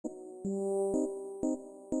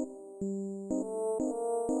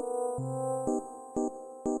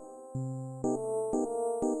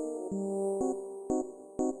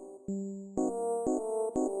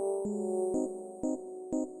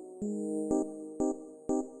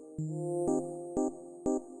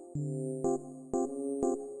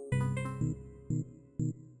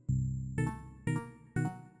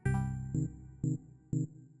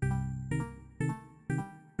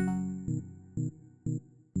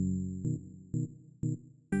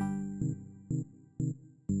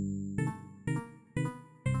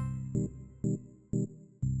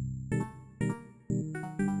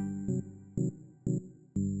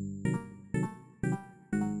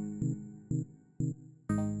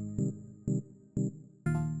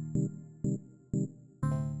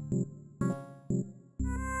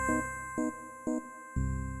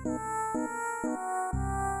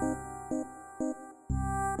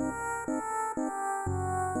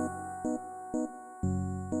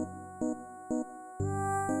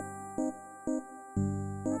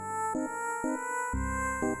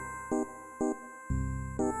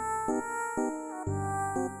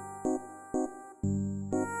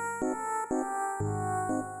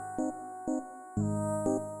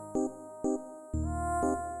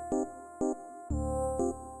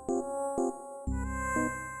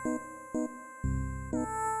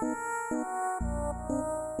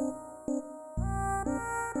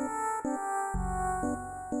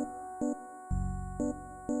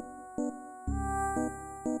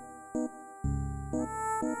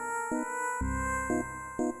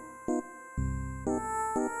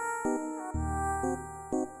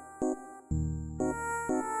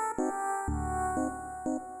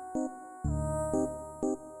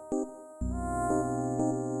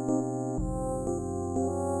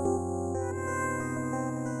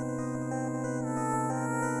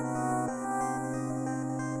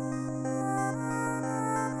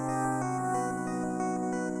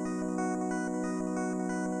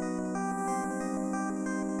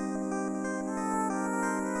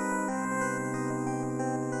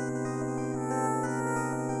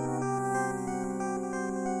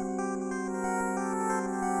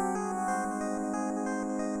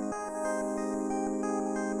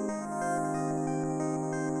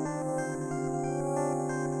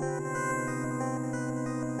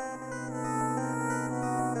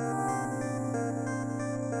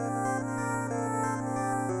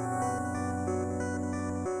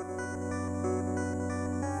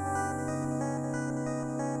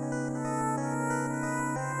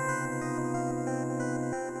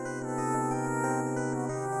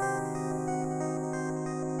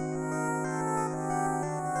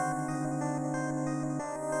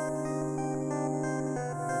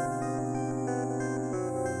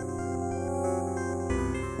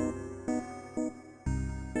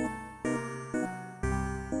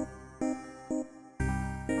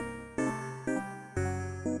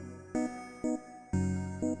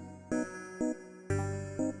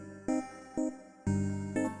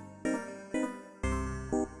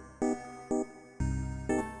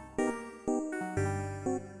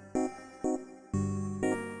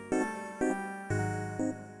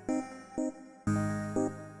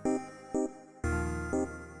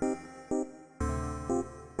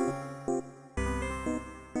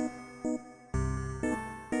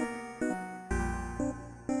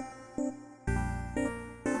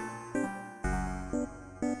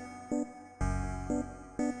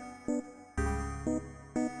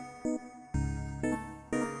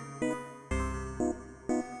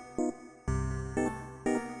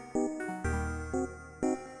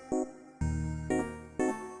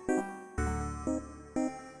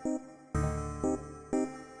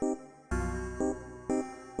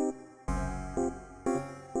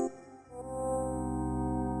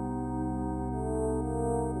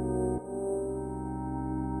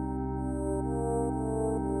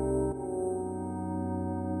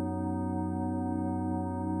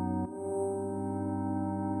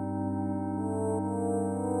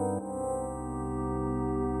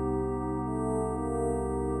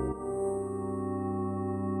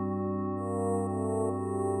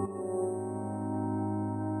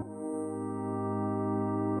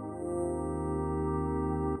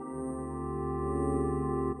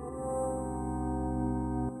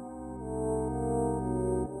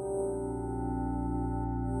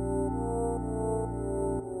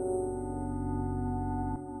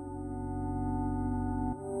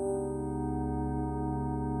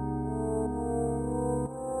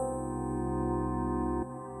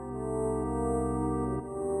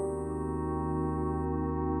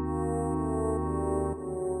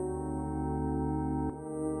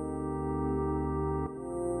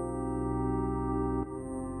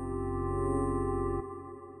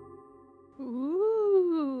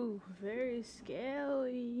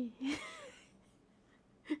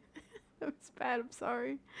bad. I'm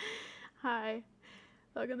sorry. Hi.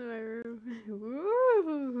 Welcome to my room.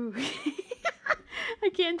 Woo! I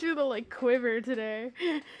can't do the like quiver today.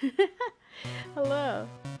 Hello.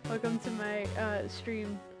 Welcome to my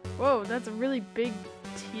stream. Whoa, that's a really big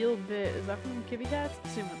teal bit. Is that from Kitty Cats?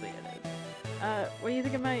 Assumedly it is. What do you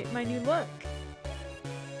think of my new look?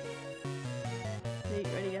 What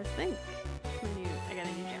do you guys think? I got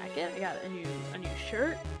a new jacket. I got a new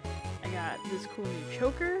shirt. I got this cool new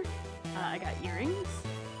choker. I got earrings.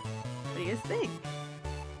 What do you guys think?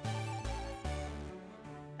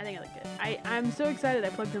 I think I look good. I'm so excited I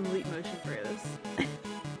plugged in Elite Motion for this.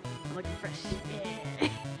 I'm looking fresh. Yeah.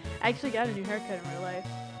 I actually got a new haircut in real life.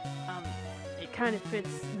 It kind of fits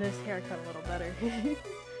this haircut a little better.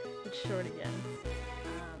 It's short again.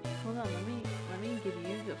 Hold on, let me give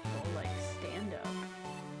you the full like stand up.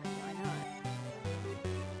 Why not?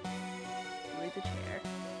 Leave the chair.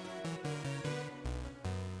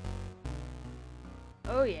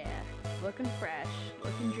 Oh yeah, looking fresh,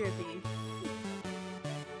 looking drippy.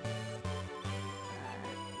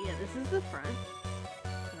 Yeah, this is the front.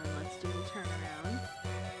 And then let's do the turnaround.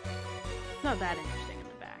 It's not that interesting in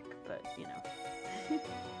the back, but you know.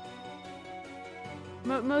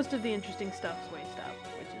 Most of the interesting stuff's waist up,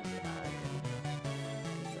 which is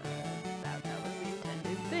that was the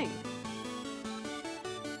intended thing.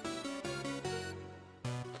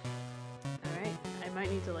 Alright, I might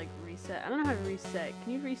need to like reset. I don't know how to reset.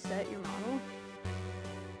 Can you reset your model?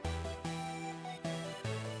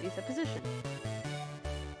 Reset position.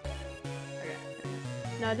 Okay.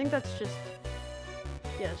 No, I think that's just...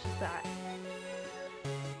 yeah, it's just that.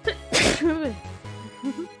 Alright,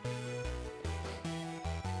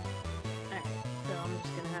 so I'm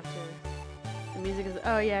just gonna have to... the music is...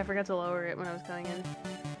 oh yeah, I forgot to lower it when I was coming in.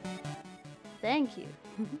 Thank you.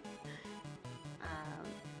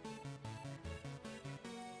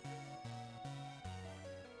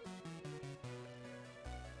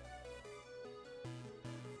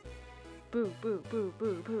 Boo, boo, boo,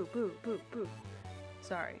 boo, boo, boo, boo, boo.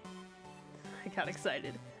 Sorry. I got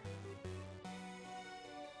excited.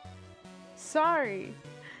 Sorry!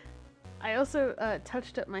 I also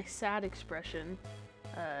touched up my sad expression.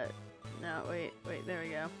 No, wait, there we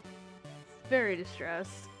go. Very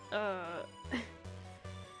distressed.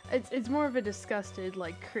 It's more of a disgusted,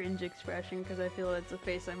 like, cringe expression, because I feel it's a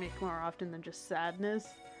face I make more often than just sadness.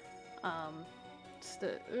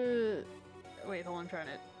 Wait, hold on, I'm trying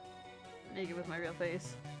to make it with my real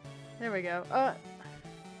face. There we go.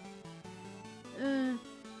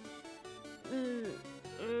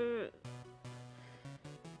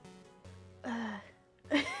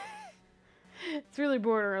 It's really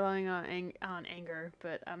borderline on anger,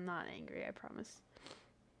 but I'm not angry, I promise.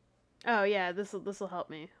 Oh yeah, this'll help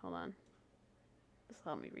me. Hold on.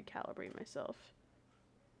 This'll help me recalibrate myself.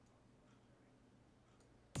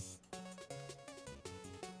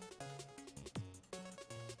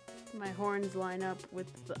 My horns line up with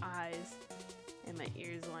the eyes, and my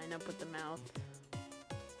ears line up with the mouth.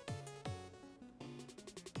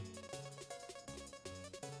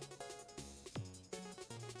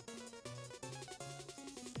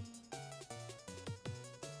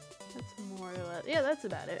 That's more or less, yeah, that's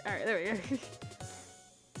about it. Alright, there we go.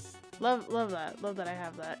 Love that I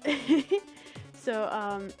have that.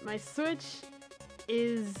 So, my Switch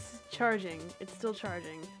is charging. It's still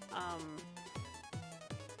charging.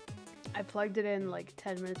 I plugged it in like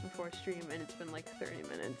 10 minutes before stream, and it's been like 30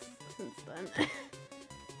 minutes since then.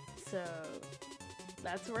 So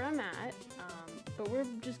that's where I'm at. But we're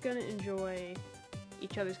just gonna enjoy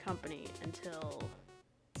each other's company until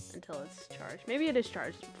it's charged. Maybe it is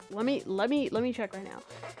charged. Let me check right now.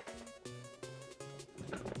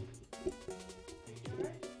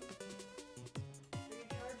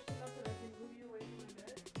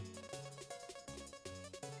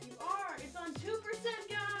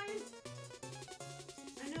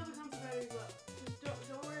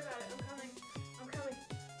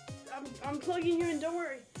 I'm plugging you in, don't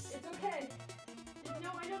worry. It's okay.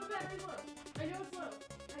 No, I know the battery's low. I know it's low.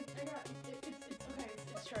 I got it. It's okay.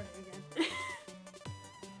 It's charging again.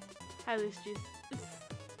 Hi, Loose Juice.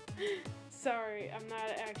 Sorry, I'm not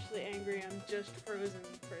actually angry. I'm just frozen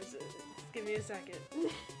for a second. Just give me a second.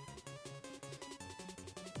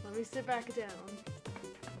 Let me sit back down.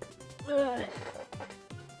 Ugh.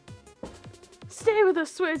 Stay with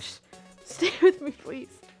us, Switch. Stay with me, please.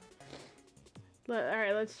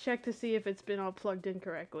 Alright, let's check to see if it's been all plugged in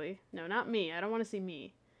correctly. No, not me. I don't want to see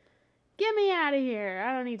me. Get me out of here.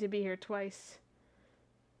 I don't need to be here twice.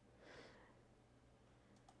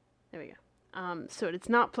 There we go. So it's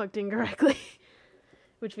not plugged in correctly,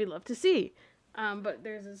 which we'd love to see. But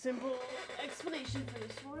there's a simple explanation for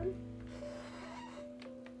this one.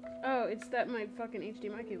 Oh, it's that my fucking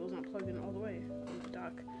HDMI cable's not plugged in all the way on the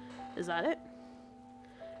dock. Is that it?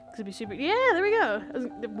 It'd be super. Yeah, there we go.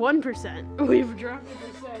 1%. We've dropped a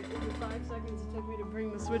percent in the 5 seconds it took me to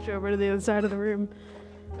bring the Switch over to the other side of the room.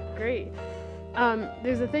 Great.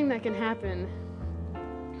 There's a thing that can happen,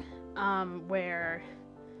 where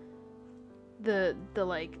the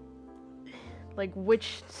like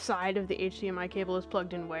which side of the HDMI cable is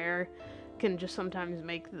plugged in where can just sometimes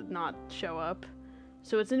make the not show up.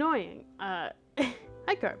 So it's annoying. Hi,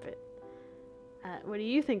 Carpet. What do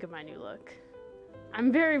you think of my new look? I'm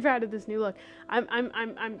very proud of this new look.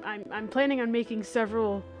 I'm planning on making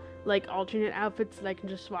several like alternate outfits that I can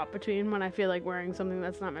just swap between when I feel like wearing something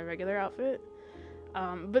that's not my regular outfit.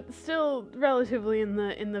 But still relatively in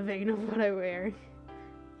the vein of what I wear.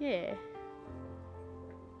 Yeah.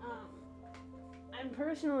 I'm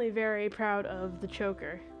personally very proud of the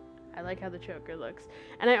choker. I like how the choker looks.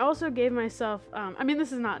 And I also gave myself, I mean,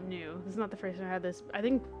 this is not new. This is not the first time I had this. I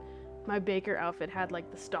think my Baker outfit had like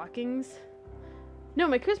the stockings. No,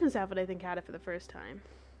 my Christmas outfit I think had it for the first time.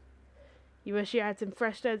 You wish you had some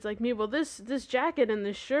fresh duds like me. Well, this jacket and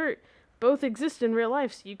this shirt both exist in real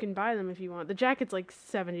life, so you can buy them if you want. The jacket's like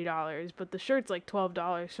 $70, but the shirt's like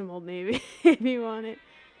 $12 from Old Navy if you want it.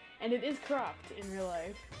 And it is cropped in real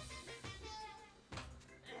life.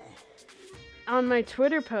 On my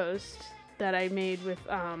Twitter post that I made with,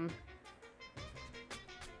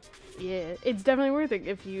 yeah, it's definitely worth it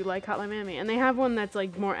if you like Hotline Miami. And they have one that's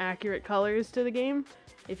like more accurate colors to the game,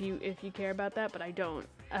 if you care about that, but I don't.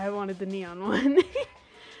 I wanted the neon one.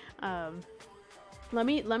 Let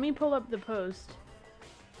me pull up the post,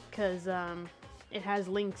 cause it has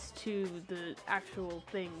links to the actual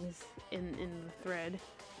things in the thread.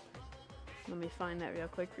 Let me find that real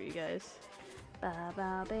quick for you guys.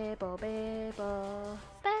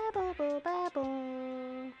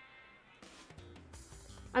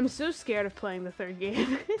 I'm so scared of playing the third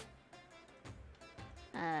game.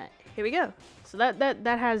 Here we go. So that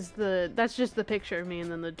has that's just the picture of me, and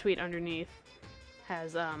then the tweet underneath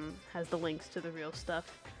has the links to the real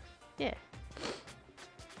stuff. Yeah.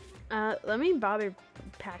 Let me bother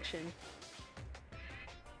Paction.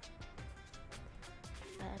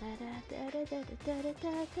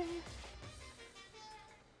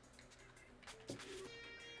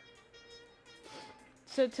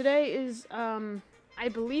 So today is I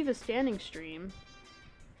believe a standing stream.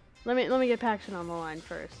 Let me get Paxton on the line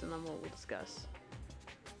first, and then we'll discuss.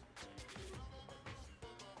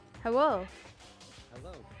 Hello.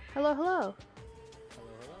 Hello. Hello, hello.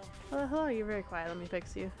 Hello, hello. Hello, hello. You're very quiet. Let me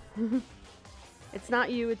fix you. It's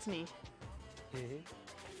not you, it's me.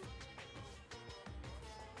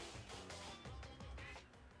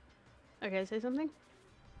 Okay, say something?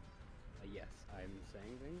 Yes, I'm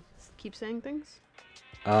saying things. Keep saying things?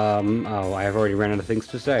 Oh, I've already ran out of things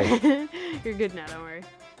to say. You're good now, don't worry.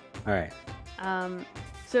 Alright.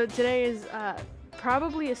 So today is,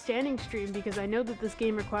 probably a standing stream because I know that this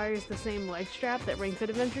game requires the same leg strap that Ring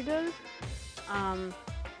Fit Adventure does.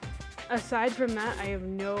 Aside from that, I have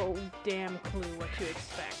no damn clue what to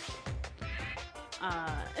expect.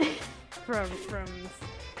 From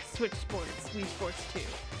Switch Sports, Wii Sports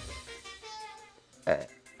 2.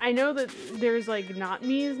 I know that there's like not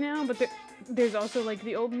Mii's now, but there's also like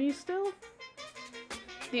the old Mii still.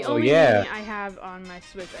 The only Mii I have on my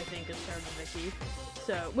Switch, I think, is Sarah Vicky.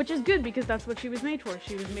 So, which is good because that's what she was made for.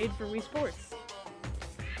 She was made for Wii Sports.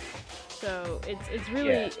 So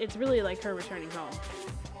it's really like her returning home.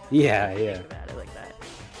 Yeah, yeah. Think about it like that.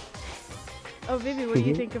 Oh, Vivi, what do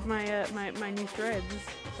you think of my my new threads?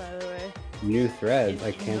 By the way. New threads?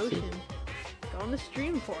 I can't see. Go on the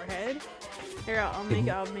stream, forehead. Here, I'll make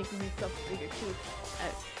myself bigger too.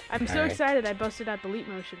 I'm so excited I busted out the leap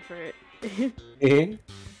motion for it.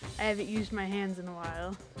 I haven't used my hands in a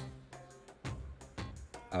while.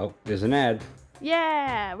 Oh, there's an ad.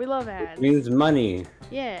 Yeah, we love ads. It means money.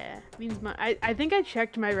 Yeah, means money. I think I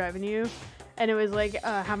checked my revenue, and it was like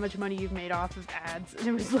how much money you've made off of ads, and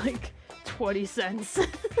it was like 20 cents.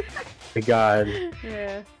 My God.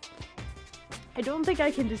 Yeah. I don't think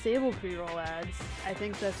I can disable pre-roll ads. I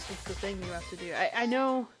think that's just the thing you have to do. I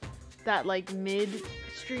know that like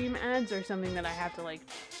mid-stream ads are something that I have to like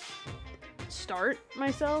start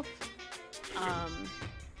myself.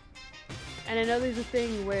 And I know there's a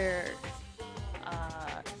thing where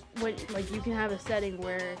when like you can have a setting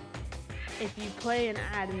where if you play an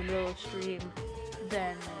ad in the middle of stream,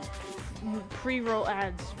 then pre-roll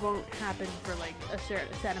ads won't happen for like a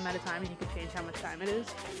set amount of time, and you can change how much time it is.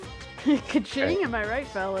 Ka-ching, am I right,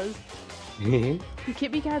 fellas?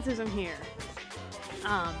 Kitty Cats isn't here.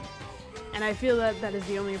 And I feel that that is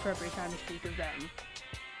the only appropriate time to speak of them.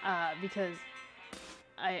 Because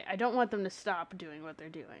I don't want them to stop doing what they're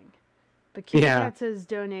doing. But Kitty Cats has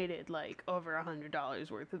donated like over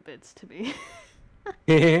 $100 worth of bits to me.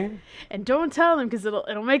 And don't tell them because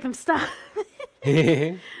it'll make them stop.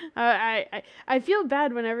 I feel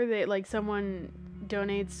bad whenever they like someone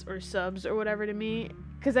donates or subs or whatever to me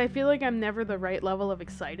because I feel like I'm never the right level of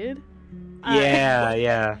excited.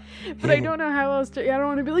 Yeah. But I don't know how else to. I don't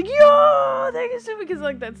want to be like, yo, thank you so much, because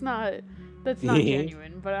like that's not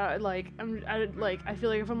genuine. But I feel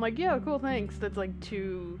like if I'm like, yeah, cool, thanks, that's like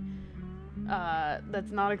too.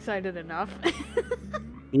 That's not excited enough.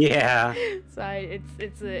 Yeah. So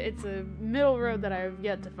it's a middle road that I have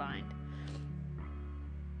yet to find.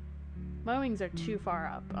 My wings are too far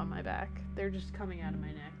up on my back. They're just coming out of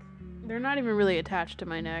my neck. They're not even really attached to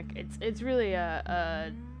my neck. It's really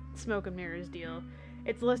a smoke and mirrors deal.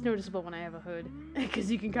 It's less noticeable when I have a hood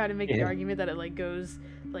because you can kind of make the argument that it like goes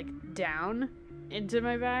like down into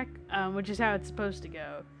my back, which is how it's supposed to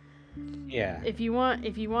go. Yeah. If you want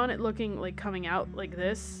it looking like coming out like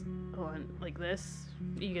this, like this,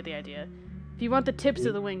 you get the idea. If you want the tips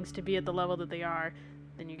of the wings to be at the level that they are,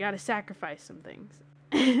 then you gotta sacrifice some things.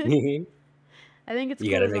 I think it's you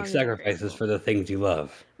cool gotta make sacrifices for the things you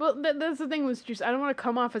love. Well, that's the thing was just I don't want to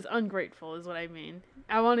come off as ungrateful is what I mean.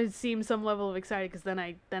 I want to seem some level of excited because then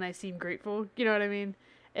I seem grateful. You know what I mean?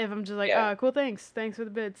 If I'm just like, cool, thanks for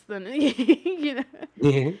the bits, then you know,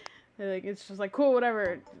 like it's just like cool,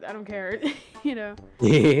 whatever, I don't care, you know.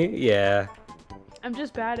 Yeah. I'm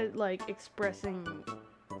just bad at like expressing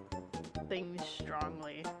things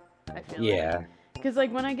strongly. I feel like. Because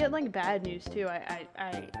like when I get like bad news too,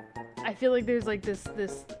 I feel like there's like this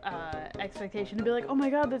expectation to be like, oh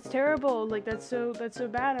my god, that's terrible, like that's so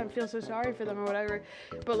bad, I feel so sorry for them or whatever.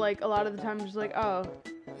 But like a lot of the time I'm just like, oh.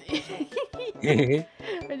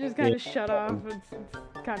 I just kind of shut off. It's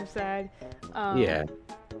kind of sad.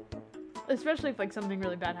 Especially if like something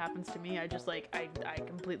really bad happens to me, I just like I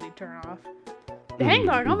completely turn off. The hang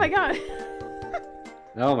dog, oh my god.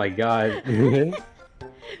 Oh my god.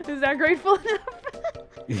 Is that grateful enough?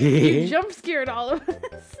 You jump scared all of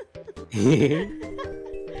us. Hello,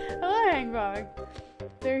 Hangbog.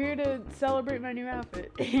 They're here to celebrate my new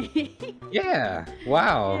outfit. Yeah.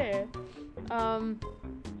 Wow. Yeah.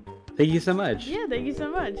 Thank you so much. Yeah, thank you so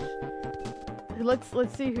much.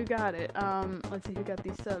 Let's see who got it. Let's see who got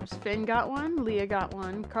these subs. Finn got one, Leah got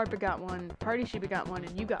one, Carpet got one, Party Sheba got one,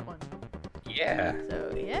 and you got one. Yeah.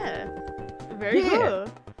 So yeah. Very cool.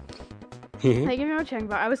 Thank you very much,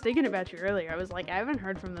 Hangbot. I was thinking about you earlier. I was like, I haven't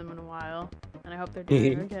heard from them in a while, and I hope they're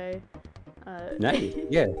doing okay. Nice.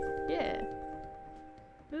 Yeah. Yeah.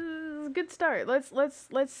 This is a good start. This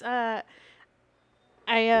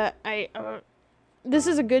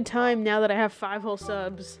is a good time now that I have 5 whole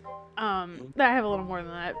subs. I have a little more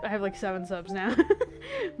than that. I have like 7 subs now.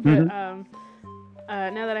 But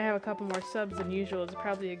now that I have a couple more subs than usual, it's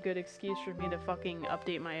probably a good excuse for me to fucking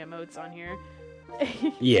update my emotes on here.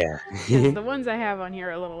 Yeah. The ones I have on here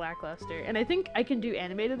are a little lackluster, and I think I can do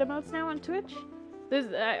animated emotes now on Twitch.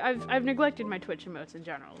 I've neglected my Twitch emotes in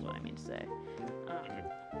general, is what I mean to say.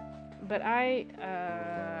 But I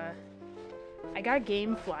got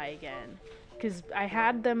Gamefly again because I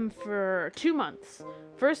had them for 2 months.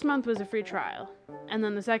 First month was a free trial, and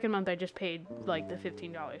then the second month I just paid like the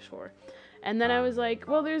 $15 for. And then I was like,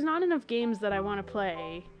 well, there's not enough games that I want to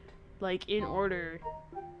play, like in order,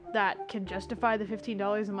 that can justify the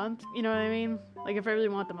 $15 a month, you know what I mean? Like, if I really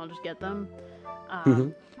want them, I'll just get them.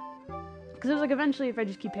 Because it was like, eventually, if I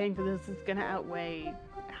just keep paying for this, it's gonna outweigh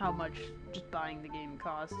how much just buying the game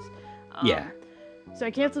costs. So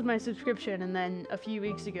I canceled my subscription, and then a few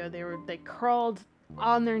weeks ago, they crawled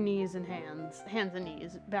on their knees and hands and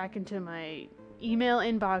knees, back into my email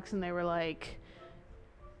inbox, and they were like,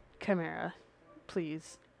 Chimera,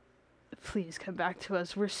 please come back to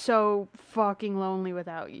us. We're so fucking lonely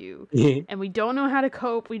without you. And we don't know how to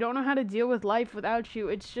cope. We don't know how to deal with life without you.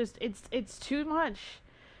 It's just, it's too much.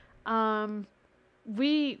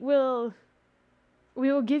 We will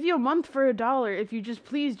give you a month for $1 if you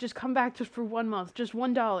please come back to us for 1 month. Just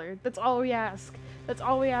 $1. That's all we ask. That's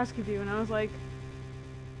all we ask of you. And I was like,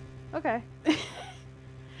 okay.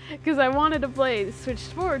 Because I wanted to play Switch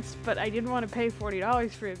Sports, but I didn't want to pay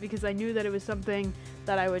 $40 for it because I knew that it was something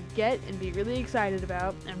that I would get and be really excited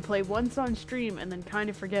about and play once on stream and then kind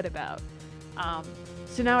of forget about.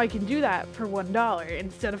 So now I can do that for $1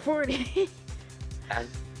 instead of $40.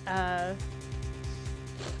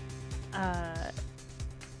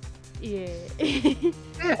 Yeah.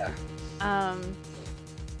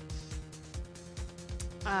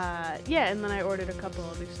 Yeah, and then I ordered a couple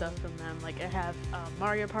other stuff from them. Like, I have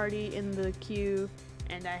Mario Party in the queue,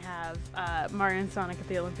 and I have Mario and Sonic at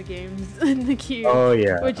the Olympic Games in the queue. Oh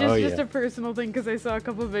yeah. Which is just a personal thing because I saw a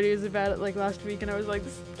couple of videos about it like last week, and I was like,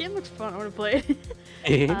 this game looks fun. I want to play it.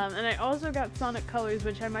 And I also got Sonic Colors,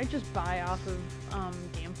 which I might just buy off of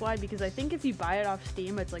GameFly, because I think if you buy it off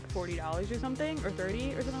Steam, it's like $40 or something, or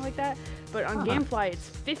 $30 or something like that. But on GameFly, it's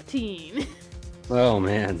 $15. Oh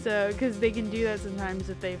man. So, because they can do that sometimes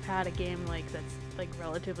if they've had a game like that's like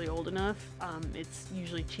relatively old enough. It's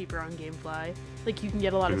usually cheaper on GameFly. Like you can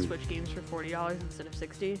get a lot of Switch games for $40 instead of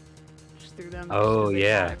 $60. Just through them. Oh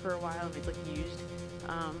yeah. Had it for a while and it's like used.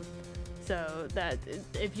 So that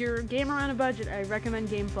if you're a gamer on a budget, I recommend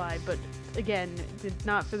GameFly. But again, it's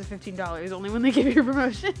not for the $15. Only when they give you a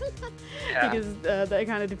promotion. Because that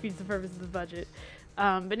kind of defeats the purpose of the budget.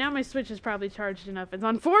 But now my Switch is probably charged enough. It's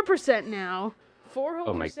on 4% now. 4 whole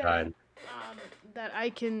Oh my god. That I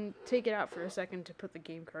can take it out for a second to put the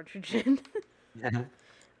game cartridge in. And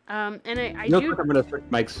I do. I'm gonna switch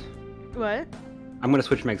mics. What? I'm gonna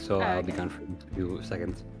switch mics, so I'll Okay. be gone for a few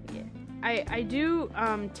seconds. Yeah. I do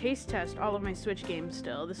taste test all of my Switch games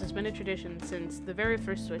still. This has been a tradition since the very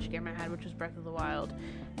first Switch game I had, which was Breath of the Wild.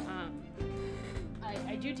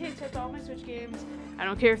 I do taste test all my Switch games. I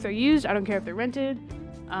don't care if they're used. I don't care if they're rented.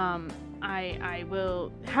 I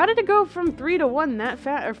will. How did it go from 3 to 1 that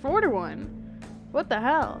fast, or 4 to 1? What the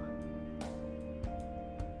hell?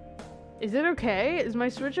 Is it okay? Is my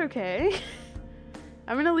Switch okay?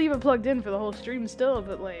 I'm gonna leave it plugged in for the whole stream still,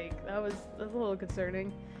 but like that's a little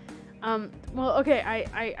concerning. Well, okay,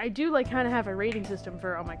 I do like kind of have a rating system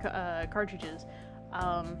for all my cartridges.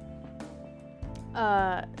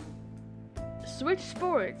 Switch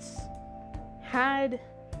Sports had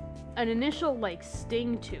an initial like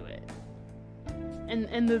sting to it,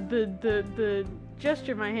 and the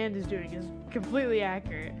gesture my hand is doing is completely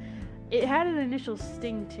accurate. It had an initial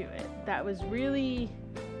sting to it that was really,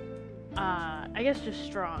 I guess, just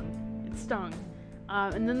strong. It stung.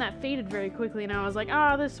 And then that faded very quickly, and I was like,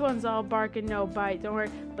 oh, this one's all bark and no bite, don't worry.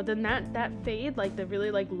 But then that fade, like the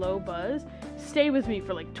really like low buzz, stayed with me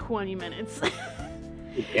for like 20 minutes.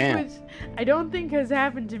 Yeah. Which I don't think has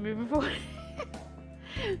happened to me before.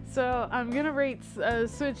 So I'm gonna rate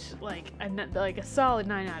Switch like a solid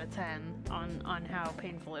 9 out of 10 on how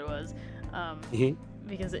painful it was.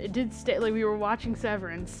 Because it did stay, like we were watching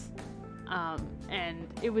Severance, and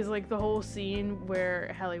it was like the whole scene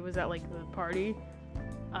where Helly was at like the party,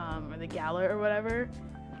 or the gala or whatever,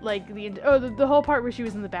 like the whole part where she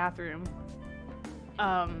was in the bathroom,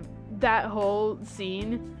 that whole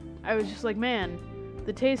scene, I was just like, man,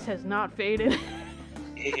 the taste has not faded.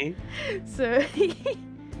 So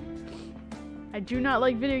I do not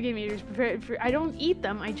like video game eaters. I don't eat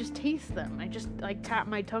them, I just taste them. I just like tap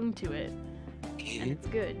my tongue to it. And it's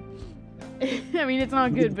good. I mean, it's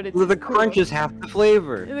not good, but it's the cool. crunch is half the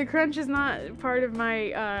flavor. The crunch is not part of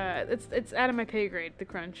my, it's out of my pay grade, the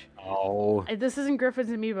crunch. Oh. This isn't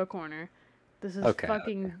Griffin's Amoeba Corner. This is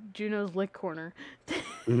fucking Juno's Lick Corner.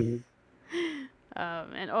 And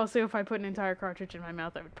also, if I put an entire cartridge in my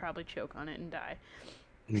mouth, I would probably choke on it and die.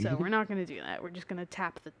 So we're not going to do that. We're just going to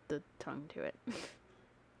tap the tongue to it.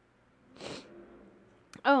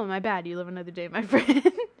 Oh, my bad. You live another day, my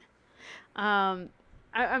friend.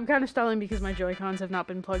 I'm kind of stalling because my Joy-Cons have not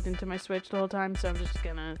been plugged into my Switch the whole time, so I'm just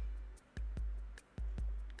gonna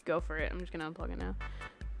go for it. I'm just gonna unplug it now.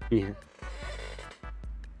 Yeah.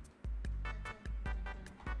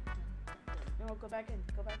 No, go back in.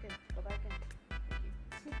 Go back in. Go back in.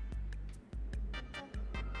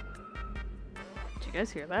 Did you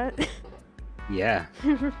guys hear that? Yeah.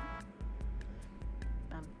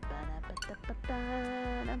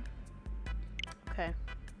 Okay.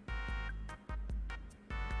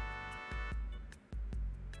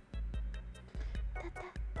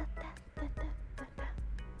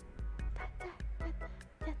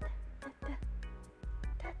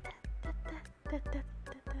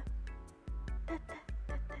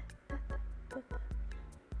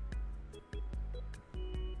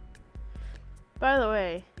 By the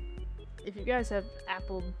way, if you guys have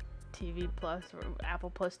Apple TV Plus or Apple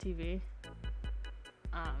Plus TV,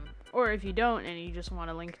 or if you don't and you just want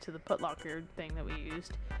a link to the Putlocker thing that we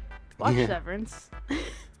used, watch Severance.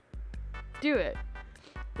 Do it.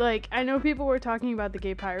 Like, I know people were talking about the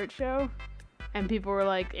Gay Pirate Show, and people were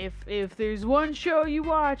like, if there's one show you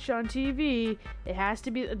watch on TV, it has to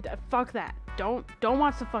be fuck that. Don't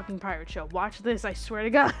watch the fucking pirate show. Watch this, I swear to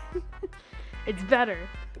God. It's better.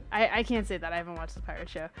 I can't say that I haven't watched the pirate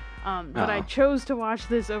show. But I chose to watch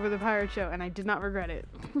this over the pirate show, and I did not regret it.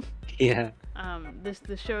 Yeah. This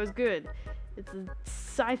show is good. It's a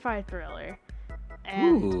sci-fi thriller.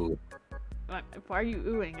 And Ooh. why are you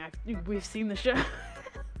oohing? We've seen the show.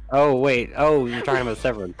 Oh, wait. Oh, you're talking about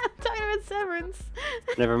Severance. I'm talking about Severance.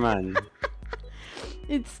 Never mind.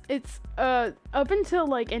 It's up until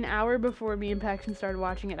like an hour before me and Paxton started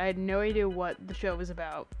watching it, I had no idea what the show was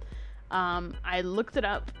about. I looked it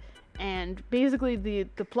up, and basically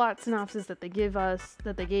the plot synopsis that they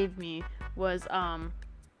gave me was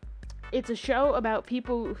it's a show about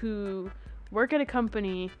people who work at a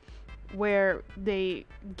company where they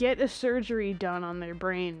get a surgery done on their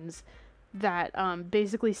brains that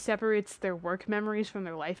basically separates their work memories from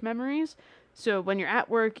their life memories. So when you're at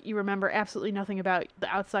work, you remember absolutely nothing about the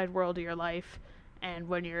outside world of your life, and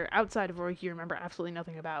when you're outside of work, you remember absolutely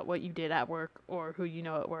nothing about what you did at work or who you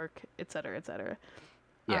know at work, etc., etc.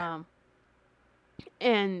 Yeah.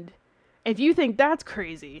 And if you think that's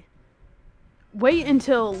crazy, wait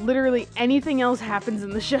until literally anything else happens in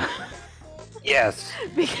the show. Yes.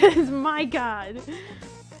 Because my god,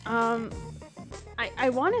 I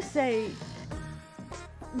want to say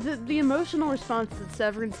the emotional response that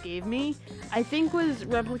Severance gave me, I think, was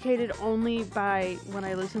replicated only by when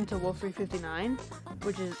I listened to Wolf 359,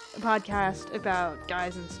 which is a podcast about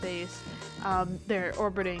guys in space. They're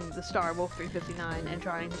orbiting the star Wolf 359 and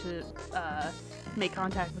trying to make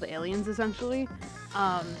contact with aliens, essentially.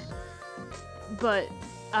 But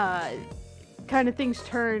kind of things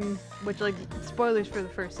turn, which, like, spoilers for the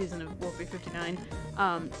first season of Wolf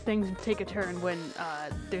 359, things take a turn when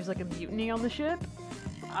there's like a mutiny on the ship.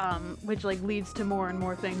 Which like leads to more and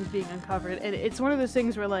more things being uncovered, and it's one of those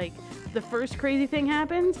things where like the first crazy thing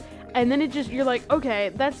happens, and then it just, you're like,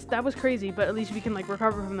 okay, that was crazy, but at least we can like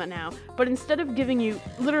recover from that now. But instead of giving you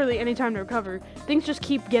literally any time to recover, things just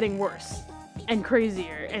keep getting worse and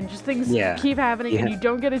crazier, and just things keep happening, and you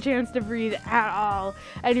don't get a chance to breathe at all,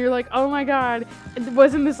 and you're like, oh my god,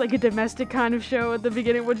 wasn't this like a domestic kind of show at the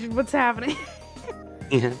beginning? What's happening?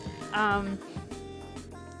 Yeah.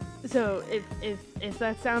 So if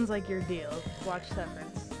that sounds like your deal, watch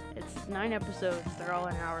Severance. It's 9 episodes, they're all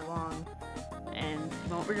an hour long, and you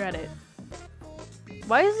won't regret it.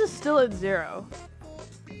 Why is this still at 0?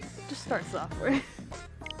 Just start software.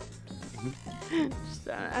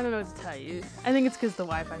 I don't know what to tell you. I think it's because the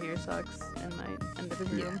Wi-Fi here sucks in my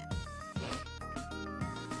living room.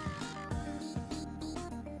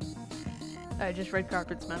 I just read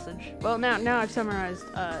Carpet's message. Well, now I've summarized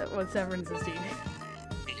what Severance is doing.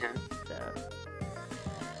 So,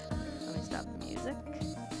 let me stop the music.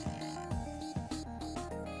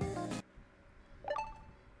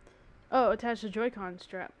 Oh, attach the Joy-Con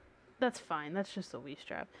strap. That's fine. That's just the Wii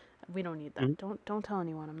strap. We don't need that. Mm-hmm. Don't tell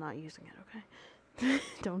anyone I'm not using it, okay?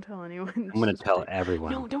 Don't tell anyone. I'm gonna tell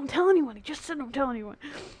everyone. No, don't tell anyone. He just said don't tell anyone.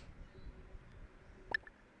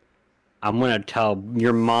 I'm gonna tell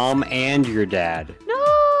your mom and your dad. No!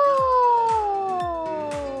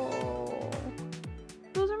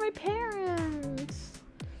 Those are my parents.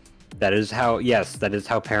 That is how, yes, that is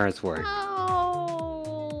how parents work.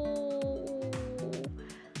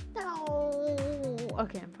 No.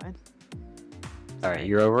 Okay, I'm fine. Alright,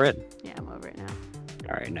 you're over it? Yeah, I'm over it now.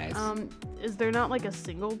 Alright, nice. Is there not like a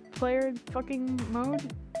single player fucking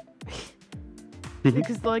mode?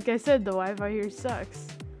 Because like I said, the Wi-Fi here sucks.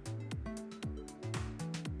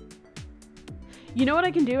 You know what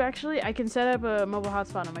I can do, actually? I can set up a mobile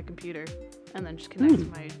hotspot on my computer and then just connect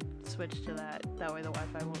my Switch to that. That way the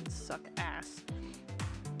Wi-Fi won't suck ass.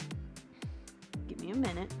 Give me a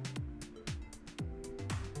minute.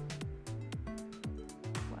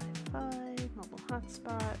 Wi-Fi, mobile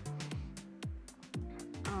hotspot.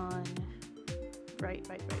 On. Right.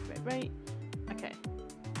 Okay.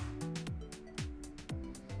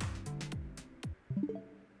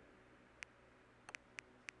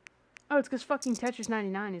 Oh, it's because fucking Tetris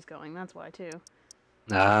 99 is going. That's why, too.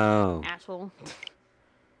 Oh. Asshole.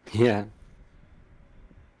 Yeah.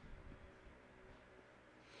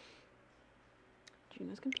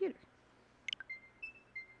 Gina's computer.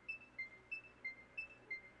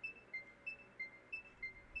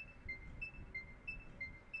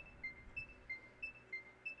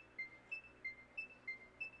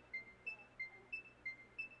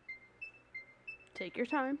 Take your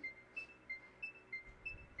time.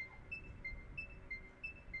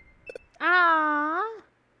 Ah.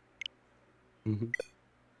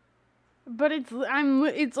 But it's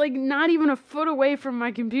like not even a foot away from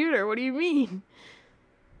my computer. What do you mean?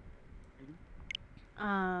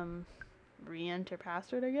 Re-enter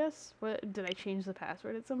password, I guess. What, did I change the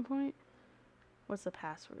password at some point? What's the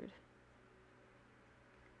password?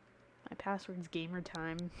 My password's gamer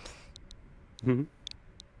time.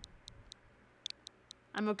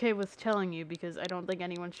 I'm okay with telling you because I don't think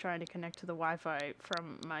anyone's trying to connect to the Wi-Fi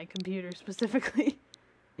from my computer specifically.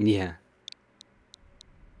 Yeah.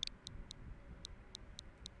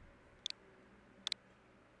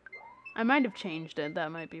 I might have changed it.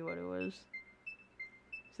 That might be what it was.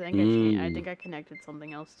 So I think I connected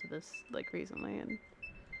something else to this like recently, and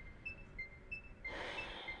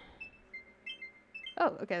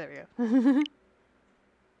oh, okay, there we go.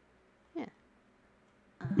 Yeah.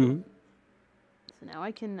 So now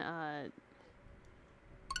I can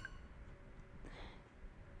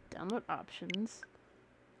download options,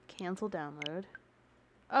 cancel download.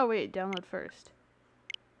 Oh wait, download first.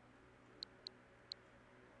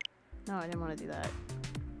 No, I didn't want to do that.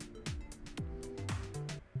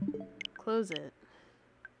 Close it.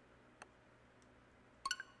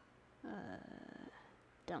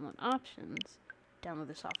 Download options. Download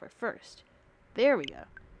the software first. There we go.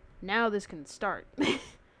 Now this can start.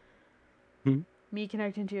 Me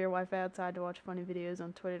connecting to your Wi-Fi outside to watch funny videos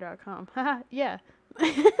on Twitter.com. Haha, yeah.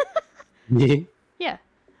 Yeah.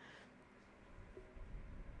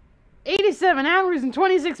 87 hours and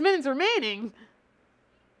 26 minutes remaining.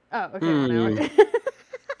 Oh, okay, 1 hour.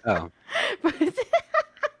 Oh. But 87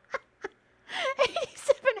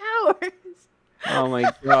 hours. Oh my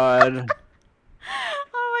god.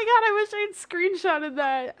 Oh my god, I wish I had screenshotted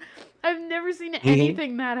that. I've never seen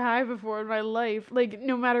anything that high before in my life. Like,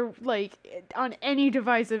 no matter, like, on any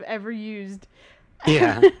device I've ever used.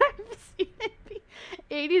 Yeah. I've seen it be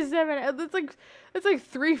 87. That's like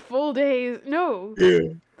 3 full days. No.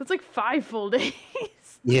 That's like 5 full days.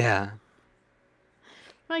 Yeah.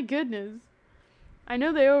 My goodness. I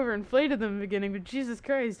know they overinflated them in the beginning, but Jesus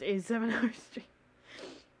Christ, 87 hours straight.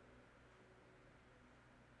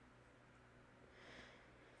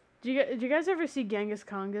 Did you guys ever see Genghis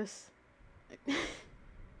Congus?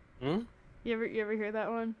 Hmm? You ever hear that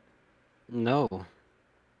one? No.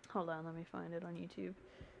 Hold on, let me find it on YouTube.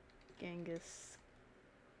 Genghis.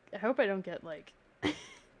 I hope I don't get like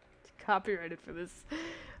copyrighted for this.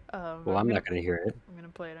 Well, I'm not gonna hear it. I'm gonna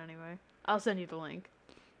play it anyway. I'll send you the link.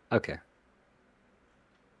 Okay.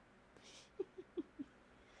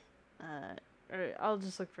 Or I'll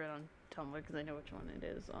just look for it on Tumblr because I know which one it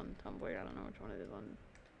is on Tumblr. I don't know which one it is on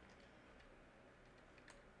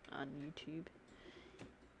YouTube.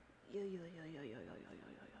 Yo.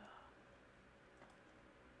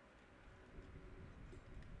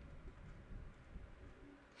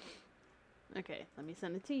 Okay, let me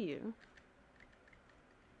send it to you.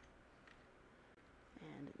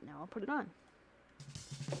 And now I'll put it on.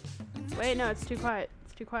 Wait, no, it's too quiet.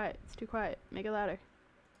 It's too quiet. It's too quiet. Make it louder.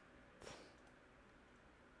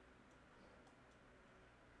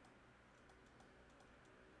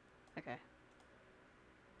 Okay.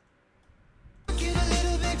 Get a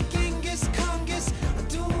little bit Genghis Congus. I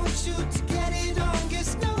don't want you to get it on.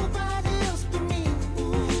 Guess nobody else but me.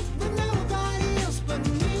 But nobody else but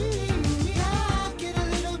me. I get a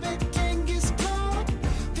little bit Genghis Khan.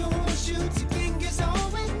 Don't want you to Genghis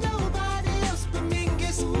on with nobody else but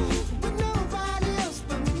Mingus. But nobody else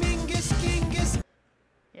but Mingus.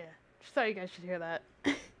 Yeah. Just thought you guys should hear that.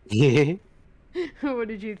 Yeah. What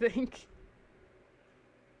did you think?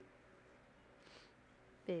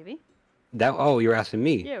 Baby? You're asking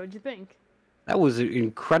me. Yeah, what'd you think? That was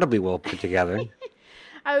incredibly well put together.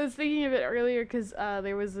 I was thinking of it earlier because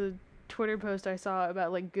there was a Twitter post I saw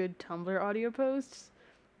about like good Tumblr audio posts.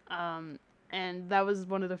 And that was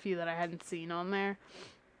one of the few that I hadn't seen on there.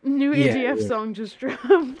 New AGF song just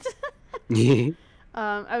dropped.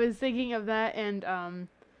 I was thinking of that and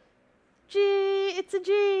G, it's a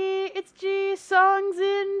G, it's G, songs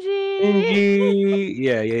in G.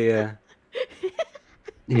 Yeah.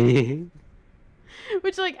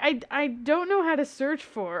 Which like I don't know how to search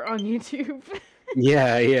for on YouTube.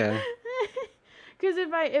 Yeah. Because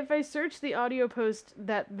if I search the audio post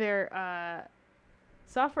that their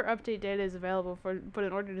software update data is available for, but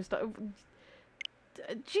in order to stop,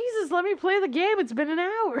 Jesus, let me play the game. It's been an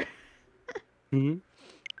hour.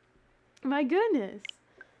 My goodness.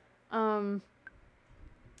 Where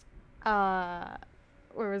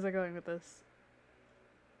was I going with this?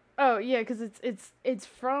 Oh yeah, because it's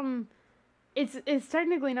from, it's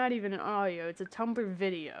technically not even an audio. It's a Tumblr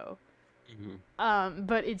video.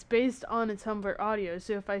 But it's based on a Tumblr audio.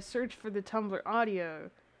 So if I search for the Tumblr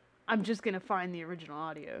audio, I'm just gonna find the original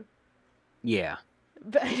audio. Yeah.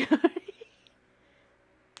 But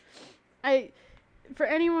for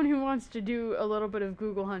anyone who wants to do a little bit of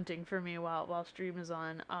Google hunting for me while stream is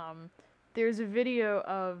on, there's a video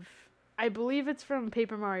of, I believe it's from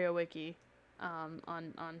Paper Mario Wiki, on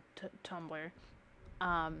Tumblr,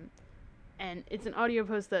 and it's an audio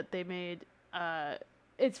post that they made.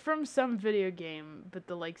 It's from some video game, but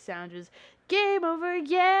the like sound is game over,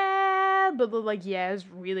 yeah, but the like yeah is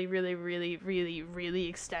really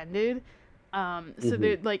extended. So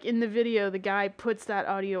they're like in the video, the guy puts that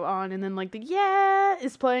audio on, and then like the yeah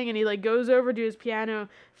is playing, and he like goes over to his piano,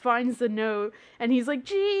 finds the note, and he's like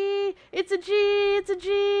G, it's a G, it's a G,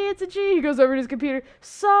 it's a G. He goes over to his computer,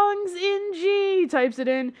 songs in G, he types it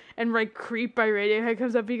in, and like Creep by Radiohead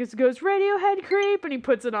comes up. He goes Radiohead Creep, and he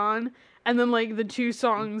puts it on, and then like the two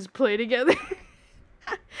songs play together.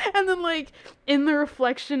 And then, like, in the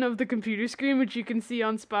reflection of the computer screen, which you can see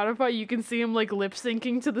on Spotify, you can see him, like,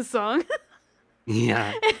 lip-syncing to the song. Yeah.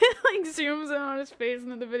 And it, like, zooms in on his face,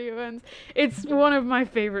 and then the video ends. It's one of my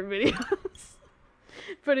favorite videos.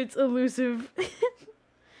 But it's elusive.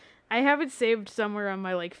 I have it saved somewhere on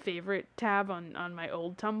my, like, favorite tab on my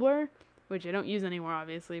old Tumblr, which I don't use anymore,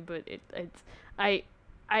 obviously, but I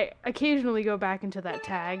occasionally go back into that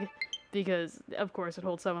tag, because, of course, it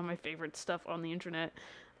holds some of my favorite stuff on the internet.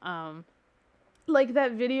 Like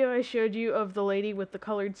that video I showed you of the lady with the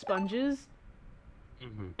colored sponges.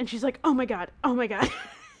 Mm-hmm. And she's like, oh my god, oh my god.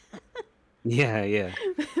 Yeah, yeah.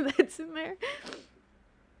 That's in there.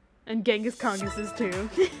 And Genghis Kongus is too.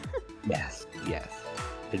 Yes, yes.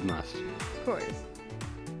 It must. Of course.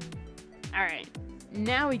 Alright,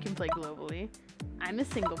 now we can play globally. I'm a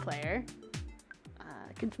single player.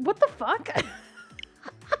 What the fuck?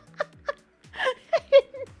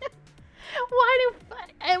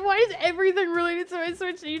 Why does everything related to my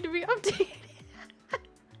Switch need to be updated?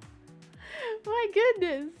 My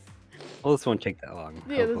goodness. Well, this won't take that long.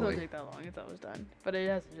 Yeah, this won't take that long. It's almost done. But it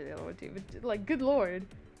has to do the other one too. But, like, good lord.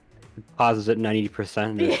 It pauses at 90%,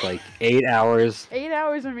 and it's like 8 hours. 8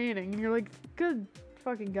 hours remaining. And you're like, good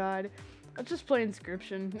fucking god. I'll just play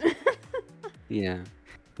Inscription. Yeah.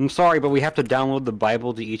 I'm sorry, but we have to download the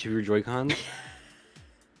Bible to each of your Joy-Cons.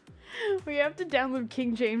 We have to download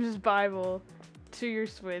King James's Bible to your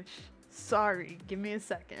Switch. Sorry, give me a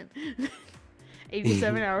second.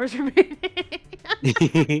 87 hours remaining.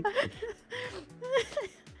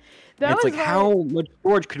 It's like, how much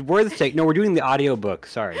storage could words take? No, we're doing the audiobook.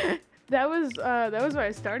 Sorry. That was why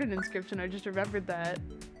I started Inscription. I just remembered that.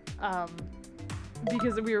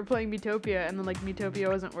 Because we were playing Metopia, and then like Metopia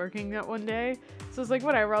wasn't working that one day. So it's like,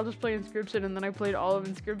 whatever, I'll just play Inscription, and then I played all of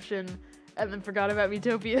Inscription, and then forgot about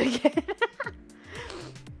Metopia again.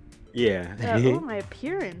 Yeah. Oh, my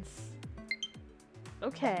appearance.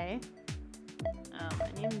 Okay.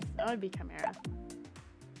 My name's... I'll be Chimera.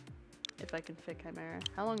 If I can fit Chimera.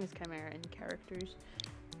 How long is Chimera in characters?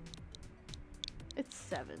 It's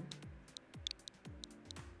 7.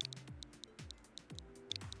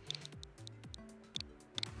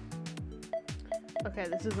 Okay,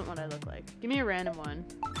 this isn't what I look like. Give me a random one.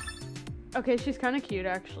 Okay, she's kind of cute,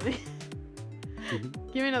 actually.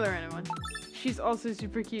 Give me another random one. She's also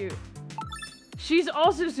super cute. She's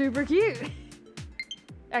also super cute!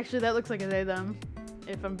 Actually, that looks like a they, them,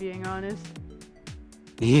 if I'm being honest.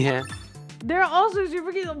 Yeah. They're also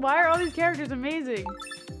super cute. Why are all these characters amazing?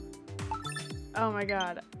 Oh my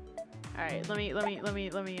god. Alright, let me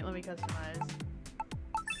customize.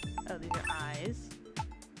 Oh, these are eyes.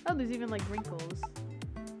 Oh, there's even like wrinkles.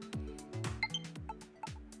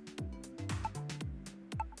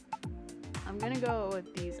 I'm gonna go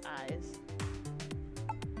with these eyes.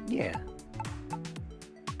 Yeah.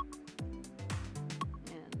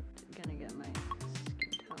 And gonna get my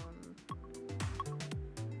skin tone.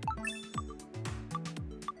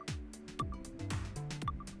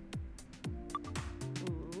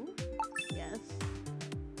 Ooh, yes.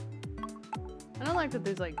 I don't like that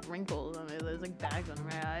there's like wrinkles on it. There's like bags under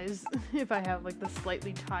my eyes. If I have like the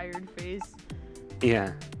slightly tired face.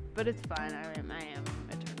 Yeah. But it's fine. I am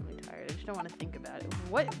eternally tired. I just don't want to think about it.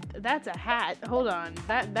 What? That's a hat. Hold on.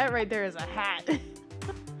 That right there is a hat.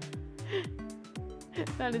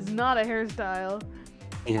 That is not a hairstyle.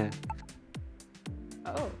 Yeah.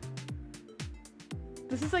 Oh.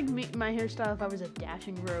 This is like my hairstyle if I was a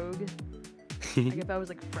dashing rogue. Like if I was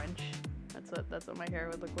like French. That's what my hair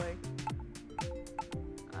would look like.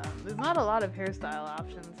 There's not a lot of hairstyle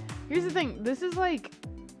options. Here's the thing. This is like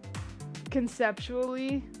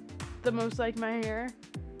conceptually the most like my hair,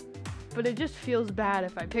 but it just feels bad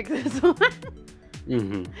if I pick this one.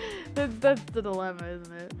 That's the dilemma,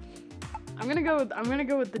 isn't it? I'm gonna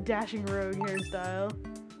go with the dashing rogue hairstyle.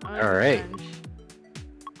 All right. French.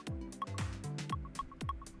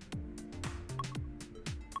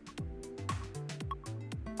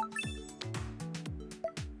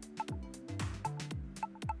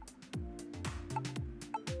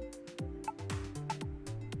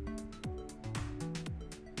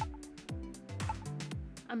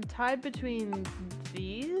 I'm tied between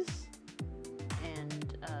these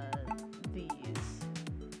and these,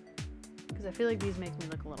 because I feel like these make me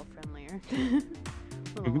look a little friendlier, a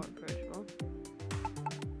little more approachable.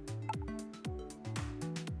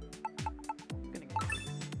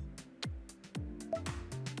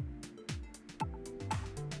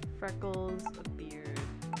 freckles, a beard,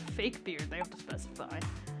 fake beard. They have to specify.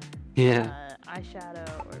 Yeah.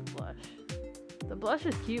 Eyeshadow or blush. The blush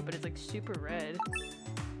is cute, but it's like super red.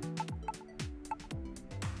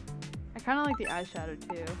 I kind of like the eyeshadow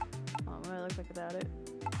too. Oh, what do I look like without it?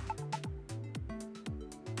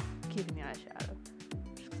 Keeping the eyeshadow.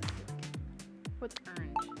 Just 'cause I feel like it. What's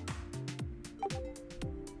orange?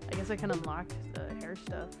 I guess I can unlock the hair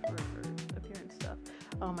stuff or appearance stuff.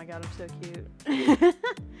 Oh my god, I'm so cute.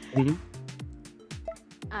 Mhm.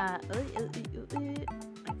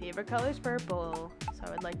 My favorite color is purple, so I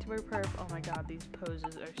would like to wear purple. Oh my god, these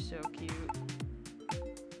poses are so cute.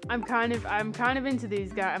 I'm kind of into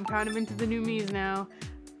these guys. I'm kind of into the new Miis now.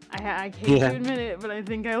 I hate to admit it, but I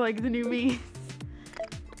think I like the new Miis.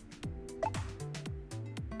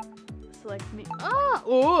 Select me.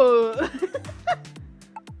 Oh!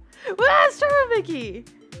 Well, that's Turbo Vicky!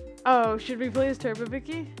 Oh, should we play as Turbo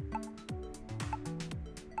Vicky?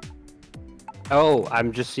 Oh,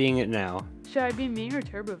 I'm just seeing it now. Should I be me or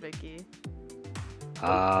Turbo Vicky?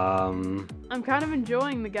 Um. I'm kind of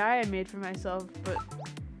enjoying the guy I made for myself, but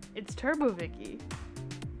it's Turbo Vicky.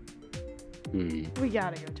 Hmm. We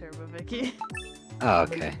gotta go Turbo Vicky. Oh,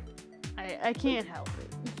 okay. I can't help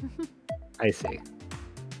it. I see.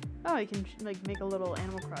 Oh, I can like make a little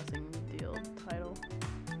Animal Crossing deal title.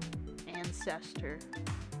 Ancestor.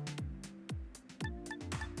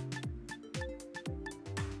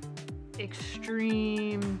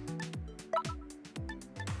 Extreme.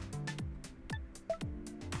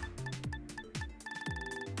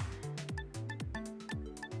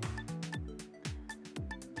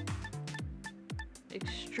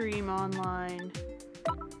 Extreme online.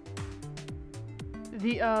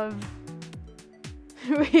 The of.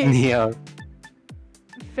 Wait. Yeah.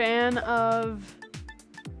 Fan of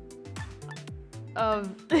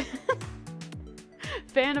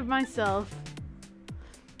fan of myself.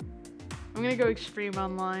 I'm gonna go extreme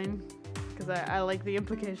online because I like the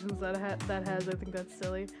implications that has. I think that's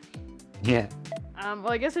silly. Yeah.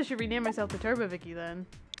 Well, I guess I should rename myself to Turbo Vicky then.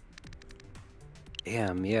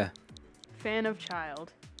 Damn. Yeah. Fan of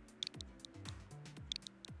child.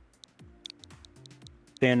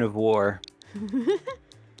 Fan of war.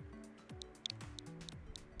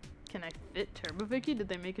 Can I fit Turbo Vicky? Did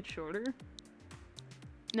they make it shorter?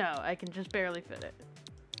 No, I can just barely fit it.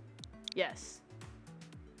 Yes.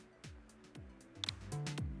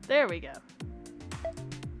 There we go.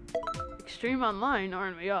 Extreme online,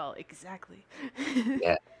 aren't we all? Exactly.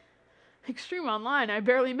 Yeah. Extreme online, I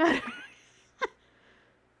barely met her.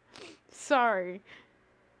 Sorry.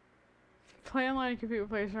 Play online and compete with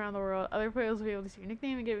players around the world. Other players will be able to see your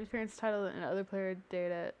nickname and give your parents' title and other player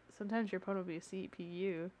data. Sometimes your opponent will be a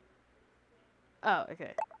CPU. Oh,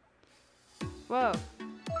 okay. Whoa.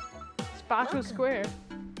 Spock was square.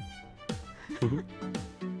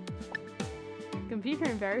 Compete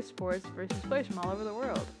in various sports versus players from all over the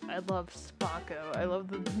world. I love Spocko. I love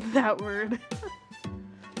that word.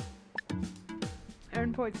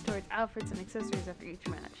 Earn points towards outfits and accessories after each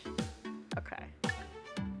match. Okay.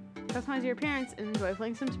 Customize your appearance and enjoy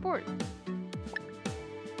playing some sport.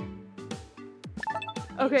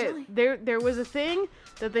 Okay, there was a thing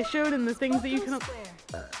that they showed in the things that you can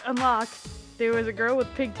unlock. There was a girl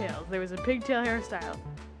with pigtails. There was a pigtail hairstyle.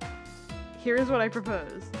 Here's what I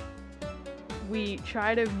propose. We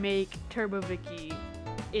try to make Turbo Vicky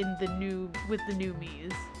with the new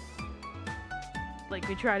Miis. Like,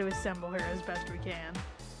 we try to assemble her as best we can.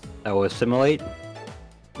 Oh, assimilate?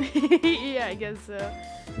 Yeah, I guess so.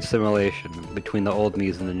 Assimilation between the old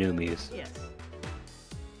Miis and the new Miis. Yes.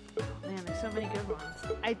 Oh, man, there's so many good ones.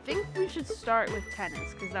 I think we should start with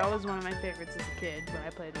tennis, because that was one of my favorites as a kid when I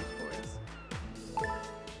played these sports.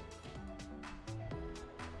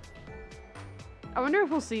 I wonder if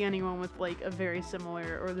we'll see anyone with, like, a very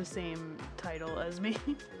similar or the same title as me.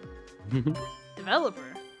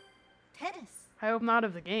 Developer. Tennis. I hope not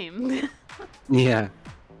of the game. Yeah.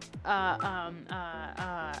 I'm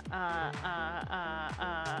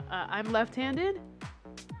left-handed,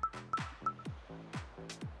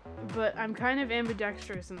 but I'm kind of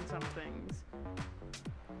ambidextrous in some things.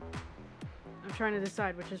 I'm trying to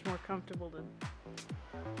decide which is more comfortable to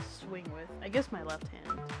swing with. I guess my left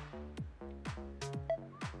hand.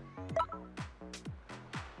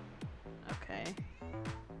 Okay.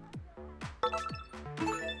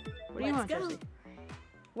 What do you want, Jesse?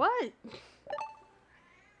 What?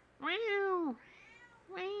 Wow.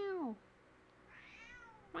 Wow.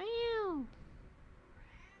 Wow.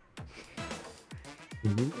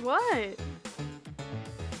 What?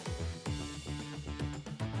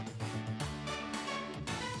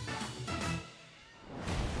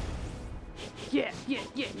 Yeah.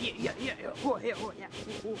 Oh, yeah.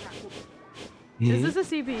 Is this a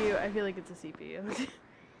CPU? I feel like it's a CPU.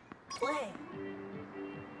 Play.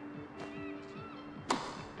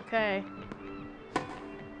 Okay.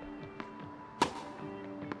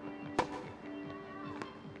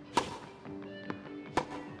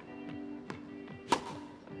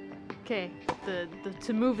 Okay, the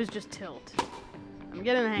to move is just tilt. I'm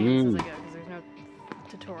getting the hang of this as I go because there's no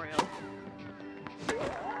tutorial.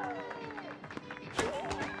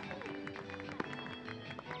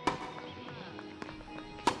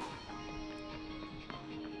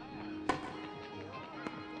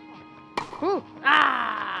 Whew!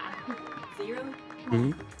 Ah! 0.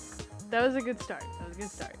 That was a good start.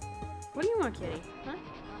 What do you want, kitty? Huh?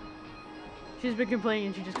 She's been complaining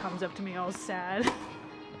and she just comes up to me all sad.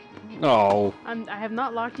 Oh. I have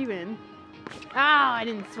not locked you in. Ah, I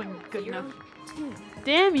didn't swing good enough. 2.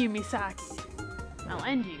 Damn you, Misaki. I'll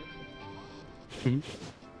end you.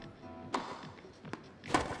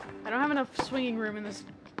 I don't have enough swinging room in this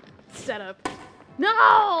setup.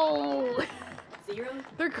 No! 0.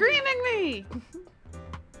 They're creaming me!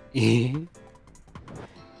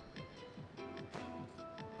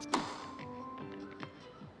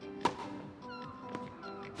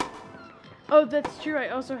 Oh, that's true. I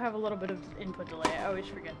also have a little bit of input delay. I always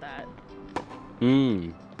forget that.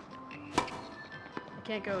 I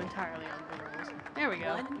can't go entirely on visuals. There we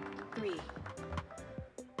go. 1, 3.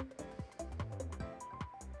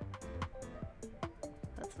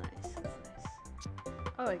 That's nice.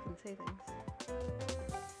 Oh, I can say things.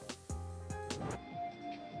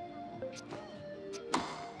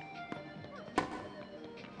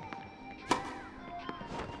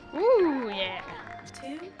 Ooh, yeah.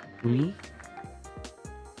 2, 3.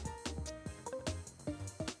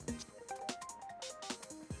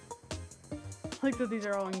 I like that these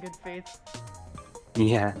are all in good faith.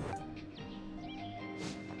 Yeah.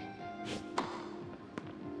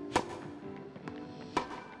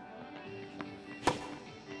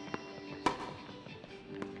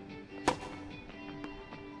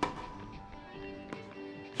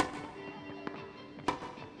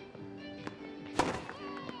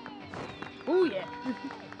 Ooh, yeah.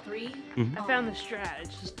 3. I found the strat.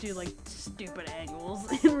 It's just do like stupid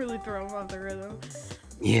angles and really throw them off the rhythm.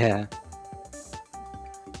 Yeah.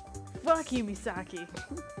 Fuck you, Misaki.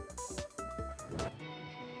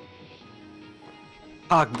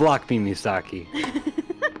 Block me, Misaki.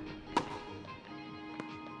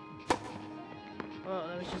 Oh,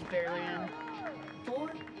 that was just barely in.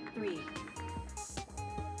 4, 3.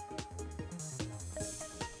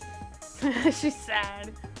 She's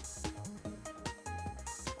sad.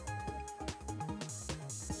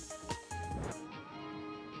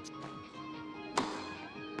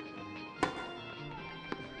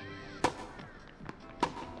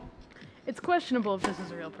 It's questionable if this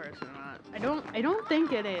is a real person or not. I don't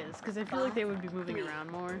think it is, because I feel like they would be moving around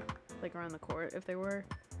more, like around the court if they were.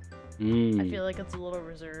 I feel like it's a little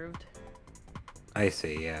reserved. I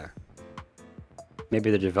see, yeah. Maybe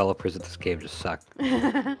the developers of this game just suck.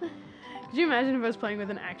 Could you imagine if I was playing with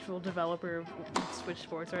an actual developer of Switch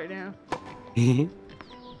Sports right now?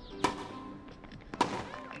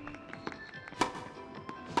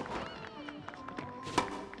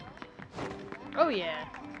 Oh yeah.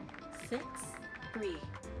 6, 3.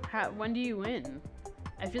 When do you win?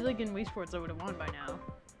 I feel like in Wii Sports I would have won by now.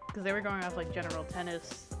 Because they were going off like general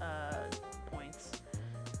tennis points.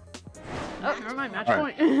 Oh, never mind, match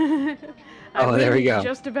point. Oh, there we go.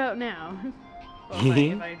 Just about now. Well,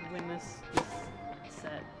 if I win this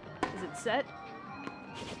set. Is it set?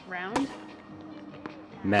 Round?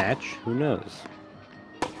 Match? Who knows?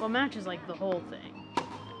 Well, match is like the whole thing.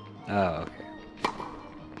 Oh, okay.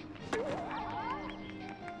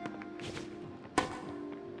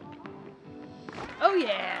 Oh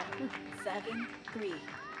yeah! 7, 3.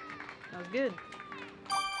 That was good.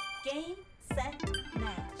 Game, set,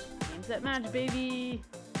 match. Game, set, match, baby!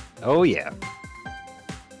 Oh, yeah.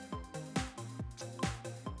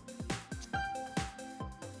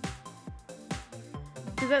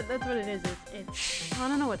 Cause that's what it is. It's I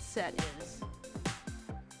don't know what set is.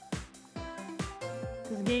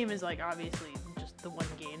 Cause game is like obviously just the one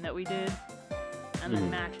game that we did, and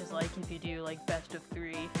then match is like if you do like best of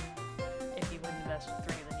 3. If you win the best of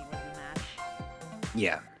 3, then you win the match.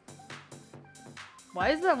 Yeah. Why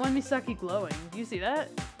is that one Misaki glowing? Do you see that?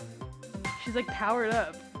 She's like powered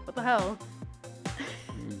up. What the hell?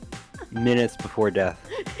 Minutes before death.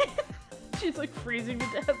 She's like freezing to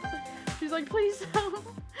death. She's like, please help.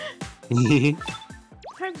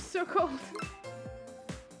 I'm so cold.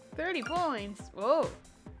 30 points. Whoa.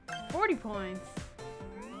 40 points.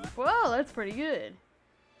 Whoa, that's pretty good.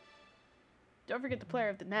 don't forget the player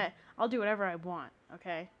of the net. I'll do whatever I want,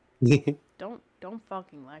 okay? Don't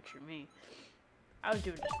fucking lecture me. I was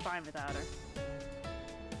doing just fine without her.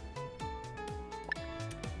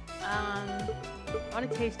 I want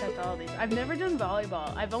to taste test all of these. I've never done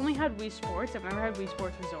volleyball. I've only had Wii Sports. I've never had Wii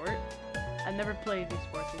Sports Resort. I've never played Wii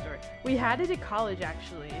Sports Resort. We had it at college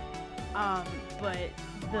actually, but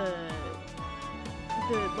the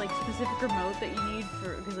like specific remote that you need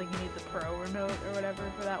for, because like you need the pro remote or whatever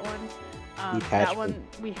for that one. That one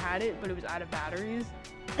we had it, but it was out of batteries.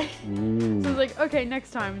 So it was like, okay, next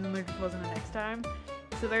time, and then there just wasn't a next time.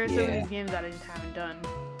 So there are some of these games that I just haven't done.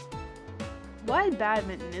 Why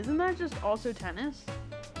badminton? Isn't that just also tennis?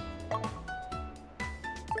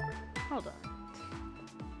 Hold on.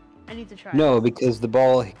 I need to try. No, this. because the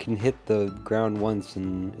ball can hit the ground once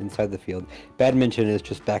and inside the field. Badminton is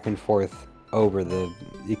just back and forth over the.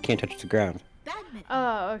 You can't touch the ground. Badminton.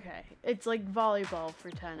 Oh, okay. It's like volleyball for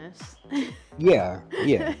tennis. Yeah.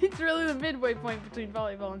 It's really the midway point between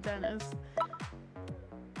volleyball and tennis.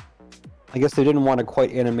 I guess they didn't want to quite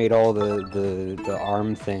animate all the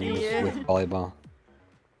arm things with volleyball.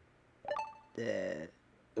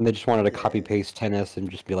 And they just wanted to copy paste tennis and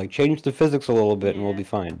just be like, change the physics a little bit and we'll be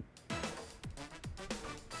fine.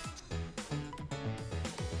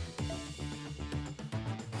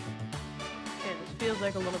 Okay, this feels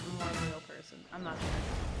like a little bit more of a real person. I'm not sure.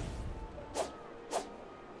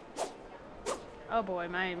 Oh boy,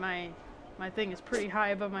 my thing is pretty high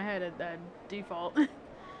above my head at default.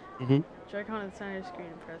 Joy-Con at the center of the screen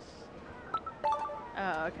and press.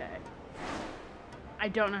 Oh, okay. I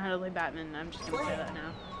don't know how to play badminton. I'm just gonna say that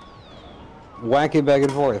now. Whack it back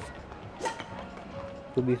and forth.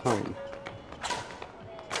 You'll be fine.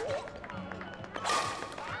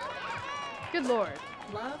 Good lord.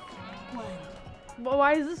 Love 1. Well,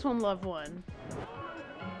 why is this one love 1?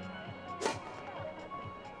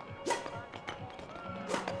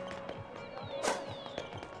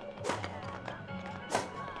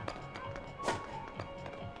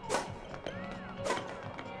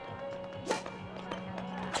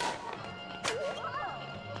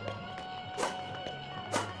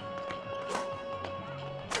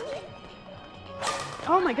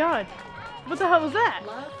 Oh my god! What the hell was that?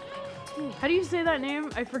 Love 2. How do you say that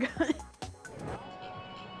name? I forgot.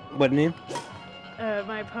 What name?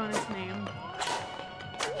 My opponent's name.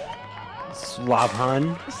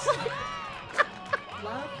 Slavhan.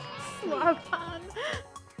 Love Slavhan.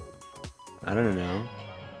 I don't know.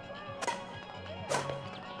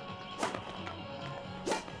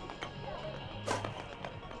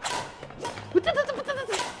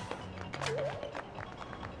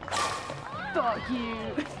 Fuck you.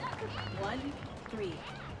 1, 3.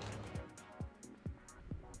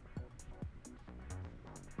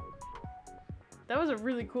 That was a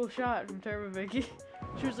really cool shot from Turbo Vicky.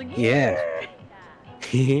 She was like, Yeah.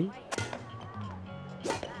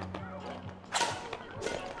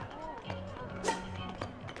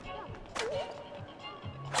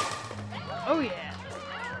 oh yeah.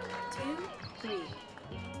 2, 3.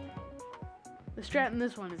 The strat in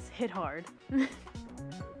this one is hit hard.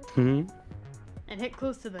 And hit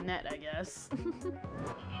close to the net, I guess.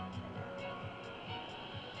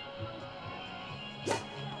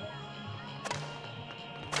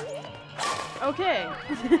 Okay.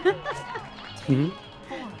 She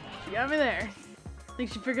got me there. I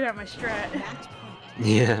think she figured out my strat. Match point.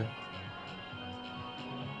 Yeah.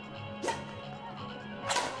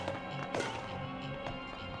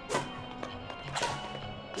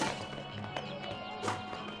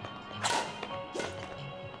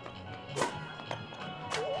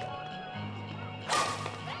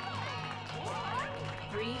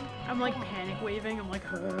 I'm like panic waving. I'm like,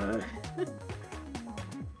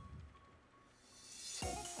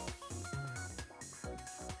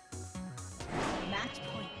 Match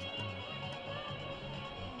point.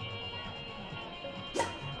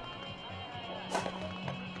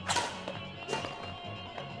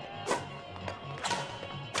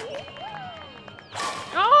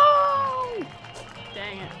 oh!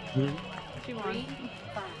 Dang it. She won. 3,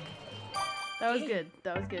 5. That was good.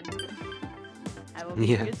 That was good. I will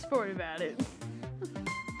be a good sport about it.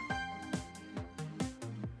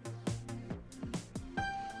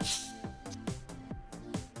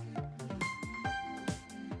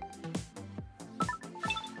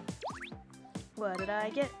 What did I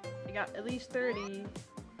get? I got at least 30.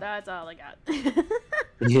 That's all I got.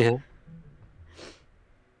 Yeah.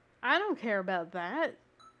 I don't care about that.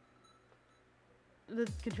 The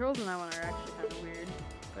controls in that one are actually kind of weird,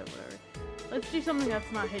 but whatever. Let's do something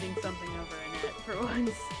that's not hitting something over a net for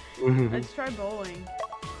once. Let's try bowling.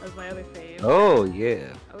 That's my other fave. Oh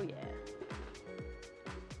yeah. Oh yeah.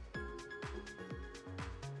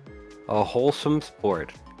 A wholesome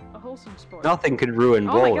sport. A wholesome sport. Nothing could ruin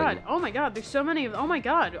Oh bowling. my god. Oh my god. There's so many of. Oh my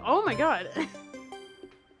god. Oh my god.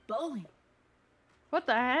 Bowling. What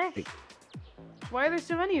the heck? Why are there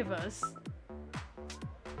so many of us?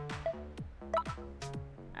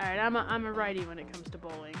 Alright, I'm a righty when it comes to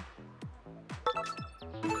bowling.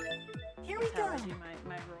 Here we That's how go. I do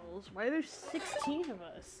my rolls. Why are there 16 of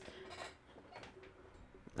us?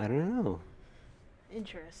 I don't know.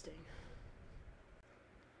 Interesting.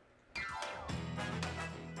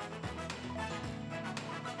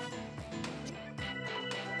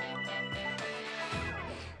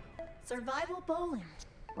 Survival bowling.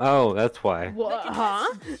 Oh, that's why. What? Huh?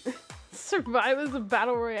 Survive as a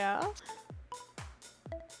battle royale?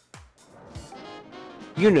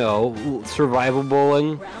 You know, survival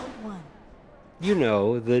bowling. Round 1. You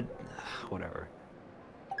know, the... Whatever.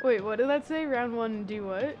 Wait, what did that say? Round 1 do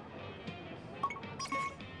what?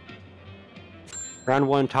 Round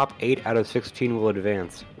 1, top 8 out of 16 will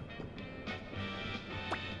advance.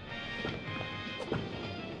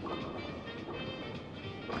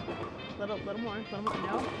 Little more. No.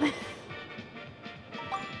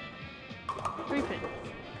 3 pins.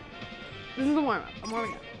 This is a warm up. I'm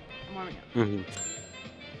warming up. Mm-hmm.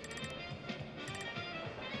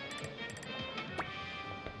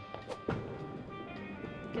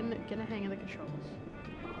 Get a hang of the controls.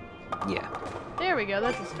 Yeah. There we go.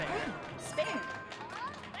 That's a spare. Spare.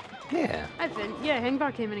 Yeah. Hi, Finn. Yeah,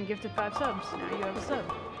 Hangbot came in and gifted 5 subs. Now you have a sub.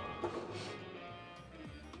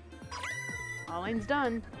 All lane's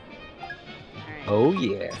done. Alright. Oh,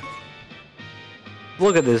 yeah.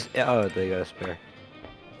 Look at this. Oh, they got a spare.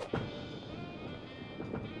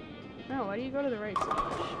 No, why do you go to the right so much?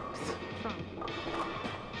 What's wrong?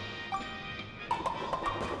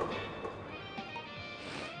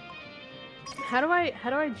 How do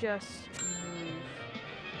I just move?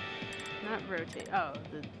 Not rotate. Oh,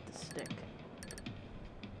 the stick.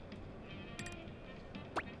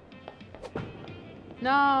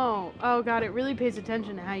 No! Oh god, it really pays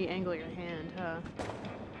attention to how you angle your hand, huh?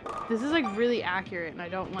 This is like really accurate and I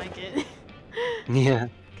don't like it. Yeah.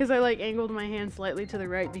 Because I like angled my hand slightly to the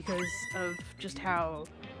right because of just how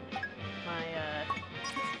my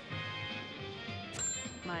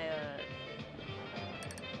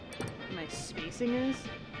spacing is.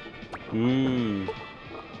 Mmm.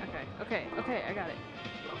 Okay, I got it.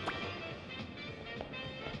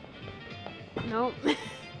 Nope.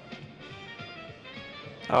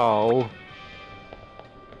 Oh.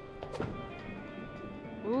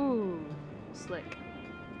 Ooh, slick.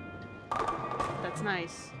 That's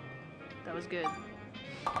nice. That was good.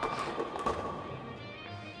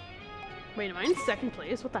 Wait, am I in second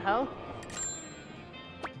place? What the hell?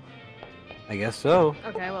 I guess so.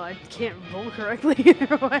 Okay, well I can't roll correctly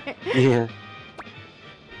either way. Yeah.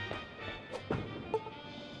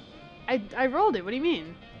 I rolled it. What do you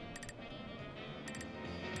mean?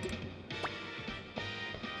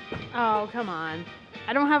 Oh, come on.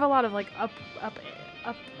 I don't have a lot of like up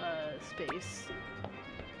space.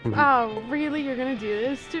 Oh, really? You're gonna do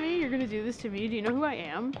this to me? You're gonna do this to me? Do you know who I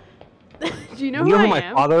am? Do you know You who know I who my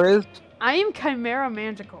am? father is? I am Chimera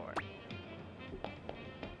Manticore.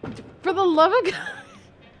 For the love of God.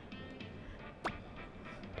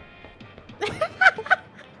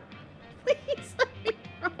 Please let me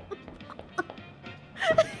roll the ball.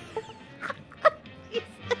 Please.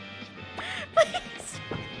 Please.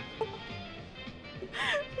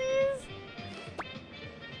 Please.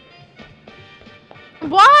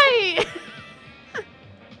 Why?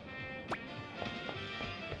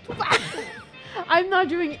 I'm not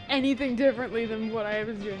doing anything differently than what I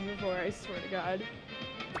was doing before, I swear to God.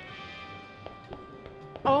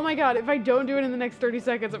 Oh my god, if I don't do it in the next 30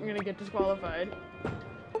 seconds, I'm gonna get disqualified.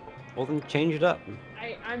 Well, then change it up.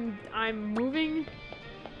 I'm moving.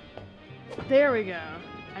 There we go.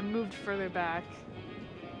 I moved further back.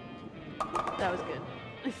 That was good.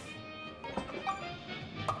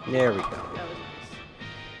 There we go. That was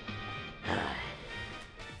nice.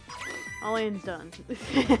 All lane's done.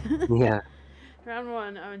 Yeah. Round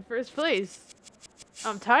 1, I'm in first place.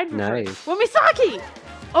 I'm tied for Nice. first. Wamisaki!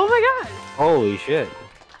 Oh my god! Holy shit.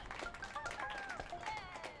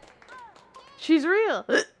 She's real!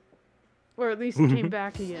 Or at least came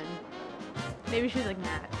back again. Maybe she's like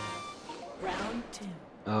Matt. Round 2.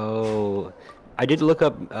 Oh. I did look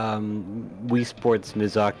up Wii Sports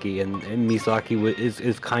Mizaki, and Mizaki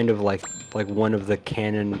is kind of like one of the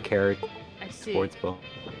canon character I see. sports ball.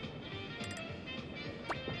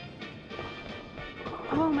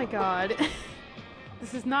 Oh my god.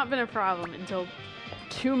 This has not been a problem until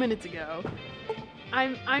 2 minutes ago.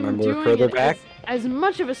 I'm Remember doing further it back? as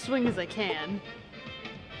much of a swing as I can.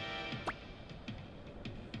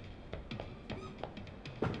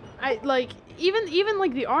 I like even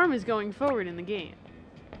like the arm is going forward in the game.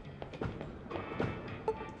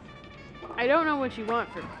 I don't know what you want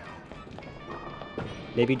from me.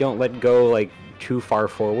 Maybe don't let go like too far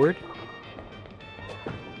forward.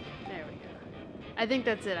 There we go. I think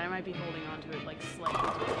that's it. I might be holding on to it like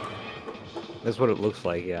slightly. That's what it looks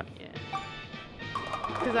like, yeah. Yeah.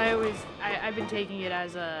 Because I've been taking it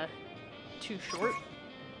as a too short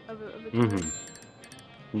of a turn.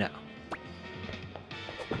 No.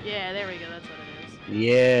 Yeah, there we go. That's what it is.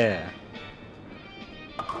 Yeah.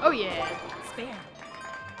 Oh yeah. Spare.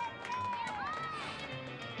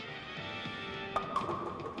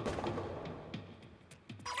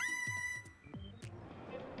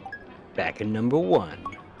 Back in number 1.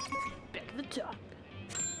 Back to the top.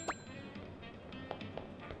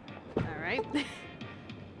 All right.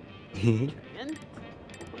 And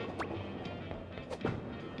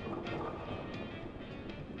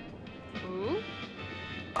ooh.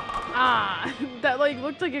 Ah, that like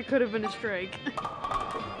looked like it could have been a strike.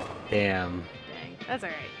 Damn. Dang, that's all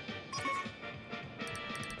right.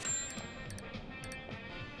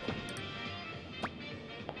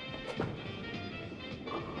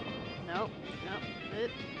 Nope, nope.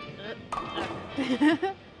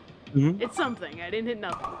 It's something. I didn't hit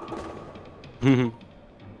nothing.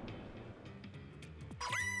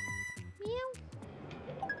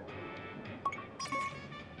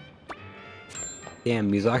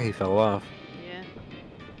 Damn, Miyazaki fell off. Yeah.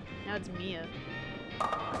 Now it's Mia.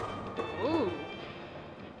 Ooh.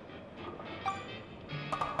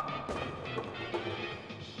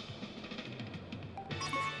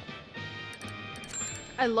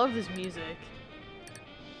 I love this music.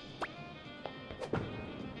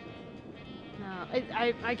 No,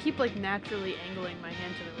 I keep like naturally angling my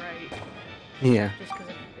hand to the right. Yeah. Just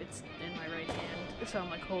because it's in my right hand, so I'm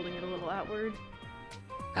like holding it a little outward.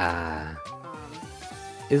 Ah. Um,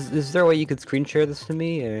 Is there a way you could screen share this to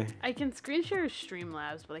me, or? I can screen share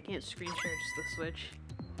Streamlabs, but I can't screen share just the Switch.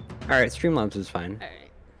 Alright, Streamlabs is fine.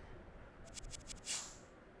 Alright.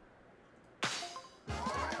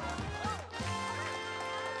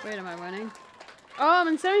 Wait, am I winning? Oh, I'm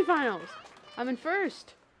in semifinals! I'm in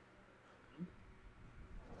first!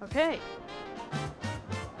 Okay.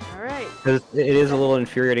 Alright. Because it is a little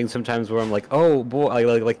infuriating sometimes where I'm like, oh boy,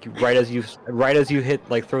 like right as you hit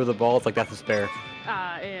like throw the ball, it's like that's a spare.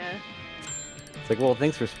 Ah, yeah. It's like, well,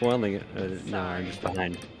 thanks for spoiling it. No, I'm Sorry. just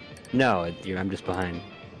behind. No, I'm just behind.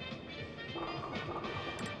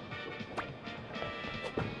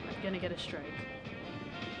 I'm gonna get a strike.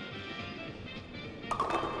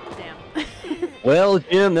 Damn. Well,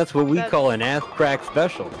 Jim, that's what we That's- call an ass crack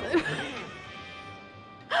special.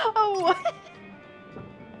 Oh, what?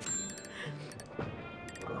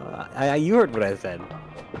 You heard what I said.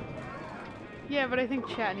 Yeah, but I think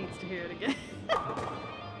chat needs to hear it again.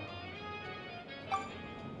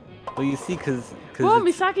 Well, you see, cause Whoa,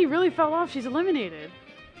 it's- Misaki really fell off. She's eliminated.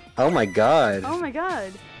 oh my god. Oh my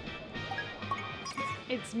god.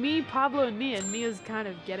 It's me, Pablo, and Mia, and Mia's kind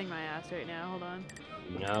of getting my ass right now. Hold on.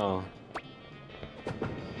 No.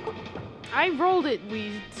 I rolled it,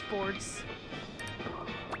 Wii Sports.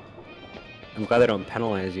 I'm glad they don't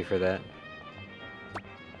penalize you for that.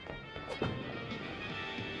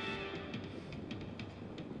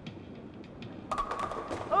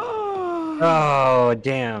 Oh! Oh,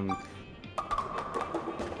 damn.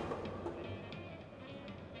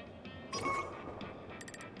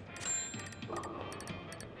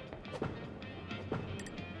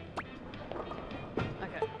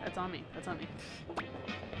 Okay, that's on me. That's on me.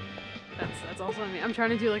 That's also on me. I'm trying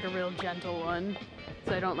to do like a real gentle one,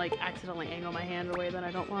 so I don't like accidentally angle my hand away that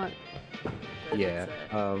I don't want. But Yeah.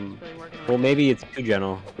 it's really working on Well, my- maybe it's too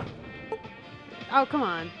gentle. Oh, come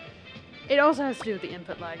on. It also has to do with the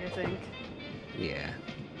input lag, I think. Yeah.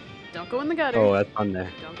 Don't go in the gutter. Oh, that's on there.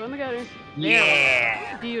 Don't go in the gutter.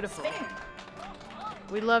 Yeah. Beautiful. Spare.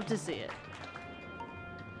 We love to see it.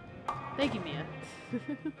 Thank you, Mia.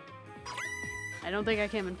 I don't think I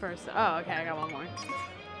came in first. Oh, okay, I got one more.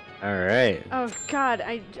 All right. Oh God,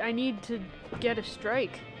 I need to get a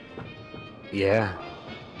strike. Yeah.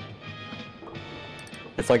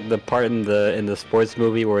 It's like the part in the sports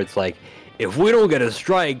movie where it's like, if we don't get a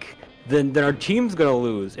strike, then our team's gonna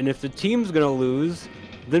lose, and if the team's gonna lose,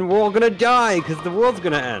 then we're all gonna die because the world's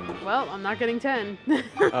gonna end. Well, I'm not getting 10.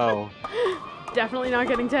 Oh, Definitely not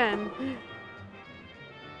getting 10.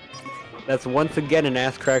 that's once again an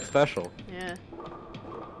ass crack special. Yeah,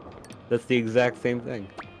 That's the exact same thing.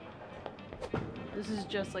 this is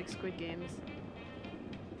just like Squid Games.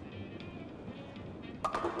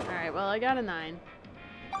 Alright, well, I got a 9.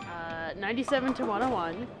 97 to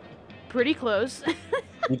 101. Pretty close.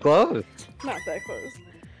 You close. Not that close.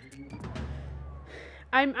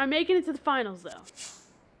 I'm making it to the finals though.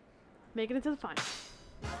 Making it to the finals.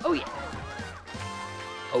 Oh yeah.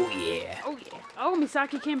 Oh yeah. Oh yeah. Oh,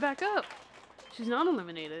 Misaki came back up. She's not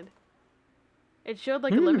eliminated. It showed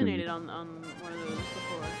like eliminated on one of those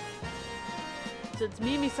before. So it's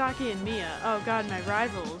me, Misaki, and Mia. Oh god, my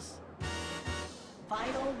rivals.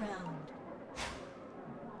 Final round.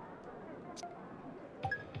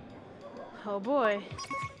 Oh boy.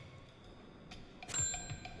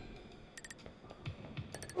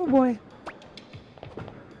 Oh boy.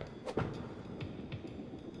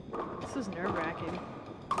 This is nerve-wracking.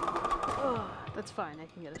 Oh, that's fine. I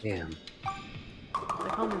can get a spare. Damn. They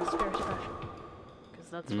call me the spare special. Because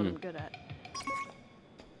that's what I'm good at.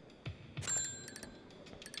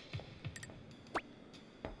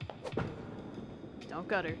 Don't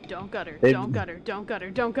gutter. Don't gutter. Don't gutter. Don't gutter.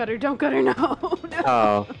 Don't gutter. Don't gutter. No. No.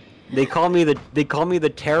 Oh, they call me the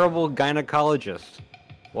terrible gynecologist.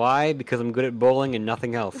 Why? Because I'm good at bowling and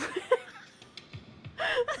nothing else.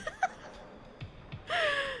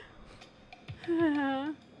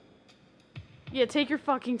 Yeah, take your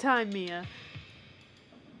fucking time, Mia.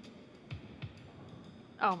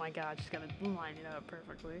 Oh my god, she's gonna line it up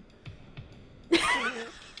perfectly.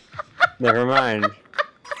 Never mind.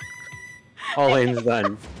 All lane's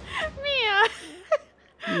done. Mia!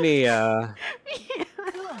 Mia. Mia!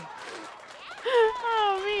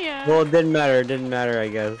 Oh, Mia! Well, it didn't matter. It didn't matter, I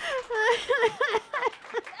guess.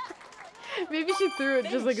 Maybe she threw it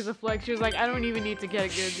just like as a flex. She was like, I don't even need to get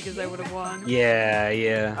it good because I would have won. Yeah,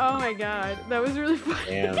 yeah. Oh my god, that was really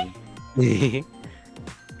funny. Damn.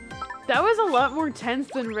 That was a lot more tense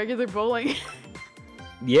than regular bowling.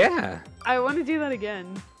 Yeah. I want to do that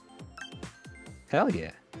again. Hell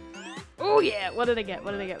yeah. Oh yeah! What did I get?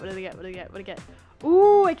 What did I get? What did I get? What did I get? What did I get?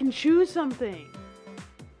 Ooh, I can choose something.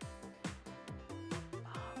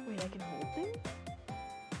 Oh, wait, I can hold things?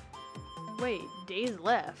 Wait, days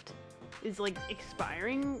left is like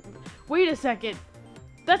expiring? Wait a second.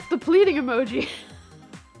 That's the pleading emoji.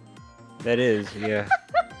 That is, yeah.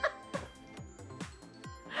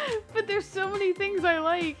 But there's so many things I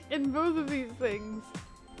like in both of these things.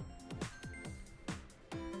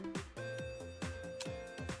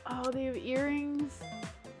 Oh, they have earrings.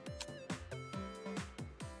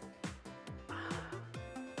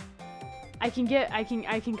 I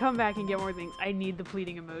can come back and get more things. I need the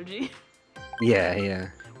pleading emoji. Yeah, yeah.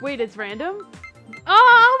 Wait, it's random?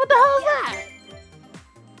 Oh, what the hell is that?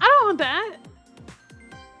 I don't want that.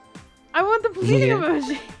 I want the pleading Yeah.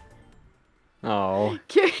 emoji. Oh.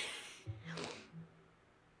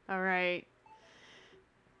 Alright.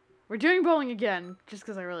 We're doing bowling again, just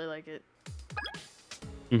because I really like it.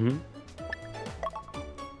 Mm-hmm.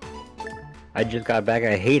 I just got back.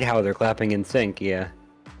 I hate how they're clapping in sync, yeah.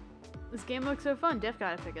 This game looks so fun. Def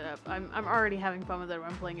gotta pick it up. I'm already having fun with it.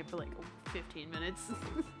 I'm playing it for like 15 minutes.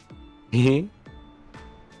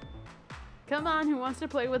 Come on, who wants to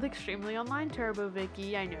play with Extremely Online Turbo,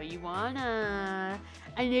 Vicky? I know you wanna.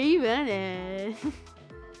 I know you wanna.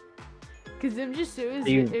 Cause I'm just so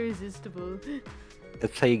irresistible.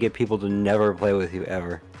 That's how you get people to never play with you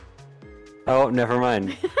ever. Oh, never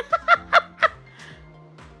mind.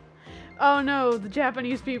 Oh no, the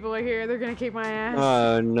Japanese people are here. They're gonna kick my ass.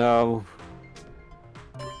 Oh no.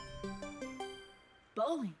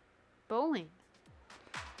 Bowling. Bowling.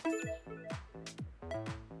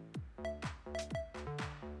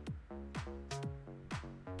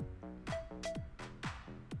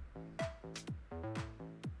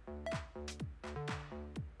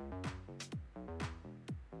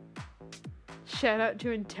 Shout out to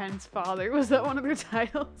Intense Father. Was that one of their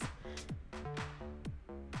titles?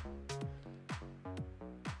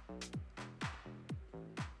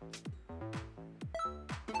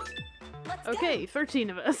 Let's Okay, 13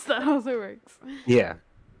 of us. That also works. Yeah.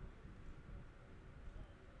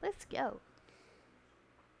 Let's go.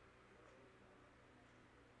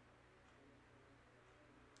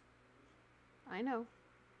 I know.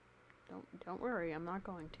 Don't worry, I'm not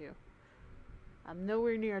going to. I'm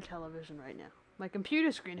nowhere near a television right now. My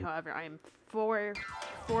computer screen, however, I am 4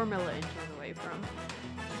 milliinches away from.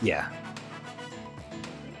 Yeah.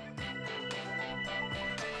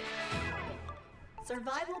 go.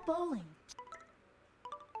 Survival bowling.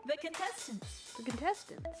 The contestants. The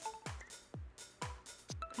contestants.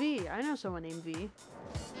 V. I know someone named V.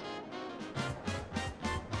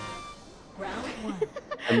 Round one.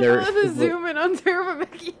 And I they're love the zoom in on Turbo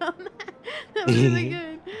Mickey on that. That was really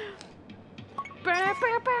good. Bow,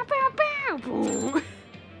 bow, bow, bow, bow. Boom.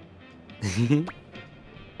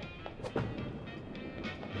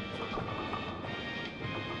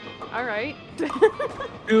 All right.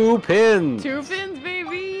 2 pins. 2 pins,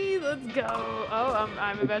 baby. Let's go. Oh,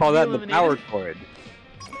 I'm We about call to be that the eliminated. power chord.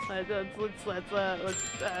 Let's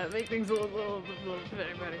make things a little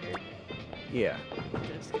better here. Yeah.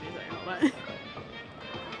 Just give me a second, hold on.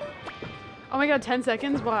 Oh my god, 10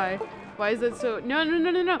 seconds? Why? Why is that so? No, no,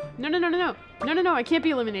 no, no, no, no, no, no, no, no, no, no, no, I can't be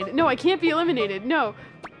eliminated. No, I can't be eliminated. No.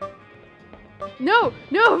 No,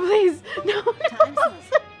 no, please. No, no. Time's up.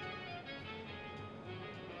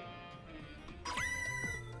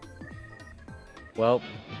 Well,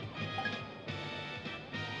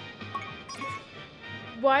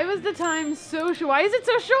 Why was the time so short? Why is it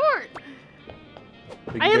so short?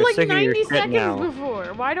 I had you're like sick of your 90 shit seconds now.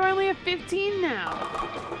 before. Why do I only have 15 now?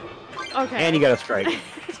 Okay. And you got a strike.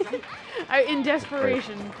 In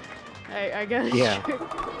desperation, I got a Yeah. strike.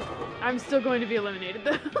 I'm still going to be eliminated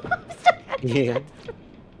though. Yeah.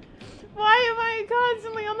 Why am I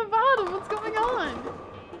constantly on the bottom? What's going on?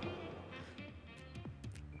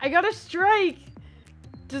 I got a strike.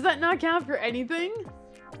 Does that not count for anything?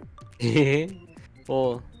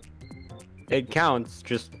 Well, it counts.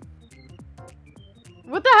 Just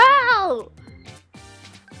What the hell?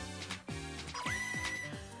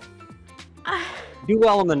 do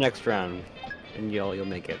well in the next round, and you'll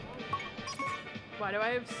make it. Why do I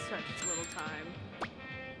have such little time?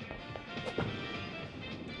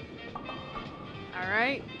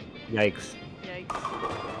 Alright. Yikes. Yikes.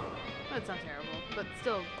 That's not terrible, but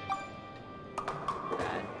still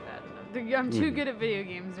bad enough. I'm too good at video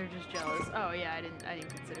games, they're just jealous. Oh yeah, I didn't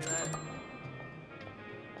consider that.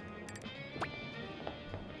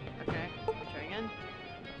 Okay, try again.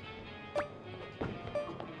 Try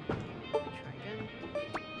again.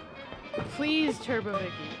 Please, Turbo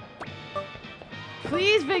Vicky.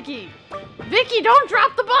 Please, Vicky! Vicky, don't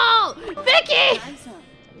drop the ball! Vicky! Time's up.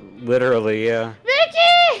 Literally, yeah.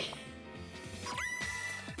 Vicky!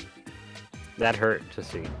 That hurt to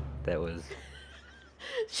see. That was.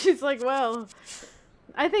 She's like, well,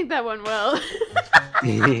 I think that went well.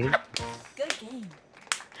 Good game.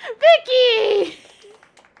 Vicky!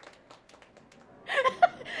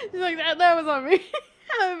 She's like, that was on me.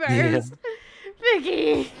 I'm embarrassed.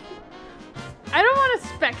 Vicky! I don't want to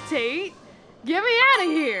spectate. Get me out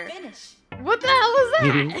of here. Finish. What the hell was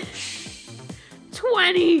that?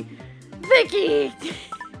 20! Vicky!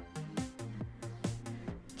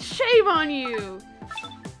 Shame on you!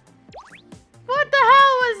 What the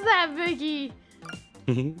hell was that, Vicky?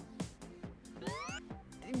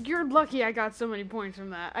 You're lucky I got so many points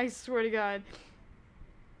from that. I swear to God.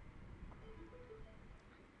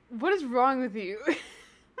 What is wrong with you?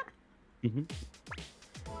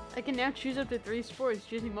 I can now choose up to 3 sports.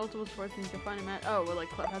 Choosing multiple sports means you'll find a match. Oh, well, like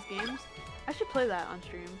clubhouse games? I should play that on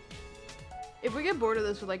stream. If we get bored of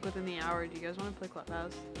this like within the hour, do you guys want to play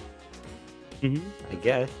clubhouse? I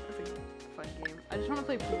guess. That's a fun game. I just want to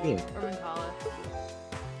play pool Yeah. or Mancala.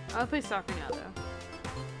 I'll play soccer now, though.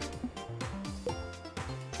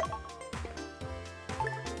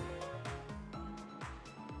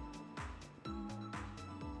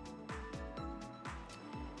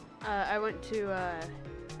 I went to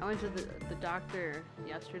the doctor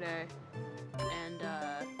yesterday, and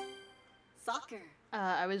Soccer.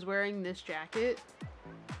 I was wearing this jacket,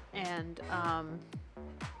 and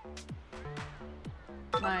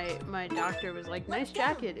my doctor was like, "Nice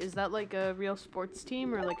jacket. Is that like a real sports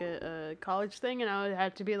team or like a college thing?" And I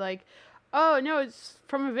had to be like, "Oh no, it's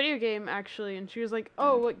from a video game actually." And she was like,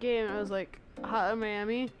 "Oh, what game?" And I was like, "Hotline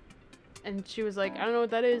Miami." And she was like, "I don't know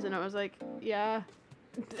what that is." And I was like, "Yeah."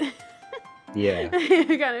 Yeah. I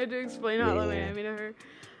kind of had to explain Hotline Yeah. Miami to her.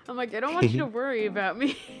 I'm like, I don't want you to worry about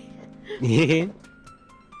me.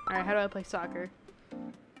 Alright, how do I play soccer?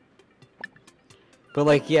 But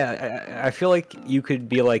like, yeah, I feel like you could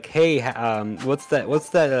be like, hey, what's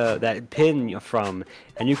that pin from?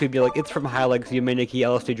 And you could be like, it's from High Legacy, Humanity,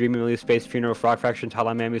 LSD, Dreaming, Milieu, Space, Funeral, Frog Fraction,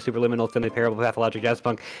 Hotline Miami, Superliminal, Thinly Parable, Pathologic, Jazz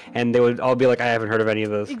Punk, and they would all be like, I haven't heard of any of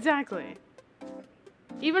those. Exactly.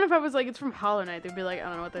 Even if I was like, it's from Hollow Knight, they'd be like, I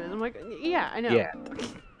don't know what that is. I'm like, yeah, I know. Yeah.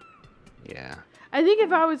 Yeah. I think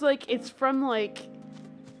if I was like, it's from like,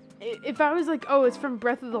 if I was like, oh, it's from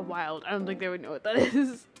Breath of the Wild, I don't think they would know what that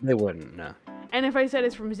is. They wouldn't, no. And if I said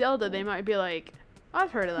it's from Zelda, they might be like, oh,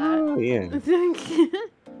 I've heard of that. Oh, yeah.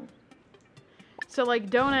 So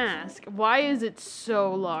like, don't ask. Why is it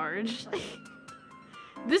so large?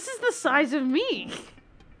 This is the size of me.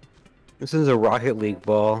 This is a Rocket League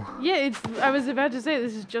ball Yeah, I was about to say,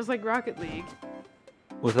 this is just like Rocket League.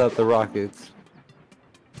 without the rockets.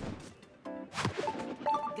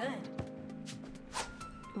 Good.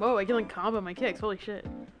 Whoa, I can like combo my kicks. Holy shit.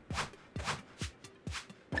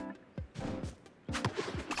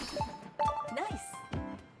 Nice.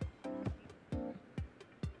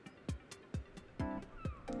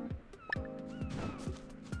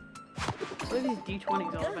 What What are these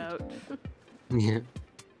D20s all about? Yeah.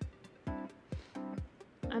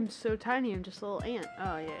 I'm so tiny, I'm just a little ant.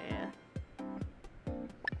 Oh, yeah, yeah.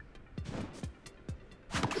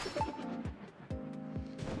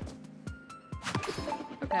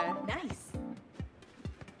 Okay. Nice.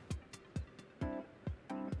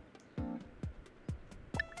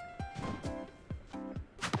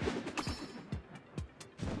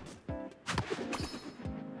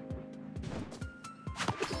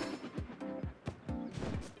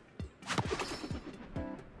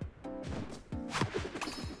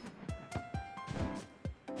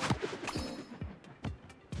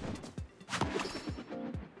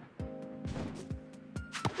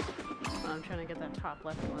 I'm trying to get that top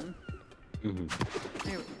left one. Mhm.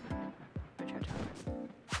 There we go. I tried top right.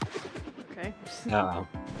 Okay. Uh-oh.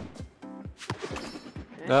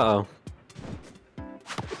 Okay. Uh-oh.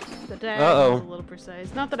 The dash Uh-oh. is a little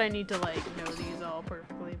precise. Not that I need to, like, know these all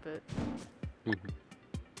perfectly, but Mhm.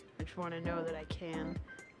 I just want to know that I can.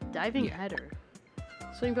 Diving Yeah. header.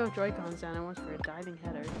 Swing both Joy-Cons down at once for a diving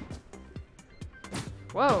header.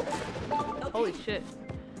 Whoa! Holy shit.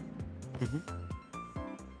 Mhm.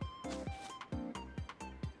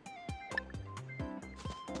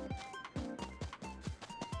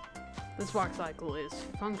 This walk cycle is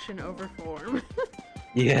function over form.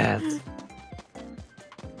 Yes.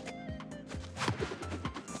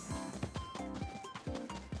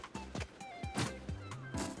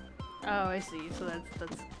 Oh, I see. So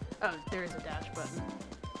that's. Oh, there is a dash button.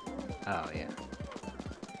 Oh, yeah.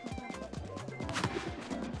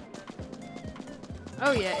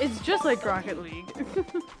 Oh yeah, it's just like Rocket League.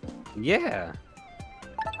 Yeah.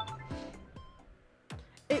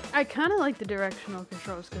 I kind of like the directional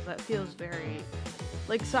controls because that feels very.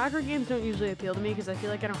 Like, soccer games don't usually appeal to me because I feel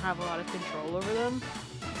like I don't have a lot of control over them.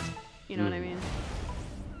 You know what I mean?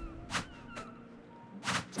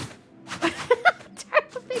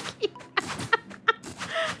 Terrible Vicky.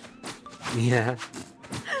 Yeah.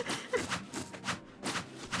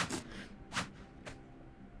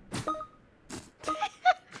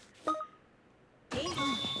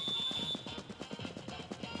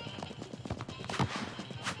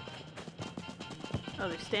 Oh,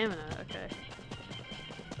 there's stamina. Okay.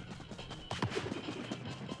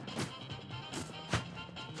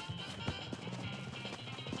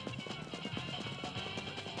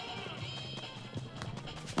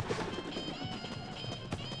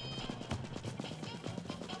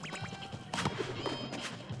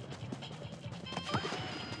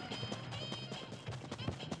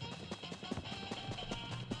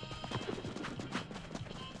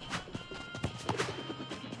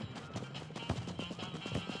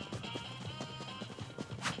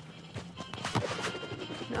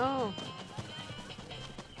 No.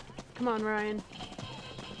 Come on, Ryan.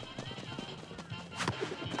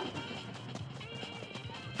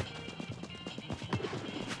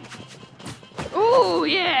 Ooh,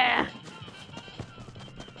 yeah!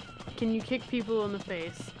 Can you kick people in the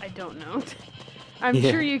face? I don't know. I'm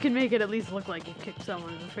Yeah. sure you can make it at least look like you kicked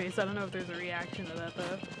someone in the face. I don't know if there's a reaction to that,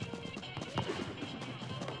 though.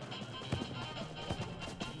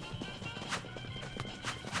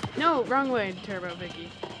 No, wrong way, Turbo Vicky.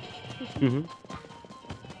 Mhm.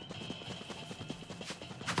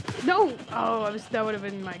 No! Oh, that would have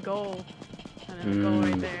been my goal. Kind of a goal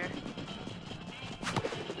right there.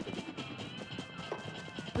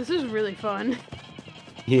 This is really fun.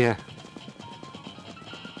 Yeah.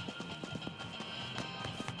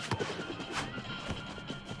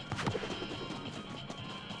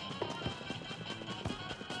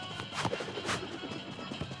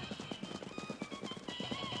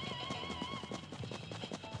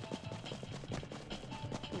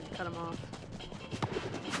 I'm gonna cut him off.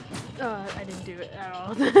 I didn't do it at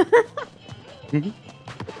all. Mhm.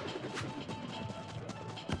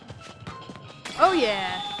 Oh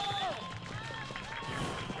yeah!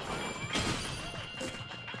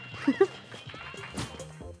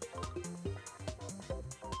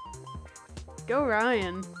 Go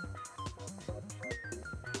Ryan.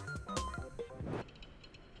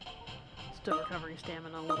 Still recovering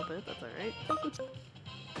stamina a little bit, that's alright.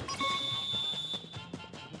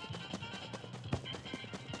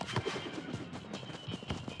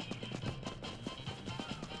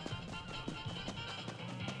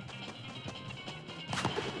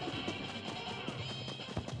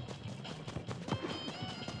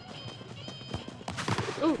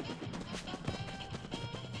 Ooh!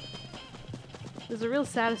 There's a real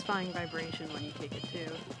satisfying vibration when you kick it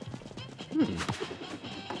too.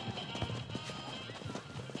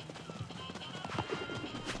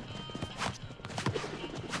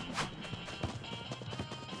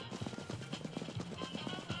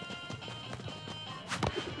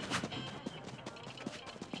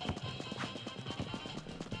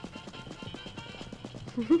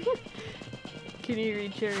 Can you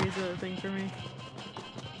read Cherry's thing for me?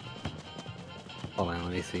 Hold on,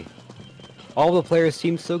 let me see. All the players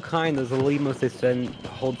seem so kind. Those limos they send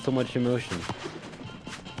hold so much emotion.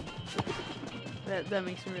 That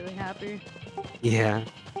makes me really happy. Yeah.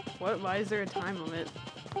 What? Why is there a time limit?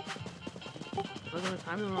 Wasn't a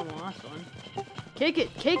time limit on the last one. Kick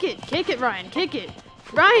it! Kick it! Kick it, Ryan! Kick it!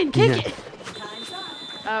 Ryan, kick Yeah. it! Time's up.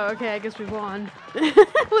 Oh, okay, I guess we won.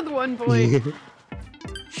 With 1 point.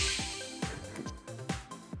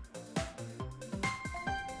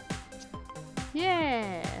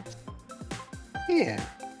 Yeah! Yeah.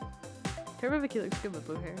 Turbo Vicky looks good with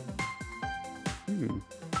blue hair. Hmm.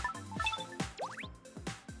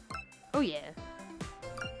 Oh yeah.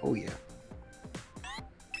 Oh yeah.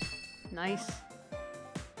 Nice.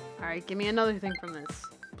 Alright, give me another thing from this.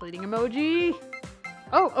 Bleeding emoji!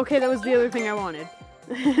 Oh, okay, that was the other thing I wanted.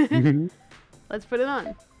 Let's put it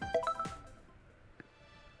on.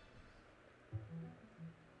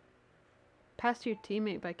 Pass to your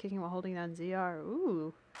teammate by kicking while holding down ZR.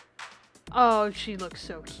 Ooh. Oh, she looks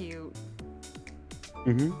so cute.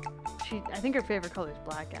 I think her favorite color is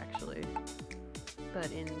black, actually.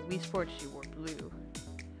 But in Wii Sports, she wore blue.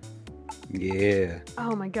 Yeah.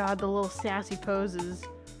 Oh my god, the little sassy poses.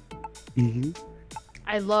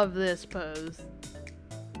 I love this pose.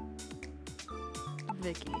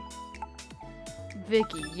 Vicky.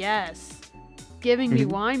 Vicky, yes. Giving me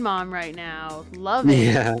wine mom right now. Love it.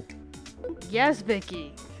 Yeah. Yes,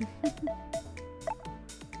 Vicky.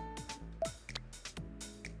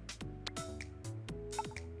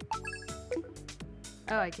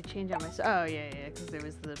 Oh, I could change out my... Oh, yeah, because there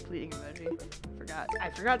was the pleading emoji. I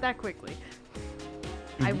forgot that quickly.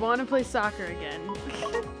 I want to play soccer again.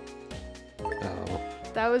 Oh.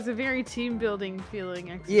 That was a very team-building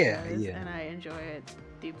feeling exercise, Yeah. and I enjoy it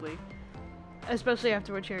deeply. Especially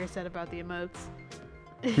after what Cherry said about the emotes.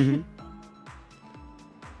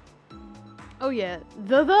 Oh yeah,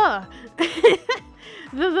 the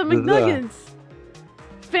McNuggets.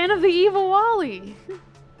 Fan of the evil Wally.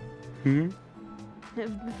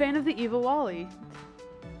 Fan of the evil Wally.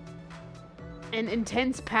 And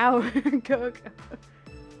intense power Coke.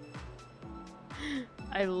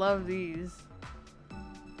 I love these.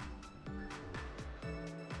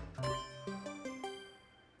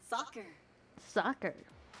 Soccer. Soccer.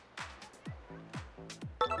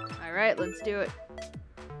 Alright, let's do it.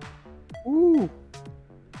 Ooh.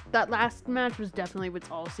 That last match was definitely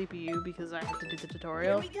with all CPU because I had to do the Here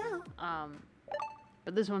tutorial. we go.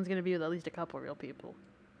 But this one's gonna be with at least a couple real people.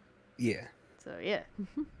 Yeah. So yeah.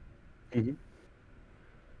 Mhm.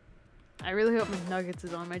 I really hope McNuggets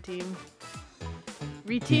is on my team.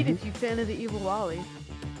 Retweet if you fan of the evil Wally.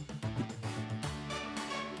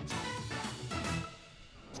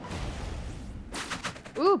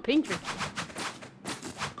 Ooh, pink drink.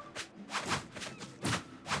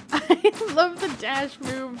 I love the dash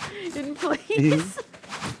move in place.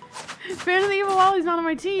 Fan of the evil Wally's not on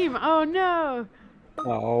my team. Oh no.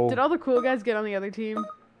 Oh. Did all the cool guys get on the other team?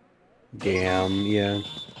 Damn. Yeah.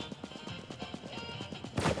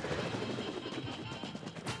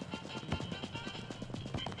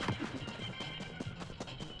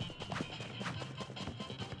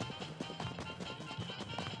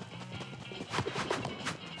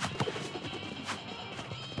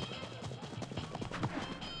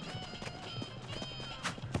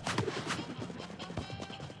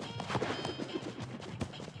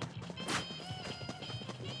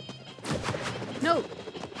 No.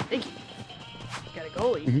 Thank you. Got a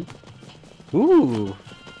goalie. Ooh.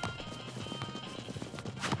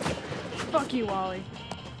 Fuck you, Wally.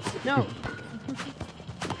 No.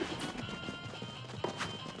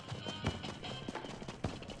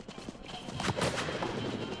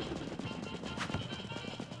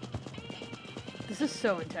 This is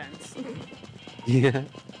so intense. Yeah.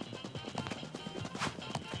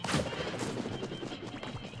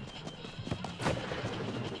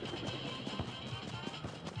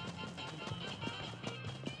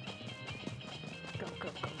 Go, go, go,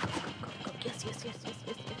 go, go, go, go. Yes, yes, yes, yes,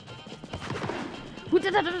 yes, yes.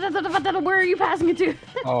 Where are you passing it to?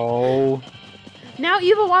 Oh. Now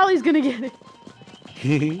Evil Wally's gonna get it.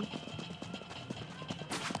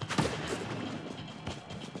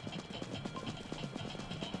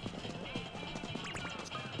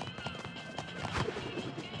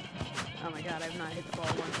 Oh my god, I've not hit the ball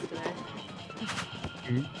once today.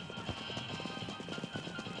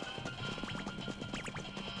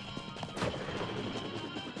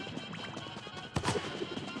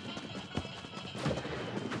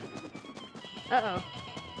 Uh-oh.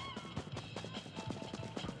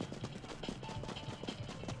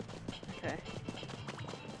 Okay.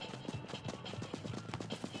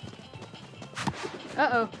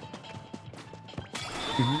 Uh-oh.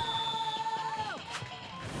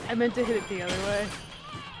 I meant to hit it the other way.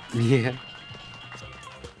 Yeah.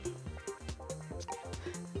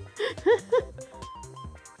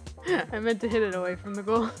 I meant to hit it away from the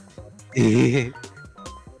goal.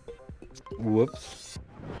 Whoops.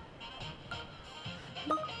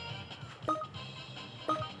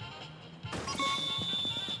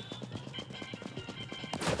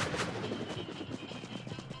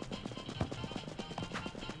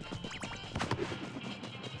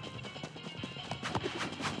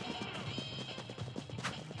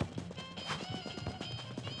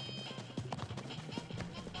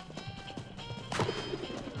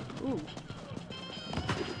 Ooh.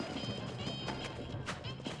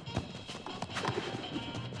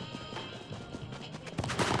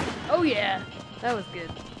 Oh yeah, that was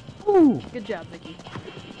good. Ooh. Good job, Vicky.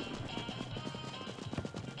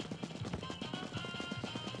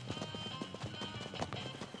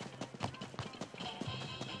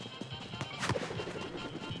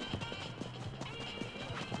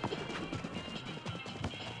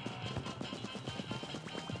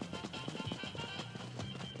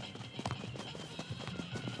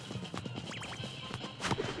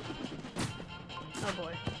 Oh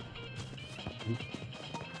boy.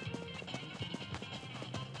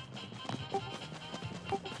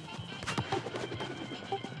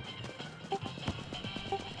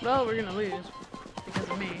 Well, we're gonna lose because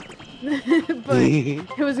of me. But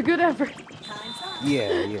it was a good effort. Time's up.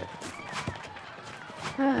 Yeah,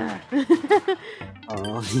 yeah.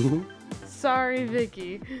 Sorry,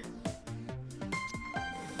 Vicky.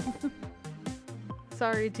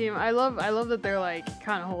 Sorry, team. I love that they're like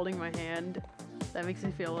kind of holding my hand. That makes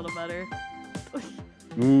me feel a little better.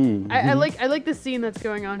 I like the scene that's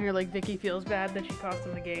going on here. Like Vicky feels bad that she cost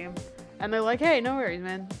him the game, and they're like, "Hey, no worries,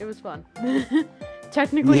 man. It was fun."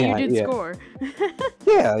 Technically, Yeah, you did yeah. score.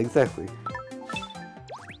 Yeah, exactly.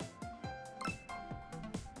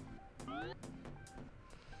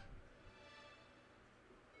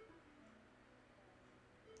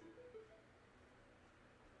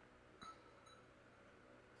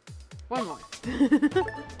 One more.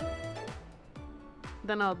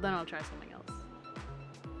 Then I'll try something else.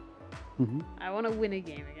 I want to win a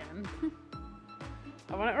game again.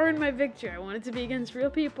 I want to earn my victory. I want it to be against real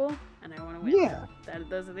people, and I want to win. Yeah.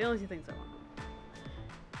 Those are the only two things I want.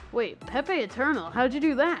 Wait, Pepe Eternal? How'd you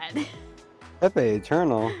do that? Pepe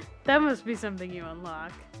Eternal. That must be something you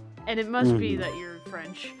unlock. And it must be that you're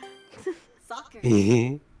French. Soccer.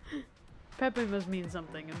 Pepe must mean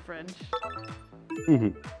something in French.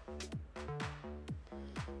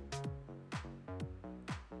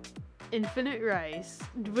 Infinite Rice.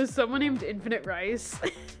 Was someone named Infinite Rice?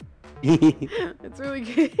 It's really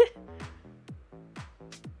good.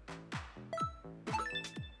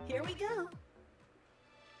 Here we go.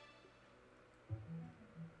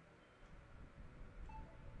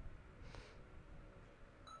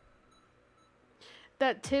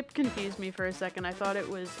 That tip confused me for a second. I thought it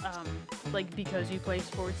was, like, because you play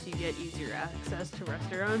sports, you get easier access to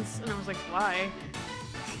restaurants. And I was like, why?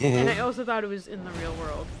 And I also thought it was in the real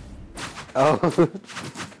world. Oh.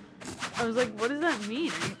 I was like, what does that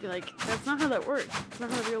mean? Like, that's not how that works. That's not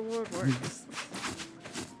how the real world works.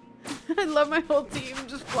 I love my whole team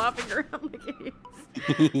just flopping around like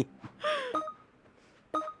idiots.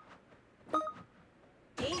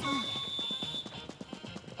 Game on.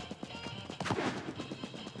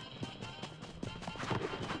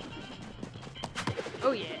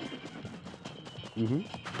 Oh yeah.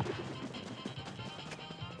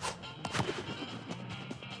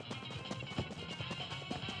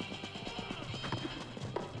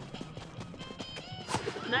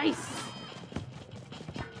 Nice.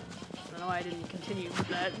 I don't know why I didn't continue with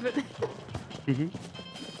that, but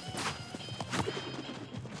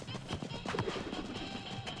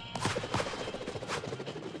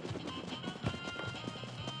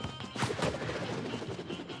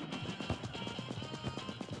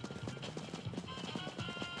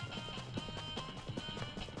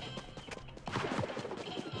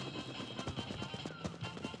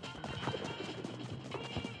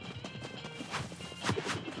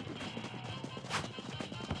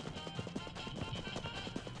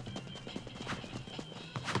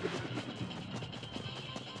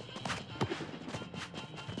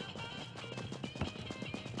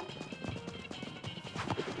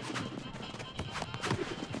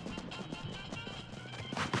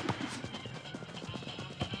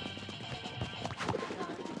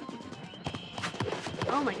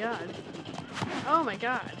oh my god. Oh my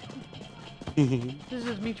god. This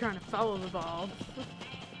is me trying to follow the ball.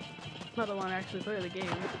 Let alone actually play the game.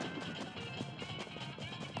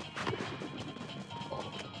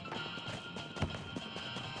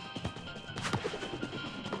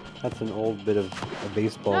 That's an old bit of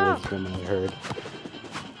baseball No. wisdom I heard.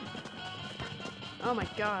 Oh my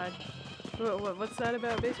god. What's that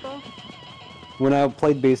about baseball? When I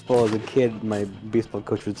played baseball as a kid, my baseball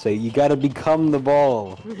coach would say, "You gotta become the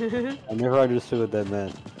ball." I never understood what that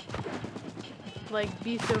meant. Like,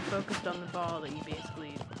 be so focused on the ball that you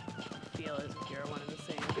basically feel as if you're one and the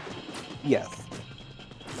same. Yes.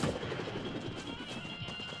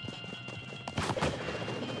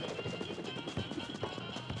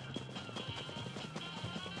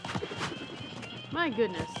 My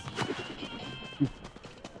goodness.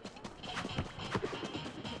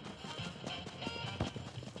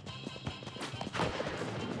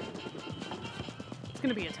 It's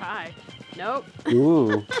gonna be a tie. Nope. Ooh.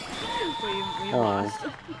 we Oh. lost.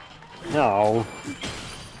 No.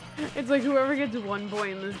 It's like whoever gets 1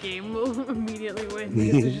 point in this game will immediately win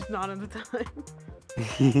because there's just not enough time.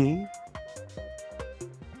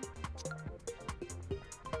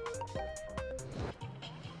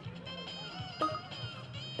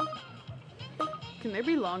 Can there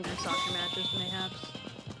be longer soccer matches, mayhaps?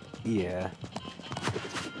 Yeah.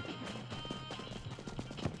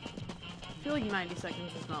 I feel like 90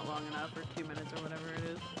 seconds is not long enough, or 2 minutes, or whatever it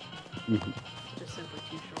is. Mhm. Just simply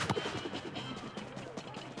too short.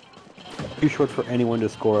 Too short for anyone to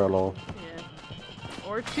score at all. Yeah.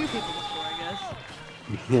 Or 2 people to score, I guess.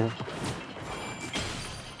 Yeah.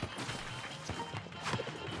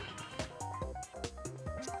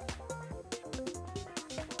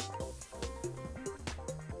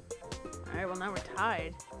 Alright, well now we're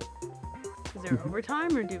tied. Is there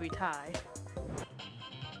overtime, or do we tie?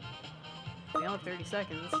 We only have 30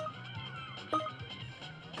 seconds.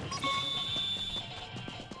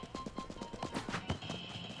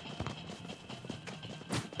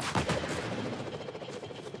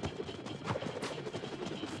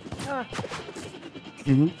 Ah.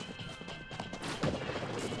 Mhm.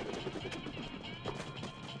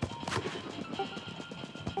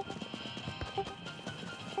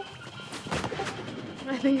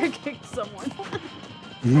 I think I kicked someone.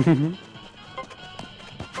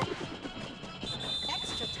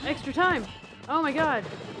 Extra time. Extra time! Oh my god!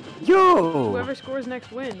 Yo. Whoever scores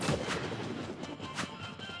next wins.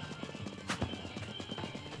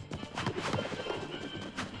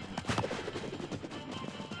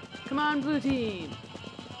 Come on, blue team!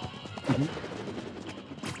 Okay,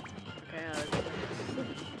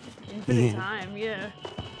 infinite Yeah. time, yeah.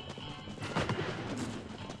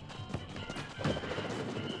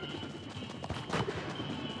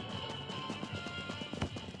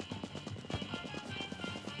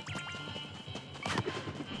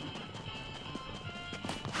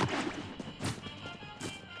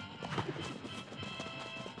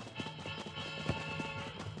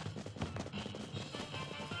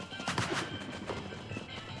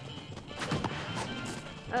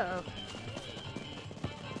 Uh-oh.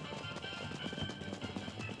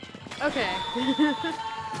 Okay.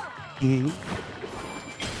 Mhm.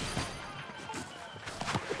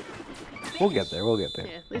 We'll get there. We'll get Yeah,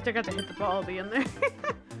 there. at least I got to hit the ball at the end there.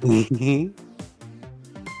 Mhm.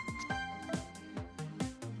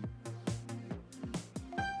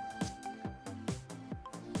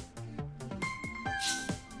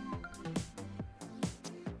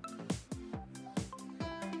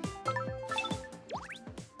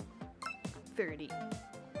 30.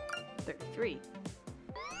 33.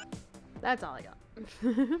 That's all I got.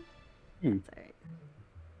 Hmm. It's alright.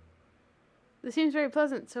 This seems very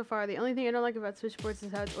pleasant so far. The only thing I don't like about Switch Sports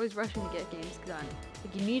is how it's always rushing to get games done.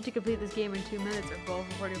 Like, you need to complete this game in 2 minutes or bowl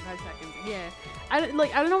for 45 seconds. Yeah. I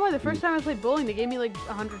don't know why the first time I played bowling, they gave me like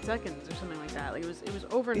 100 seconds or something like that. Like, it was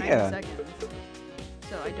over 90 Yeah. seconds.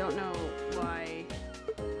 So I don't know why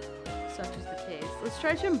such is the case. Let's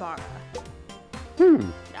try Chimbara.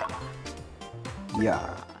 Hmm. Yeah.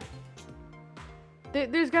 Yeah.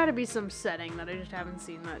 There's got to be some setting that I just haven't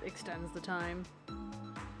seen that extends the time.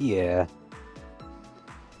 Yeah.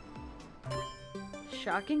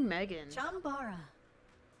 Shocking Megan. Chambara.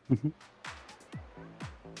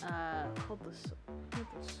 Hold this song.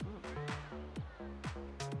 Let's go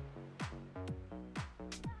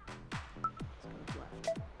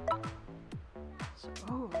left. So,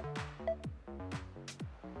 oh.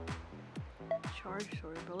 Charge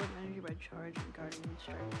sword, bullet energy by charge and guardian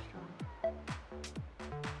strike strong.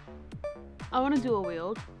 I want to dual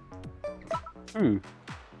wield. Hmm.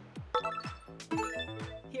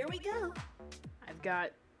 Here we go. I've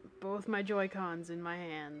got both my Joy-Cons in my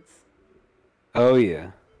hands. Oh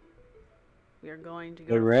yeah. We are going to go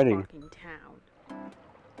Get to ready. fucking town.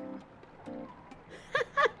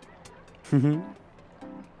 Mhm.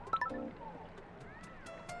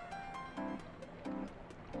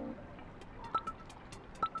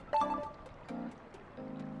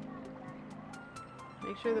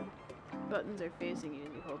 facing you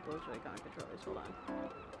and you hold both Joy-Con controllers. Hold on.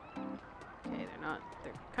 Okay,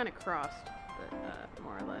 they're kind of crossed, but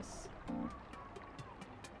more or less.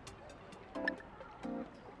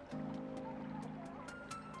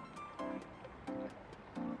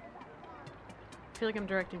 I feel like I'm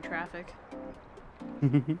directing traffic.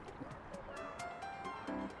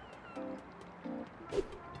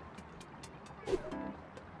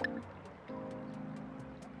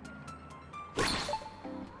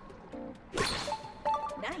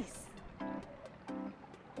 Nice.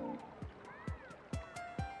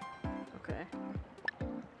 Okay.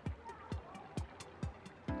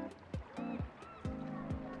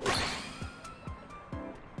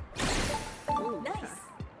 Ooh, Nice.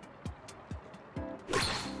 okay.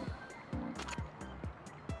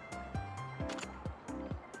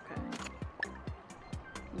 Okay.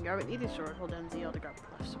 You can grab it either sword, hold down ZL to grab the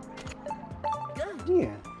left sword. Good.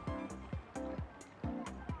 Yeah.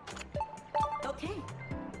 Okay.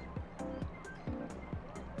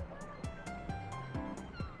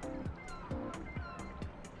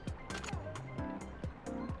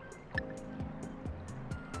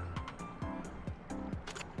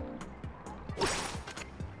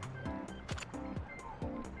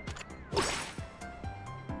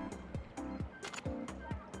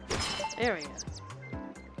 There we go.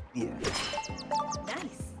 Yeah.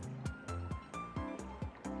 Nice.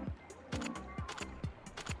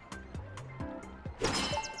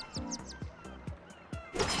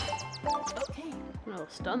 Okay. It'll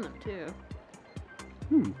stun them too.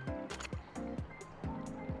 Hmm.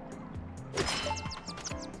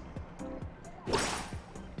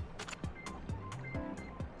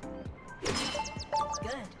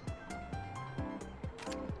 Good.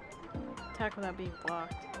 Attack without being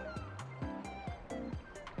blocked.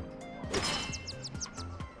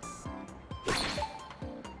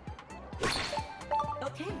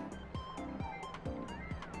 Okay.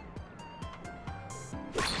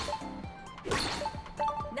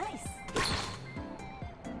 Nice.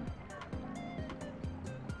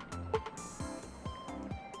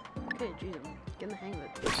 Okay, geez, I'm getting the hang of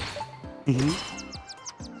it.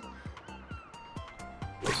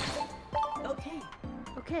 Okay.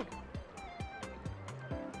 Okay.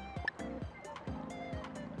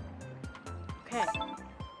 Okay.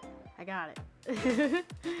 I got it.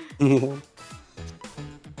 Yeah.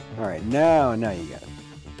 All right, now you got it.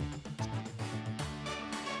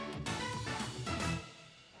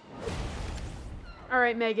 All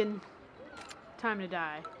right, Megan. Time to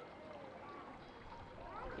die.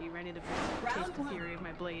 Are you ready to taste Round the one. fury of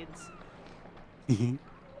my blades?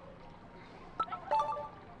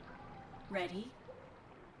 Ready?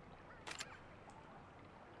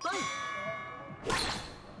 Fight.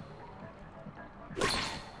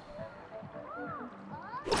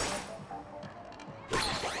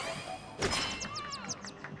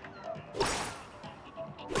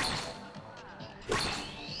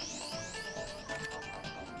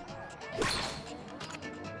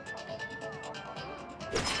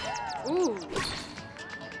 Ooh.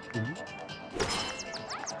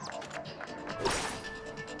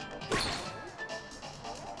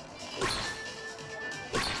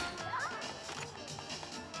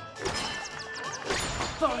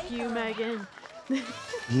 Fuck you, Megan.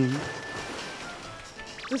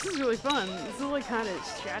 This is really fun. This is like kind of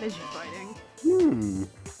strategy fighting. Hmm.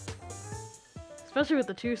 Especially with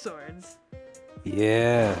the two swords.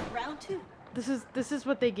 Yeah. Round two. This is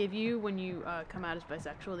what they give you when you come out as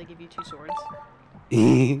bisexual. They give you two swords.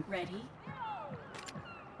 Ready?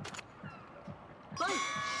 Fight.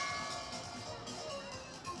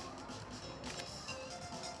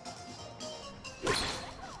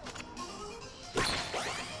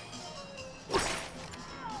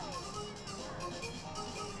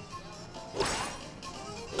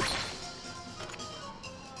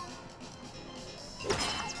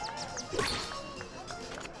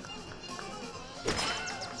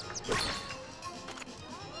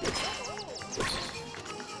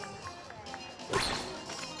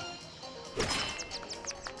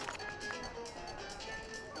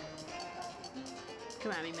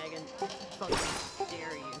 Come at me, Megan. Fucking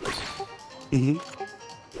dare you.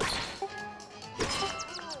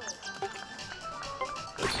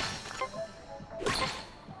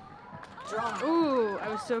 Draw. Ooh, I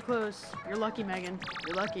was so close. You're lucky, Megan.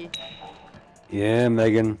 You're lucky. Yeah,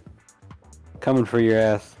 Megan. Coming for your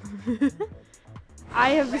ass. I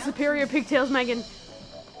have the superior pigtails, Megan.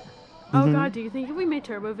 Oh god, do you think if we made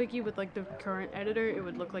Turbo Vicky with like the current editor, it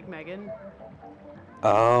would look like Megan?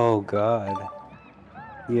 Oh God.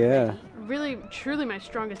 Yeah. Really, truly, my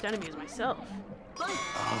strongest enemy is myself. Fight.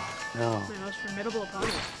 Oh no. My most formidable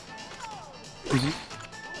opponent.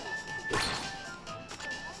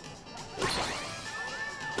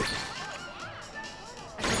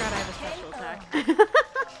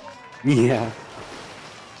 Yeah.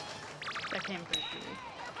 That came pretty quickly.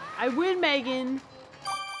 I win, Megan.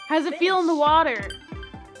 How's it feel in the water?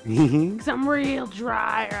 Cause I'm real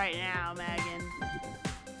dry right now, Megan.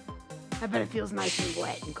 I bet it feels nice and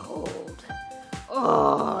wet and cold.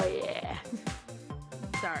 Oh yeah.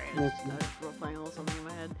 Sorry, I was just role playing a little something in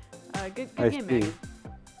my head. Good game, Megan.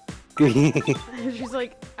 She's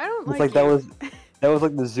like, I don't It's like like you. that was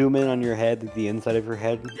like the zoom in on your head, like the inside of your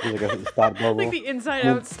head, like a spot bubble. Like the inside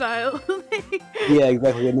out style. Yeah,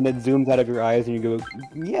 exactly. And then it zooms out of your eyes, and you go,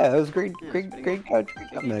 "Yeah, that was great, Yeah, great, it's great job,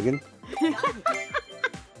 Megan."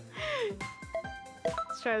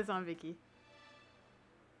 Let's try this on Vicky.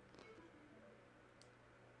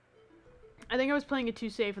 I think I was playing it too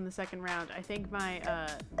safe in the second round. I think my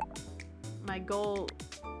my goal.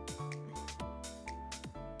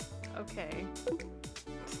 Okay.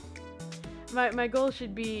 My goal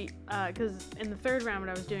should be, because in the third round what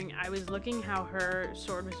I was doing, I was looking how her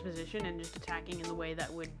sword was positioned and just attacking in the way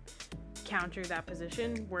that would counter that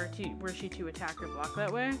position, were she to attack or block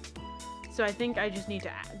that way. So I think I just need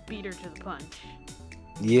to beat her to the punch.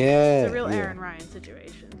 Yeah. It's a real yeah. Aaron Ryan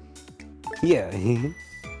situation. Yeah.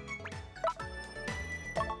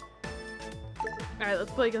 Alright,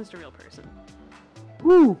 let's play against a real person.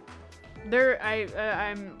 Woo.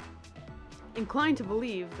 I'm inclined to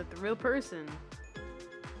believe that the real person,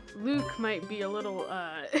 Luke, might be a little,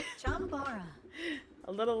 Chambara.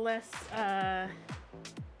 a little less, a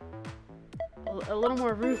little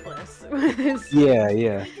more ruthless with his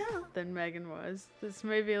Yeah. than Megan was. This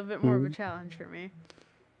may be a bit more of a challenge for me.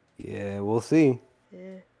 Yeah, we'll see.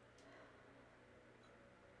 Yeah.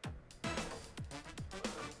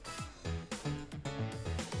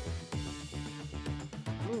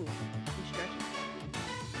 Ooh, he's stretching.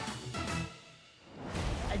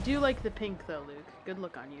 I do like the pink though, Luke. Good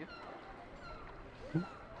look on you.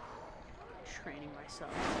 Training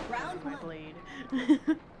myself Round with my one. blade.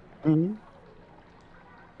 Mm-hmm.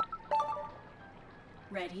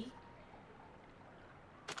 Ready?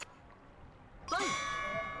 Fight.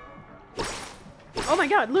 Oh my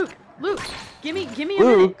God, Luke! Luke! Give me a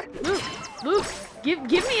Luke. minute! Luke!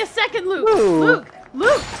 Give me a second, Luke! Luke.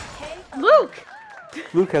 Luke! KO. Luke!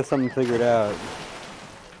 Luke has something figured out.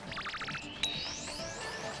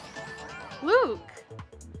 Luke!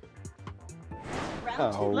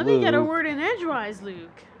 Round Oh, two. Let me get a Luke. word in edgewise, Luke.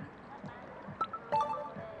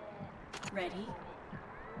 Ready?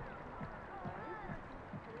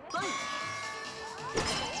 Fight.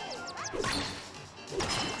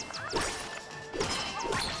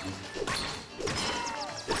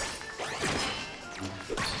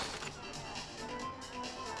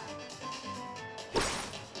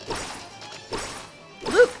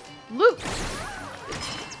 Luke! Luke!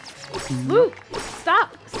 Luke!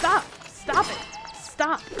 Stop! Stop! Stop it!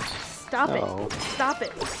 Stop! Stop it! Oh. Stop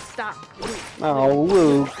it! Stop! Luke! Oh,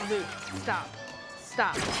 Luke. Luke! Stop!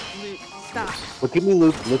 Stop! Luke! Stop! Look at me,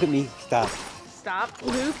 Luke. Look at me. Stop. Stop!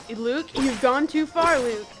 Luke! Luke! You've gone too far,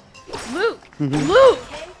 Luke! Luke! Mhm. Luke!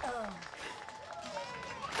 KO.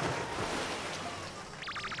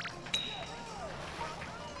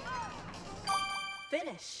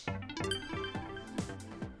 Finish.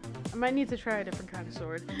 I might need to try a different kind of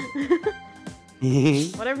sword.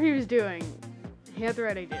 Yeah. Whatever he was doing, he had the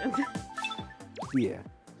right ideas.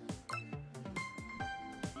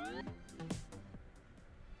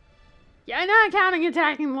 Yeah, I'm not counting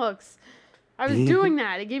attacking looks. I was doing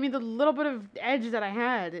that. It gave me the little bit of edge that I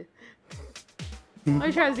had. Let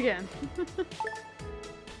me try this again.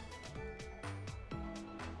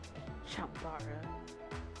 Chambara.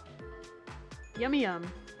 Yummy yum.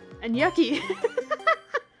 And yucky.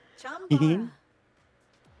 Chambara.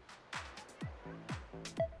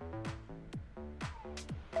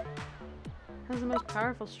 Has the most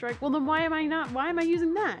powerful strike. Well then why am I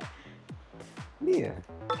using that? Yeah.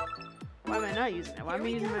 Why am I not using that? Why am I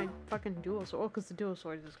Here we using go. my fucking dual sword? Oh, because the dual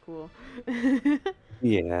sword is cool.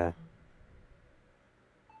 Yeah.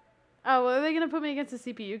 Oh, well, are they gonna put me against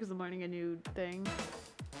the CPU because I'm learning a new thing?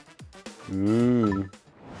 Mmm.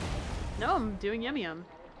 No, I'm doing yummy yum.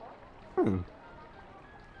 Hmm.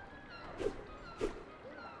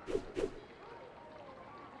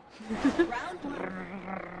 Round one.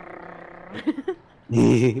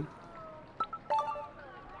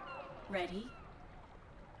 Ready?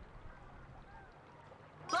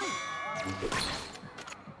 Fight.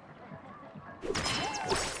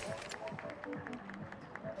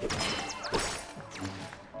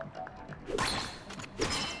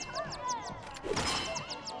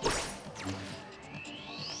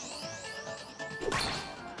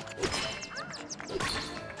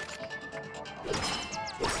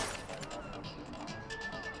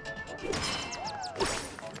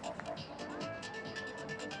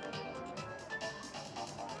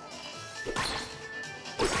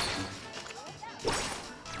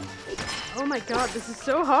 Oh my god, this is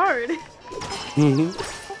so hard.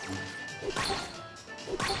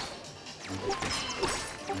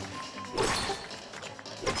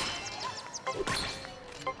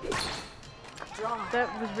 Draw. That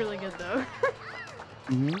was really good though.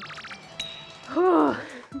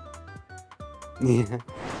 Yeah.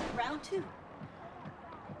 Round 2.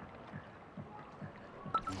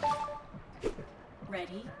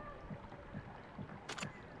 Ready?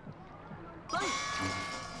 Fight.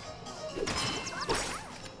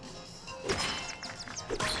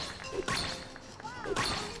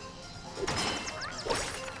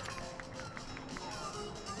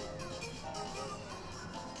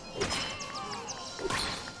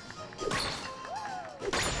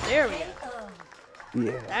 There we go.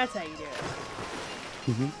 Yeah. That's how you do it.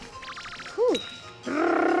 Whew.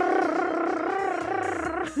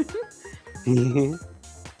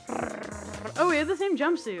 Oh, we have the same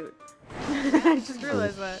jumpsuit. I just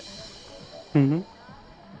realized that. I'm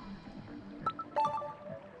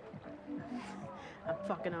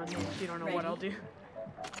fucking on him. You don't know what I'll do.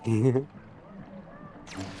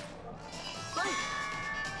 Fight.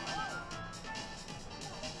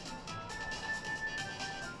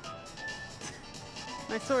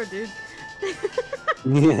 My sword, dude.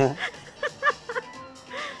 Yeah.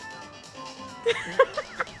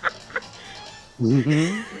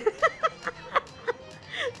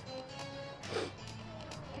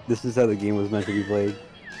 This is how the game was meant to be played.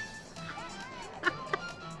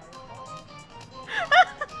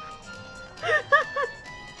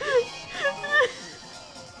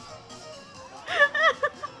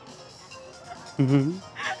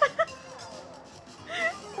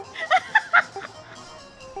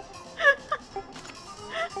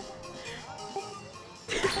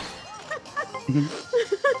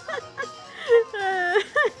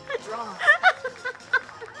 Draw.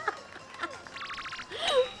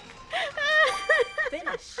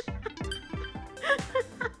 Finish.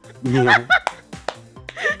 Yeah.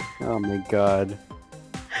 Oh my god.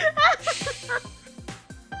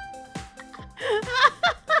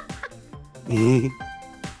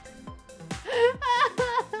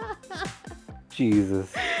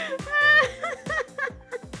 Jesus.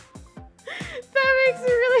 That makes me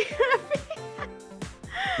really happy.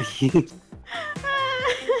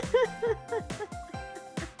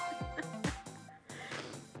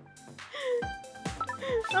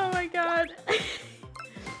 Oh my god.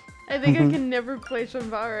 I think I can never play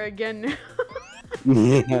Shambara again now.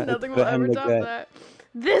 Yeah, Nothing it's will the ever end top like that.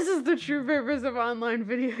 This is the true purpose of online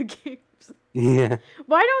video games. Yeah.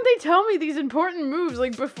 Why don't they tell me these important moves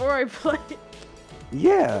like before I play?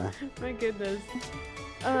 Yeah. My goodness.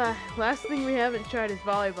 Last thing we haven't tried is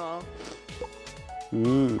volleyball.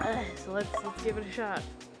 So let's give it a shot.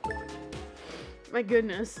 My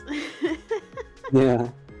goodness. Yeah.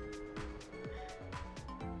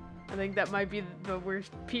 I think that might be the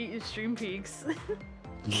worst stream peaks.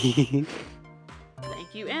 Thank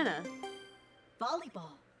you, Anna.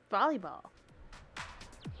 Volleyball. Volleyball.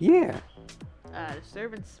 Yeah. To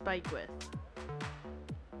serve and spike with.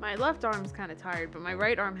 My left arm's kind of tired, but my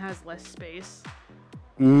right arm has less space.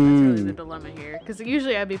 That's really the dilemma here. Because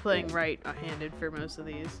usually I'd be playing right-handed for most of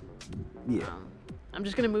these. Yeah. I'm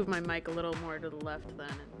just going to move my mic a little more to the left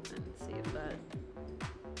then and see if that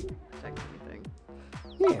affects anything.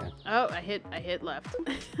 Yeah. Oh, I hit left.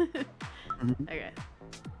 Okay.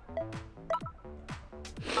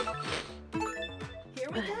 Here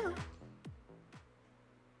we go.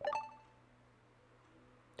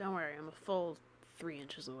 Don't worry, I'm a full 3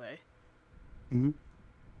 inches away.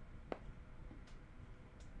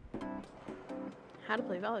 How to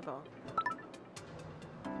play volleyball.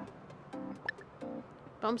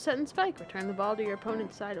 Bump, set, and spike. Return the ball to your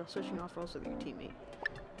opponent's side while switching off rolls with your teammate.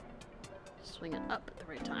 Swing it up at the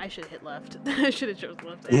right time. I should have hit left. I should have chose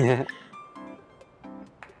left. Yeah.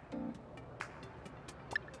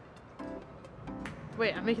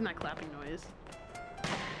 Wait, I'm making that clapping noise.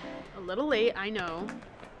 A little late, I know.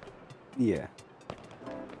 Yeah.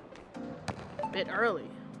 A bit early.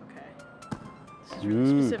 Okay. This is really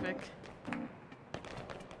specific.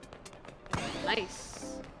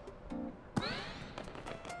 Nice.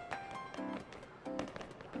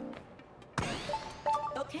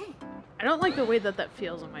 Okay. I don't like the way that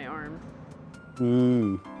feels on my arm.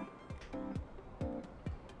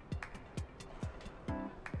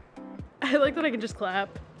 I like that I can just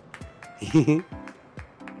clap.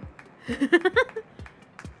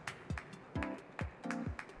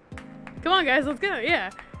 Come on, guys, let's go.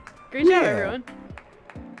 Yeah. Great job, everyone.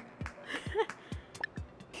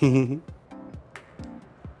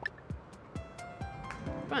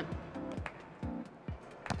 Fun.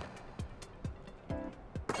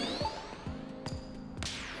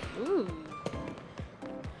 Ooh.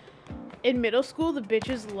 In middle school, the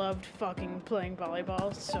bitches loved fucking playing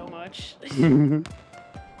volleyball so much.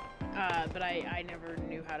 But I never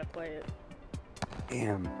knew how to play it.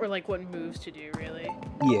 Damn. Or like what moves to do, really.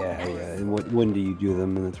 Yeah. And when do you do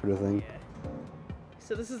them and that sort of thing? Yeah.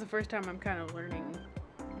 So this is the first time I'm kind of learning.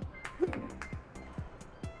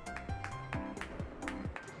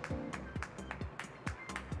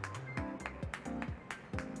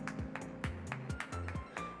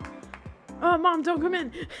 Oh, Mom, don't come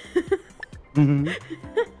in! Mhm.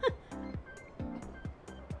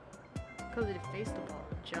 Because it faced the ball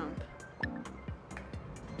and jump.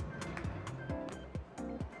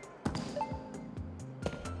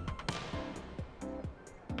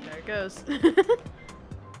 There it goes.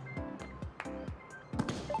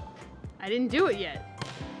 I didn't do it yet.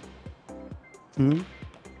 Mhm.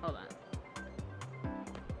 Hold on.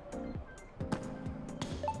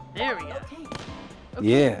 There we go. Okay. Okay.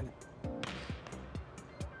 Yeah.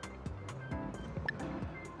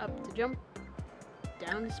 Up to jump.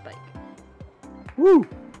 Down to spike. Woo.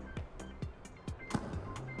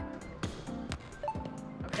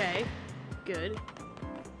 Okay. Good.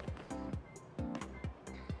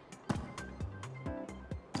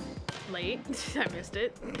 Late. I missed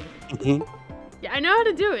it. Mhm. Yeah, I know how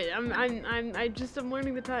to do it. I'm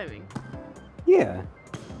learning the timing. Yeah.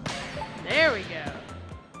 There we go.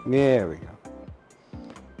 There we go.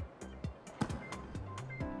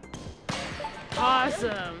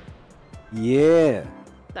 Awesome. Yeah.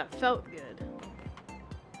 That felt good.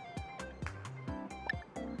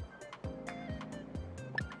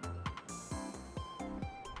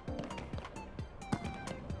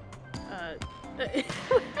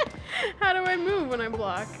 How do I move when I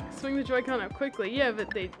block? Swing the Joy-Con up quickly. Yeah,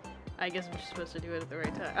 but I guess I'm just supposed to do it at the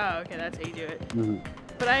right time. Oh, okay, that's how you do it. Mhm.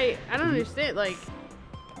 But I don't understand, like...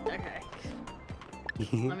 Okay.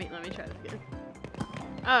 Let me try this again.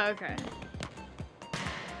 Oh, okay.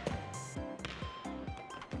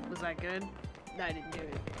 Was that good? No, I didn't do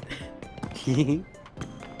it.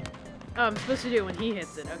 Oh, I'm supposed to do it when he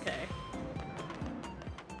hits it. Okay.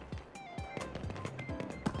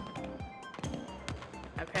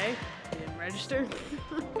 Okay. You didn't register.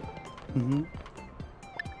 Mhm.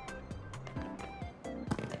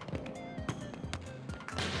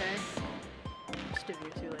 Okay. Studio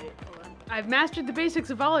too late. Hold on. I've mastered the basics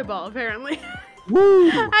of volleyball, apparently. Woo.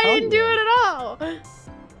 I didn't do it at all.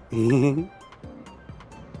 it.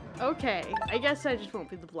 Okay. I guess I just won't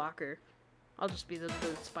be the blocker. I'll just be the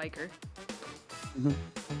spiker. Mhm.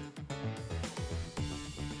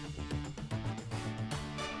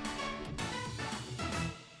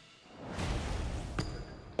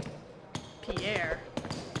 Pierre.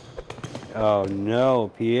 Oh no,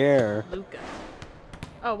 Pierre. Luca.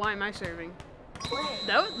 Oh, why am I serving? Play.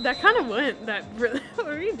 That kind of went. That really. What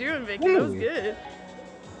are you doing, Vicky? That was Really? good.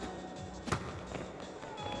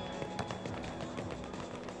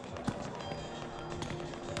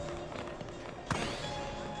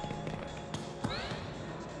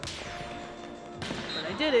 But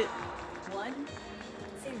I did it. 1-0.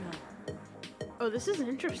 Oh, this is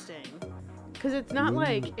interesting. Cause it's not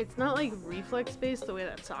like reflex based the way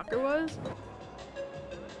that soccer was.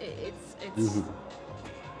 Mhm.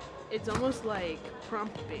 It's almost like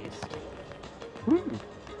prompt based. Hmm.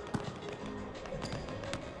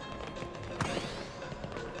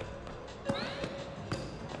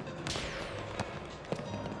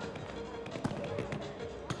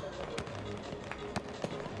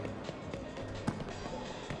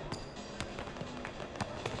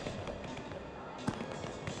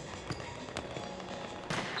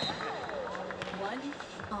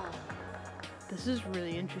 This is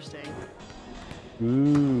really interesting.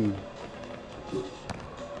 Mm.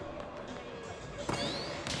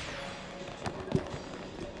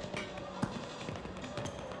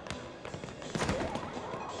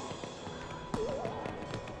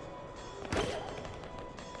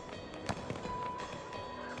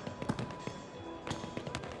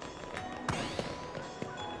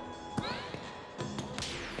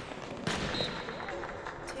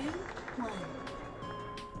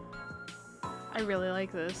 I really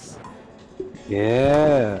like this.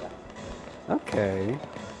 Yeah. Okay.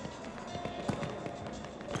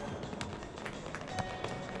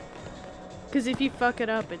 Cause if you fuck it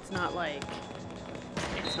up, it's not like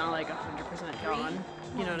 100% gone.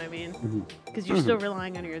 You know what I mean? Mhm. Cause you're still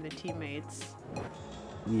relying on your other teammates.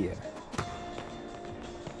 Yeah.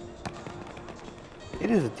 It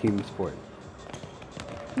is a team sport.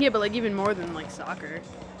 Yeah, but like even more than like soccer.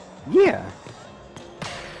 Yeah.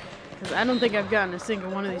 Cause I don't think I've gotten a single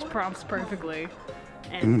one of these prompts perfectly,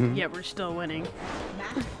 and yet we're still winning.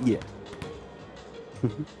 Yeah.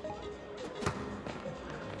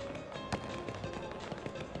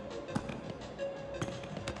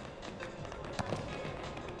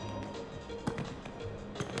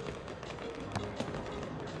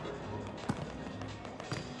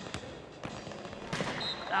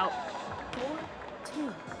 Out.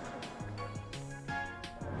 4-2.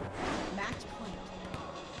 Match point.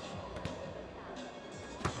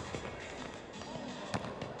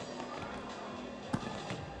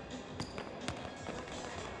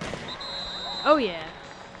 Oh yeah.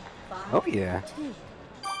 5-2. Oh yeah.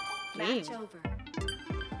 Match Game. over.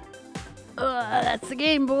 That's the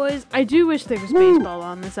game, boys. I do wish there was baseball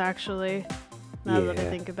on this, actually. Now that I Yeah.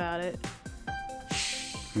 think about it.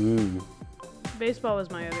 Mm. Baseball was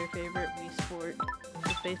my other favorite Wii sport.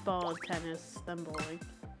 It's baseball, tennis, then bowling.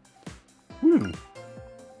 Hmm.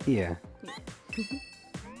 Yeah.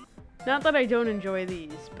 Not that I don't enjoy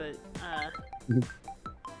these, but,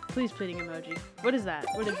 please pleading emoji. What is that?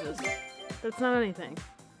 What is this? That's not anything.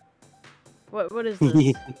 What is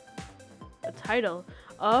this? A title.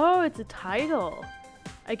 Oh, it's a title.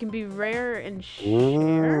 I can be rare and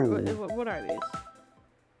share. What are these?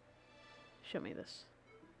 Show me this.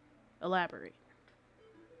 Elaborate.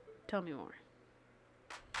 Tell me more.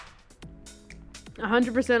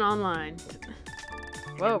 100% online.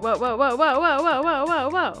 Whoa, whoa, whoa, whoa, whoa, whoa, whoa, whoa, whoa,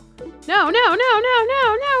 whoa. No, no, no, no,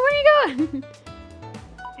 no, no, where are you going?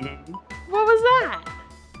 What was that?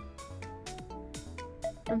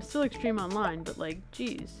 I'm still extreme online, but like,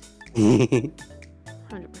 jeez.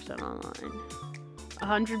 100% online.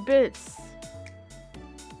 100 bits.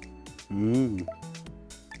 Mm.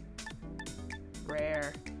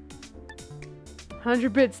 Rare.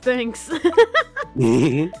 100 bits, thanks.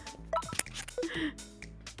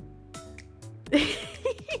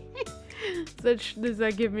 Does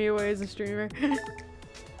that give me away as a streamer?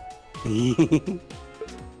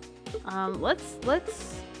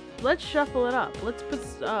 Let's shuffle it up. Let's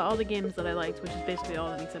put all the games that I liked, which is basically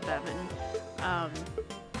all of them except badminton.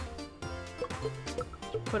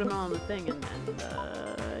 Put them all on the thing, and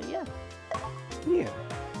yeah. Yeah.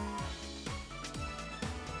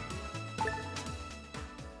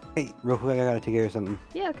 Hey, real quick, I gotta take care of something.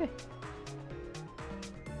 Yeah, okay.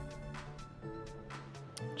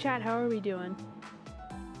 Chat, how are we doing?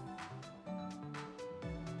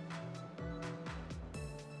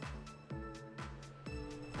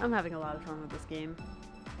 I'm having a lot of fun with this game.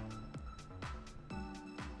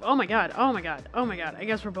 Oh my god, oh my god, oh my god, I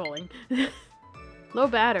guess we're bowling. Low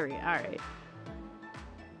battery, alright.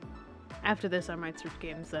 After this, I might switch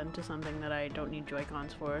games then to something that I don't need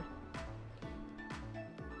Joy-Cons for.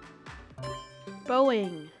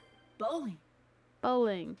 Bowling! Bowling.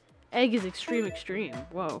 Bowling. Egg is extreme.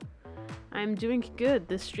 Whoa. I'm doing good.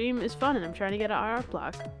 This stream is fun and I'm trying to get an art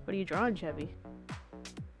block. What are you drawing, Chevy?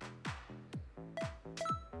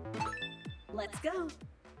 Let's go.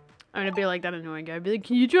 I'm gonna be like that annoying guy. I'd be like,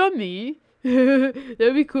 can you draw me?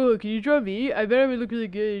 That'd be cool. Can you draw me? I bet I would look really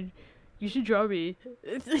good. You should draw me.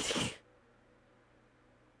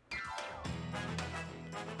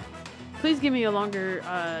 Please give me a longer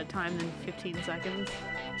time than 15 seconds.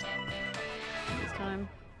 This time.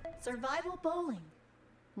 Survival bowling.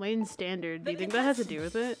 Lane standard. Do you think that has to do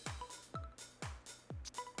with it?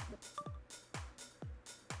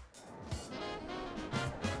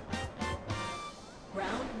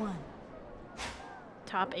 Round 1.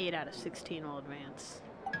 Top 8 out of 16 will advance.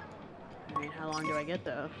 Alright, how long do I get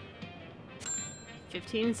though?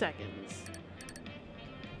 15 seconds.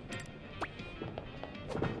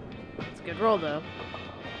 It's a good roll though.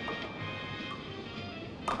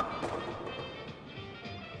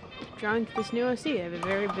 Drawing this new OC. I have a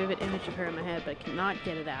very vivid image of her in my head, but I cannot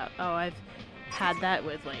get it out. Oh, I've had that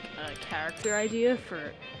with like a character idea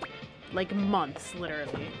for like months,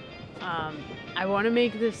 literally. I want to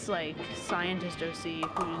make this like scientist OC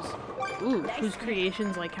whose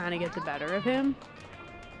creations like kind of get the better of him.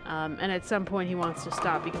 And at some point he wants to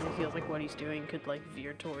stop because he feels like what he's doing could like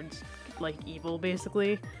veer towards like evil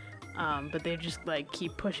basically. But they just like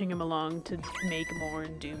keep pushing him along to make more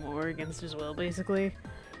and do more against his will basically.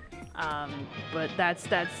 But that's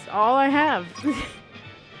all I have.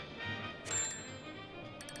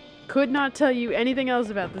 Could not tell you anything else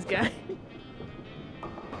about this guy.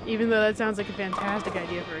 Even though that sounds like a fantastic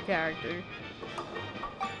idea for a character.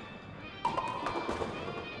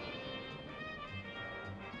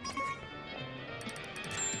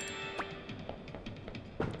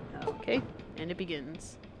 Okay, and it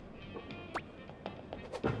begins.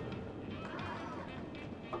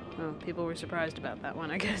 Oh, people were surprised about that one,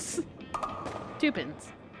 I guess. 2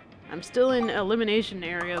 pins. I'm still in elimination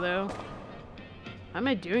area, though. Why am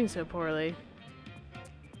I doing so poorly?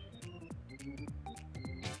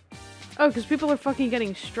 Oh, because people are fucking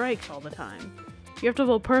getting strikes all the time. You have to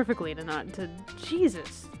roll perfectly to not to.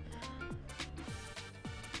 Jesus.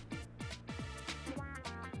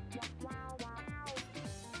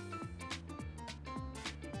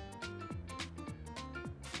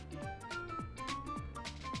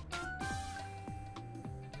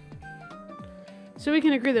 So we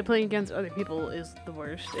can agree that playing against other people is the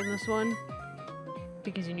worst in this one.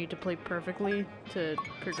 Because you need to play perfectly to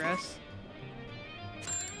progress.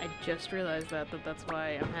 I just realized that's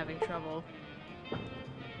why I'm having trouble.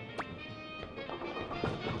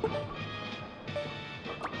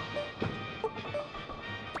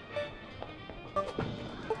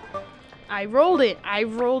 I rolled it! I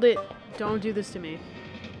rolled it! Don't do this to me.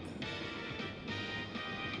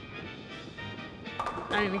 I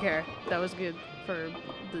don't even care. That was good for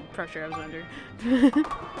the pressure I was under.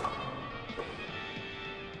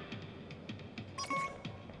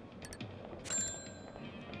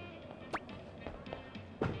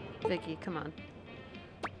 Vicky, come on.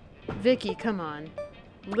 Vicky, come on.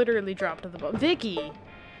 Literally dropped to the ball. Vicky!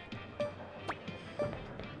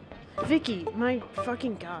 Vicky, my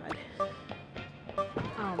fucking god.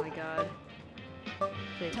 Oh my god.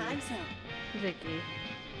 Vicky. Time's up. Vicky.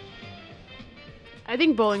 I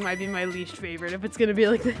think bowling might be my least favorite if it's gonna be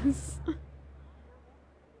like this.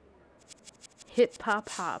 Hip hop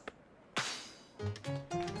hop.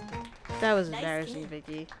 That was Nice embarrassing, game.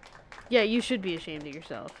 Vicky. Yeah, you should be ashamed of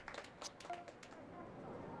yourself.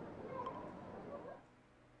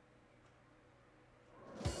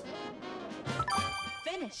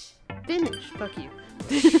 Finish. Finish. Fuck you.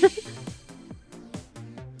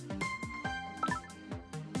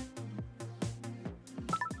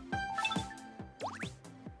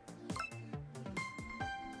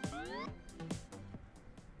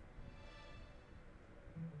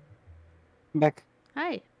 Back.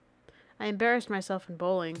 Hi. I embarrassed myself in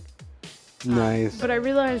bowling. Nice. But I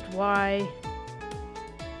realized why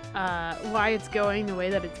it's going the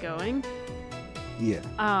way that it's going.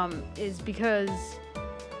 Yeah. Is because,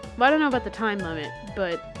 well, I don't know about the time limit,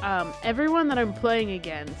 but everyone that I'm playing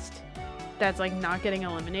against that's like not getting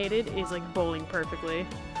eliminated is like bowling perfectly.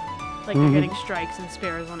 Like they're getting strikes and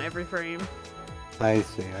spares on every frame. I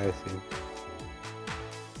see. I see.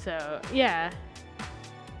 So yeah,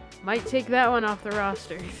 might take that one off the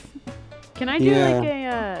roster. Can I do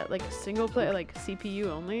like a single player, like CPU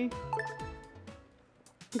only?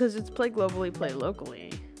 Because it's play globally, play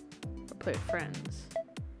locally, or play with friends.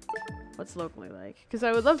 What's locally like? Because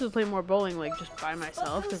I would love to play more bowling, like just by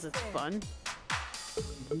myself, because it's fun.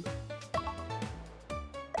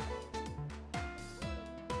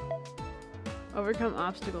 Overcome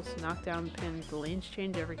obstacles to knock down pins. The lanes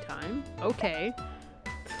change every time. Okay,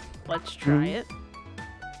 let's try it.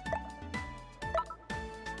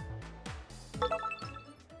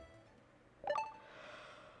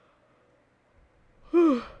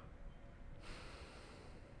 Whew.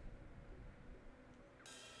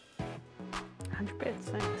 100 bits,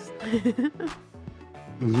 thanks. I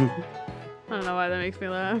don't know why that makes me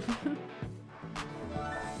laugh.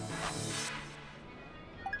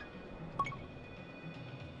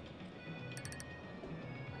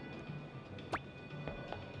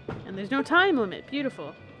 And there's no time limit.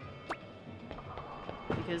 Beautiful.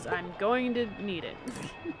 Because I'm going to need it.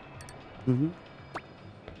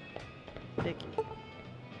 Vicky.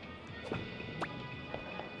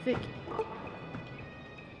 Vicky.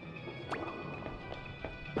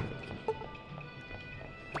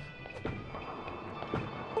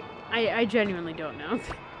 I genuinely don't know.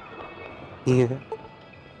 Yeah.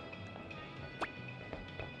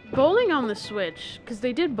 Bowling on the Switch, because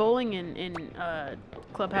they did bowling in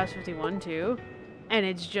Clubhouse 51 too, and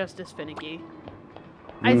it's just as finicky.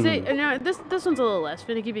 I'd say no, this one's a little less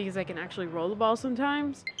finicky because I can actually roll the ball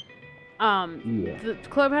sometimes. The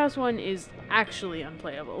Clubhouse one is actually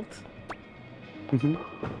unplayable.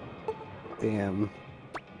 Damn.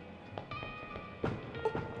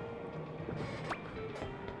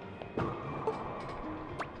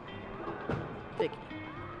 Vicky.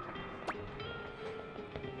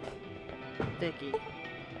 Vicky.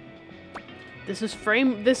 This is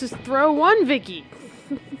throw one, Vicky.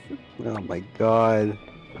 Oh my god.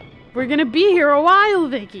 We're gonna be here a while,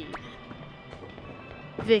 Vicky.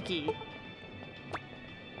 Vicky.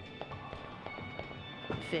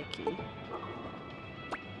 Vicky.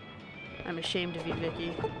 I'm ashamed of you,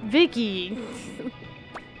 Vicky. Vicky!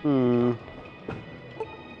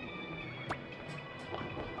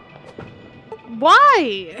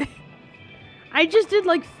 Why? I just did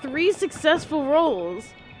like 3 successful rolls.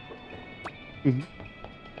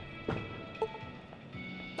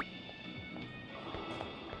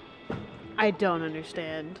 I don't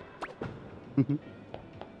understand.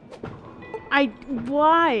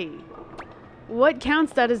 Why? What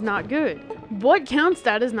counts that is not good? What counts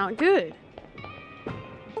that is not good?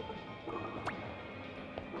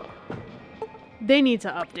 They need to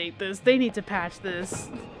update this. They need to patch this.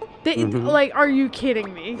 Like, are you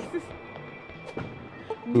kidding me?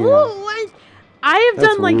 What? I have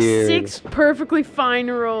That's done like weird. 6 perfectly fine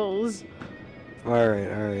rolls.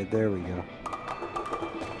 Alright, there we go.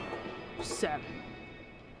 7.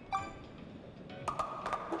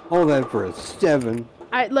 All that for a 7.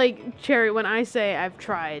 I like Cherry when I say I've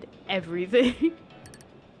tried everything.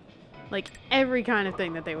 Like every kind of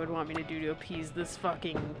thing that they would want me to do to appease this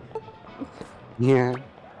fucking Yeah.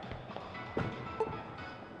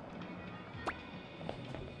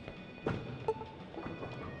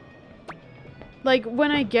 like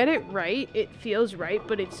when I get it right, it feels right,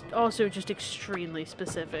 but it's also just extremely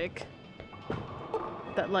specific.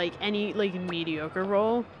 That like any like mediocre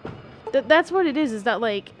roll. That's what it is that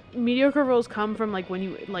like mediocre rolls come from like when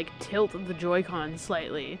you like tilt the Joy-Con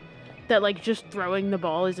slightly. That like just throwing the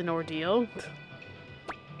ball is an ordeal.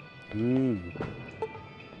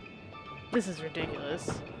 This is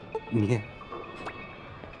ridiculous. Yeah.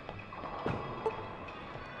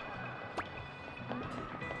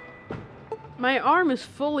 My arm is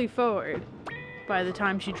fully forward by the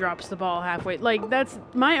time she drops the ball halfway. Like, that's...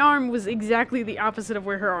 My arm was exactly the opposite of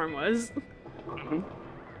where her arm was.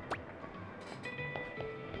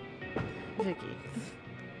 Vicky.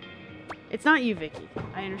 It's not you, Vicky.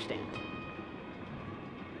 I understand.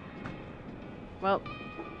 Well.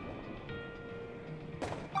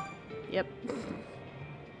 Yep.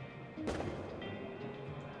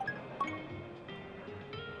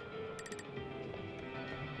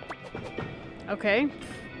 Okay.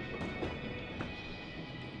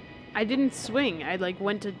 I didn't swing. I like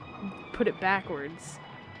went to put it backwards.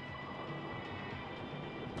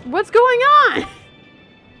 What's going on?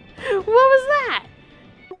 What was that?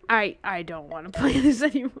 I don't want to play this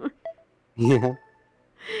anymore. Yeah.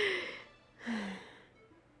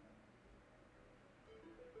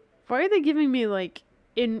 Why are they giving me like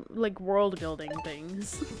world building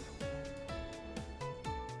things?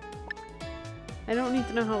 I don't need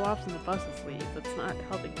to know how often the buses leave. That's not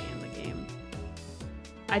helping me in the game.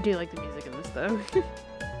 I do like the music in this though.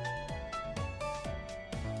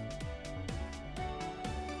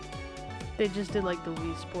 They just did like the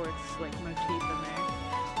Wii Sports like motif in there.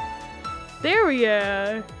 There we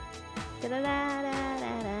go.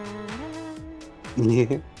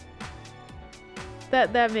 Yeah.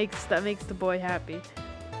 That makes the boy happy.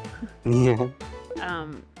 Yeah.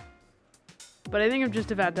 But I think I'm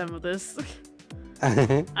just about done with this.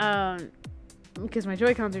 Because my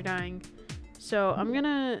Joy-Cons are dying. So I'm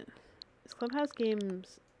gonna... Is Clubhouse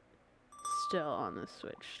Games still on the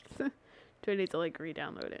Switch? Do I need to like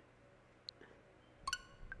re-download it?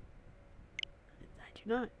 I do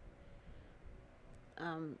not.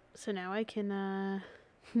 So now I can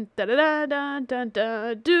da da da da da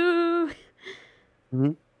da do.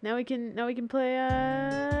 Now we can play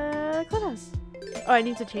Clubhouse. Oh, I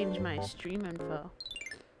need to change my stream info.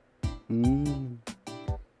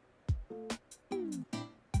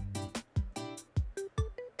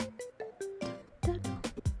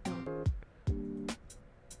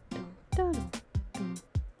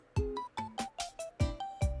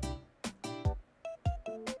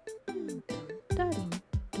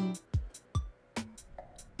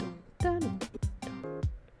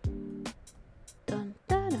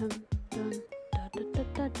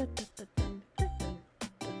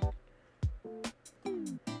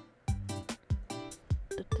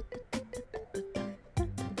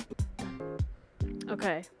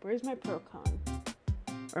 Okay, where's my Pro-Con?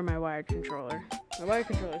 Or my wired controller? My wired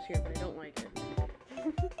controller's here, but I don't like it.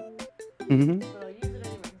 So I'll use it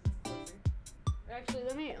anyway 'cause it's closer. Actually,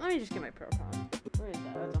 let me just get my Pro-Con. Where is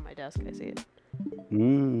that? Oh, it's on my desk. I see it.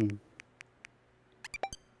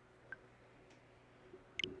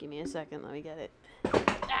 Give me a second. Let me get it.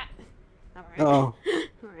 Ah! Alright. Oh.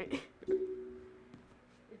 Alright.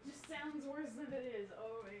 It just sounds worse than it is,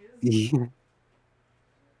 always. Yeah.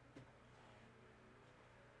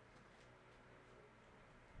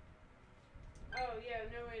 Oh, yeah,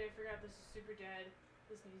 no, wait, I forgot this is super dead.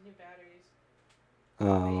 This needs new batteries.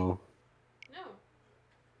 Oh. No.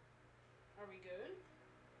 Are we good?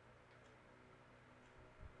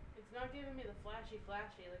 It's not giving me the flashy like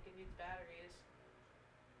it needs batteries.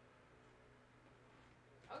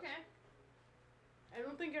 Okay. I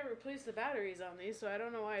don't think I replaced the batteries on these, so I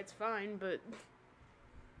don't know why it's fine, but...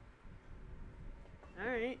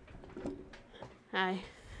 Alright. Hi.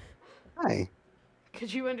 Hi.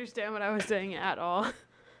 Could you understand what I was saying at all?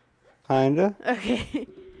 Kinda. Okay.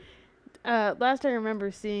 Last I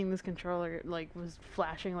remember seeing this controller like was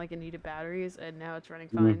flashing like it needed batteries, and now it's running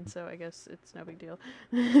fine. So I guess it's no big deal.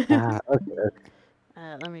 Ah, okay.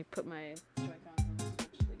 Let me put my Joy-Cons on the Switch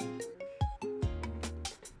so they can charge.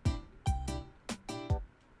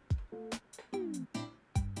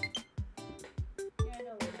 Yeah, I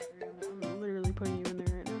know where that room. I'm literally putting you in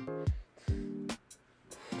there right now.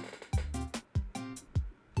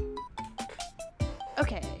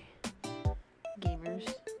 Okay, gamers.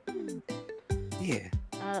 Yeah.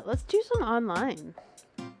 Let's do some online.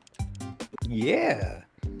 Yeah.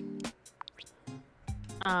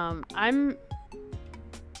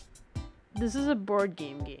 This is a board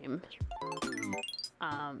game.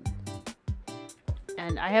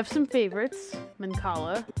 And I have some favorites.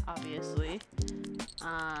 Mancala, obviously.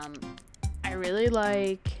 I really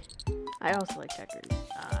like... I also like checkers.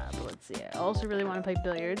 But let's see. I also really want to play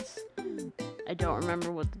billiards. I don't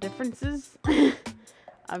remember what the difference is.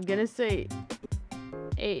 I'm gonna say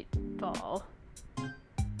 8-ball.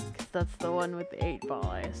 Because that's the one with the 8-ball,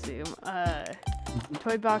 I assume.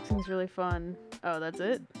 Toy boxing's really fun. Oh, that's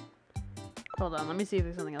it? Hold on, let me see if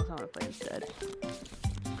there's something else I want to play instead.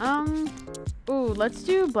 Ooh, let's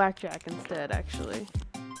do blackjack instead, actually.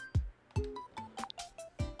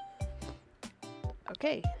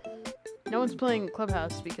 Okay. No one's playing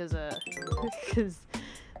Clubhouse because because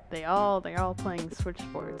they're all playing Switch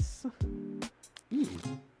Sports. In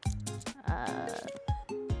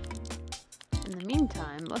the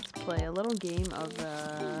meantime, let's play a little game of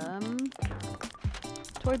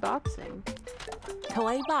toy boxing.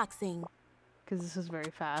 Toy boxing. Because this is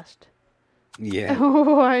very fast. Yeah.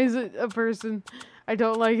 Why is it a person? I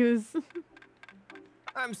don't like this.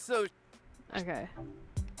 I'm so... Okay.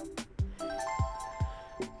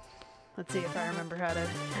 Let's see if I remember how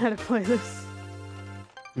to play this.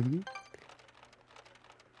 Mm-hmm.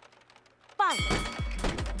 Fight.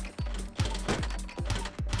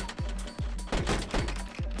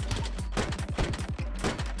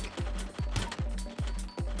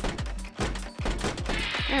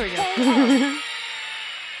 There we go.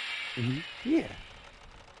 Mm-hmm. Yeah.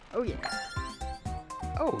 Oh yeah.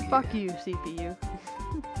 Oh yeah. Fuck you, CPU.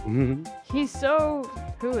 Mm-hmm. He's so...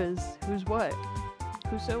 Who's what?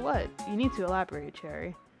 Who's so what? You need to elaborate,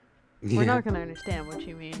 Cherry. We're not gonna understand what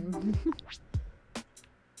you mean.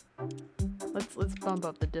 Let's bump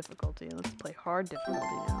up the difficulty. Let's play hard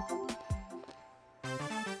difficulty now.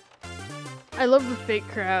 I love the fake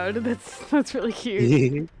crowd. That's really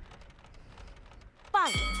cute.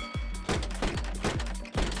 Fight.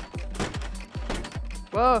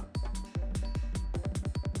 Whoa.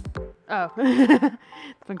 Oh.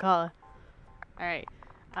 It's Mancala. Alright.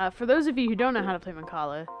 For those of you who don't know how to play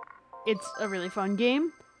Mancala, it's a really fun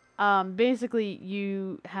game. Basically,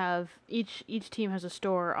 you have... Each team has a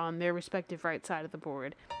store on their respective right side of the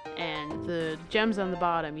board. And the gems on the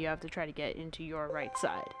bottom, you have to try to get into your right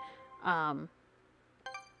side. And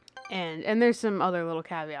there's some other little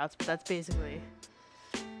caveats, but that's basically...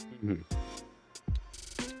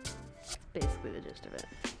 basically the gist of it.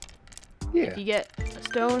 Yeah. If you get a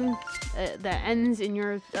stone that ends in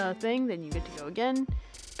your thing, then you get to go again.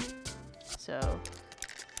 So...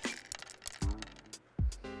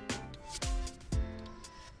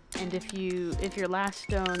 And if your last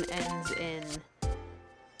stone ends in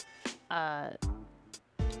an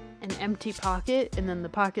empty pocket, and then the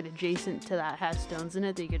pocket adjacent to that has stones in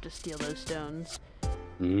it, then you get to steal those stones.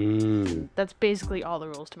 That's basically all the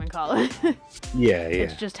rules to Mancala. Yeah, yeah.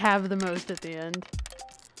 It's just have the most at the end.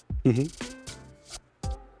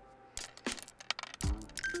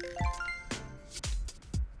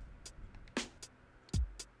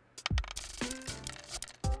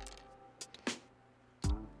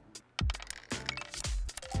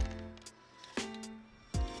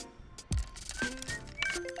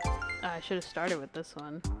 I should have started with this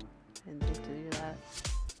one. I didn't think to do that.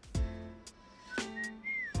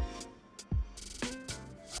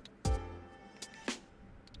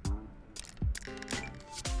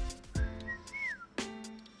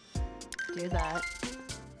 Do that.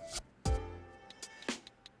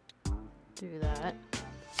 Do that.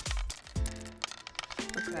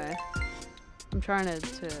 Okay. I'm trying to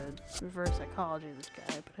reverse psychology this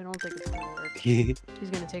guy, but I don't think it's gonna work. He's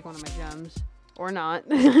gonna take one of my gems. Or not.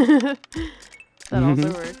 That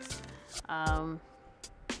also works.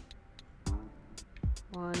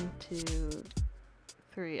 1, 2,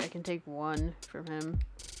 3. I can take 1 from him.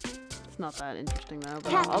 It's not that interesting though,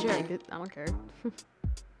 but I'll take it. I don't care.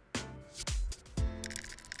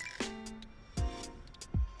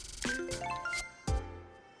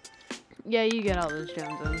 Yeah, you get all those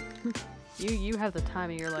gems in. You have the time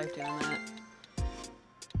of your life doing that.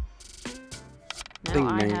 now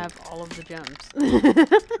think I Ming- have all of the gems.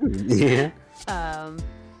 Yeah. Um,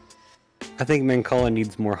 I think Mancala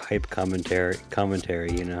needs more hype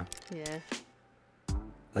commentary, you know? yeah.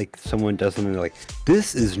 Like someone does something like,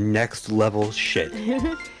 this is next level shit.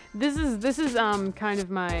 This is kind of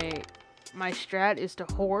my strat is to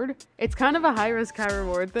hoard. It's kind of a high risk, high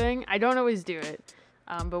reward thing. I don't always do it.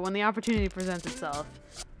 But when the opportunity presents itself.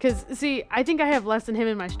 Cause see, I think I have less than him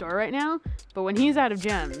in my store right now, but when he's out of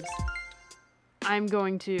gems, I'm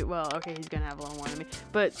going to, well, okay, he's gonna have a little more than me,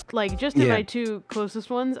 but like just in Yeah. my 2 closest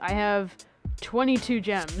ones, I have 22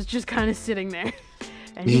 gems just kind of sitting there,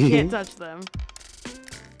 and he can't touch them.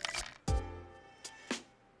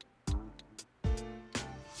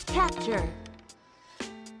 Capture.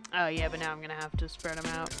 Oh yeah, but now I'm gonna have to spread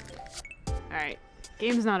them out. Alright,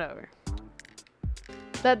 game's not over.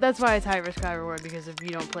 That's why it's high risk, high reward, because if you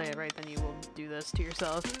don't play it right, then you will do this to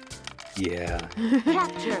yourself. Yeah.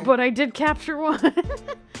 Capture. But I did capture one!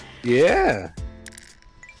 Yeah.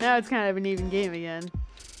 Now it's kind of an even game again.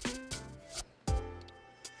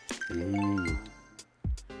 Mm.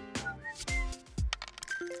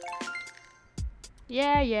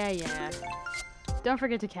 Yeah. Don't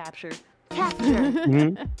forget to capture. Capture.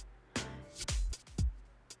 Mhm.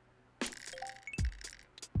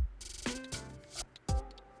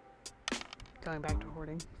 Going back to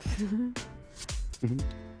hoarding. Mhm.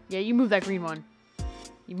 Yeah, you move that green one.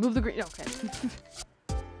 You move the green. Okay.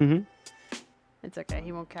 Mhm. It's okay.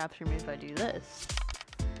 He won't capture me if I do this.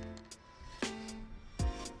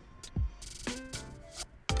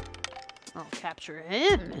 I'll capture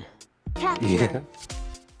him. Capture. Yeah.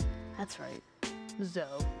 That's right. Zoe.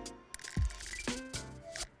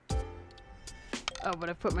 Oh, but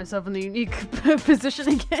I've put myself in the unique position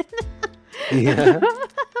again. Yeah.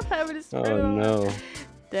 Having to spread it Oh all. no.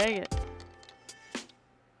 Dang it.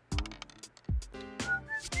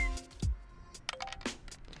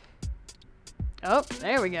 Oh,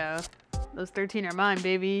 there we go. Those 13 are mine,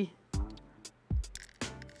 baby.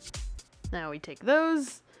 Now we take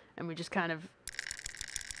those, and we just kind of...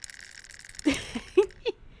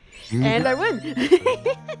 and I win!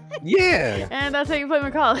 Yeah. And that's how you play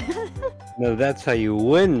McCall. No, that's how you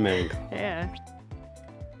win, man. Yeah.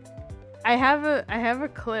 I have a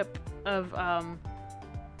clip of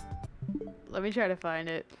let me try to find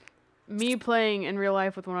it. Me playing in real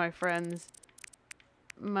life with one of my friends.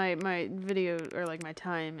 My video, or like my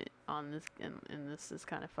time on this, and this is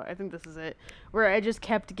kind of fun. I think this is it, where I just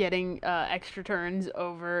kept getting extra turns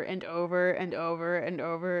over and over and over and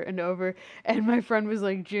over and over, and my friend was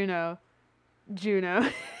like, Juno.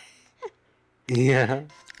 Yeah.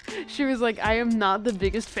 She was like, I am not the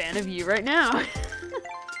biggest fan of you right now.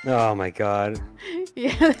 Oh my god.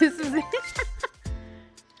 Yeah, this is it.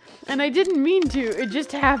 And I didn't mean to, it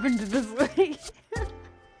just happened this way.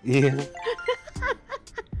 Yeah.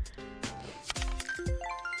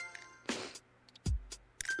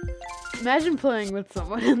 Imagine playing with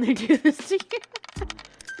someone and they do this to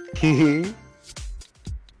you.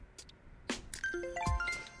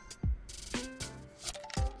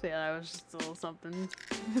 So yeah, that was just a little something.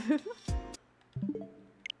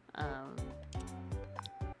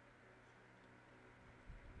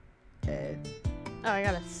 Oh, I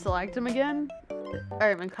gotta select him again?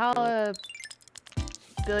 Alright, Mancala,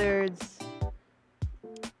 billiards,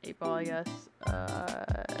 8-ball, I guess.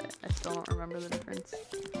 I still don't remember the difference.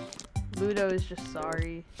 Ludo is just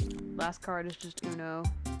sorry. Last card is just Uno.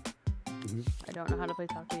 I don't know how to play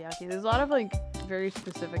Takoyaki. There's a lot of like very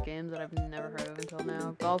specific games that I've never heard of until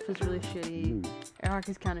now. Golf is really shitty. Air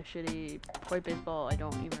hockey's kind of shitty. Point baseball, I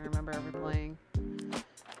don't even remember ever playing.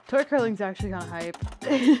 Toy curling's actually kind of hype.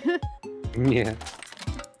 Yeah.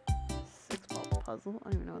 6-ball puzzle?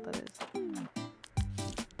 I don't even know what that is.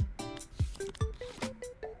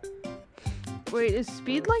 Wait, is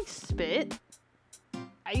speed like spit?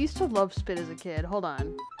 I used to love spit as a kid. Hold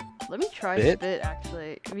on. Let me try spit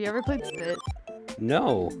actually. Have you ever played spit?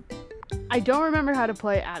 No. I don't remember how to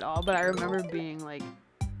play at all, but I remember being like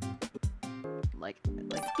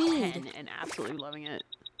 10 and absolutely loving it.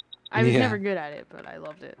 I was never good at it, but I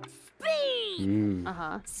loved it. Speed. Mm.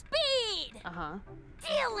 Uh-huh. Speed. Uh-huh.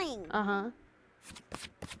 Dealing. Uh-huh.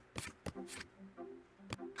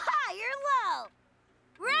 High or low.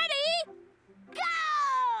 Ready? Go.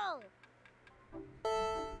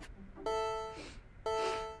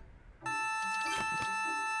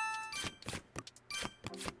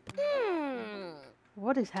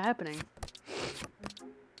 What is happening?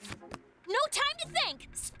 No time to think.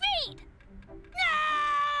 Speed.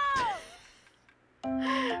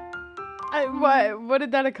 No. What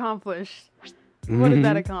did that accomplish? What did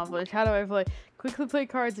that accomplish? How do I play? Quickly play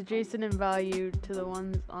cards adjacent in value to the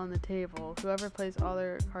ones on the table. Whoever plays all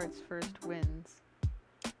their cards first wins.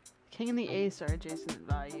 King and the ace are adjacent in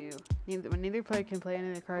value. When neither player can play any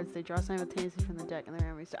of the cards, they draw simultaneously from the deck and they're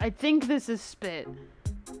randomly. I think this is spit.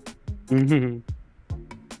 You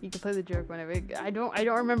can play the joke whenever. I don't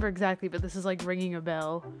remember exactly, but this is like ringing a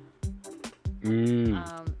bell. When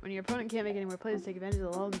your opponent can't make any more plays, take advantage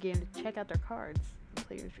of the lull in the game to check out their cards and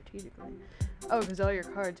play them strategically. Oh, because all your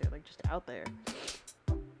cards are like just out there.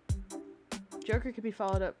 Joker could be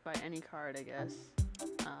followed up by any card, I guess.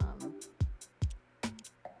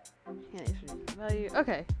 Yeah, value.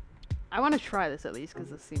 Okay, I want to try this at least because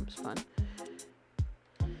this seems fun.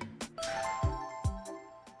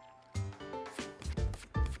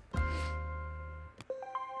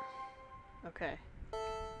 Okay.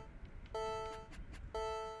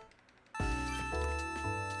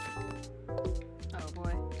 Oh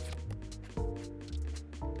boy.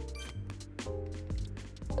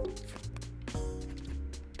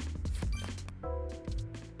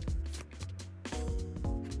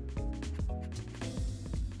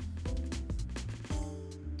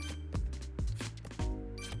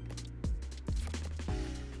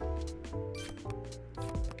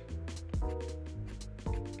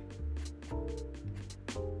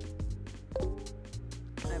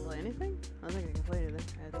 Can I play anything? I don't think I can play anything.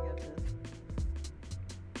 I think that's it.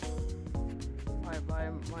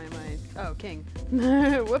 Why am I? Oh, king.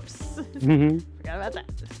 Whoops. Forgot about that.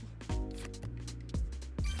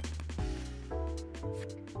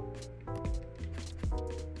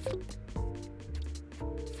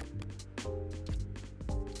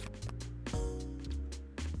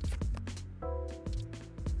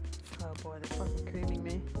 Oh boy, they're fucking creaming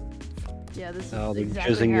me. Yeah, this is Oh, they're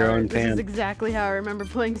exactly jizzing how your I- own This is pants. exactly how I remember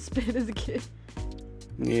playing Spit as a kid.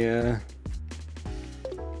 Yeah.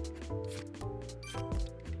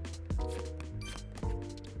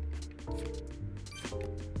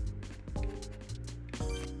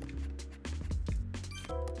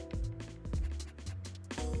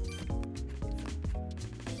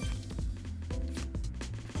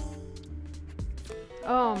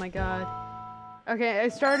 Oh my god. Okay, I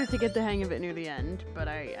started to get the hang of it near the end, but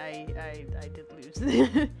I did lose.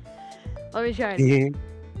 Let me try it.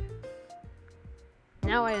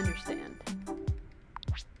 Now I understand.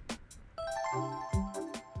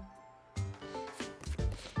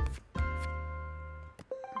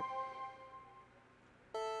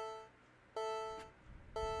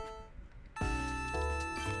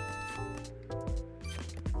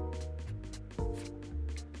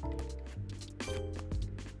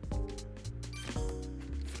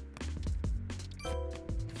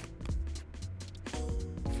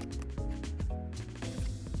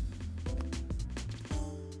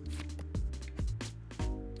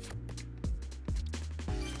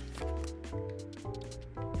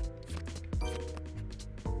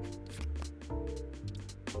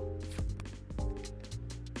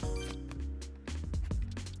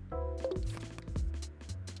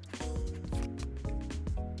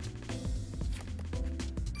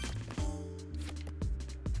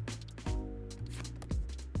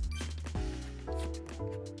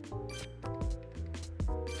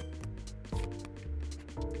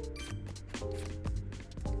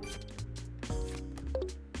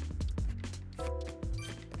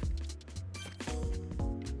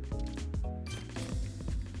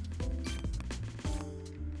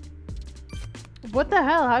 What the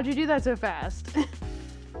hell? How'd you do that so fast?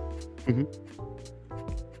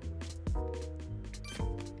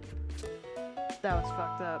 That was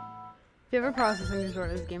fucked up. If you have a processing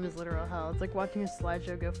disorder, this game is literal hell. It's like watching a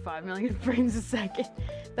slideshow go 5 million frames a second.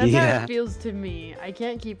 That's how Yeah. it feels to me. I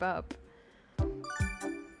can't keep up.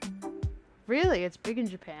 Really? It's big in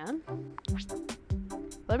Japan?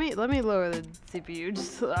 Let me lower the CPU.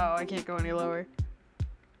 Just oh, I can't go any lower.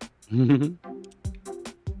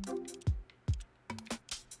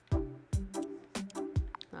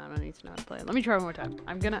 I don't need to know how to play. Let me try one more time.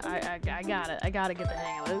 I got it. I gotta get the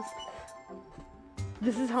hang of this.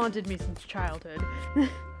 This has haunted me since childhood.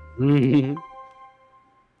 Can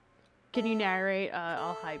you narrate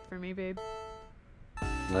all hype for me, babe?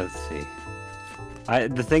 Let's see.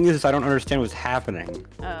 The thing is, I don't understand what's happening.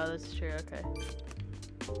 Oh, that's true. Okay.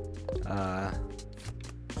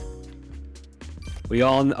 We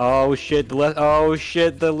all. Oh shit! The left. Oh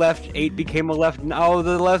shit! The left 8 became a left. Oh,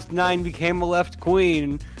 the left 9 became a left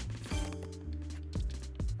queen.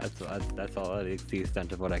 That's all. That's the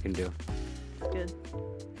extent of what I can do. Good.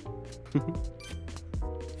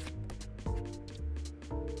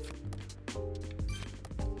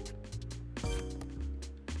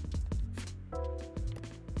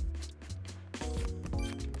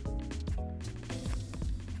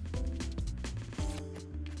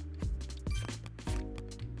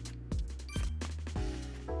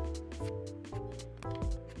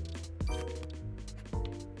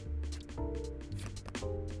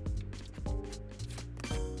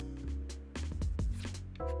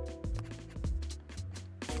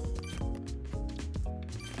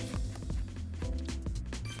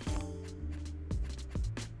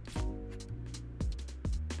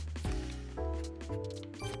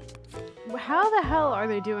 How the hell are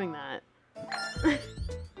they doing that?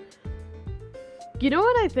 You know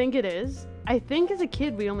what I think it is? I think as a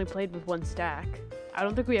kid we only played with 1 stack. I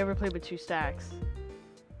don't think we ever played with 2 stacks.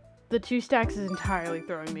 The 2 stacks is entirely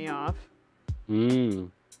throwing me off.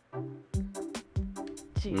 Mm.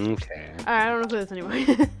 Jesus. Okay. I don't know if this anyway.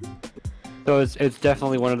 So it's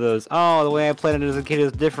definitely one of those, oh, the way I played it as a kid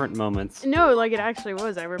is different moments. No, like it actually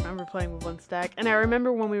was. I remember playing with 1 stack, and I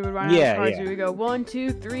remember when we would run out of cards, we would go 1,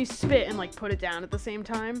 2, 3, spit, and like put it down at the same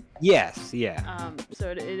time. Yes, yeah. So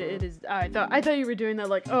it is. I thought you were doing that.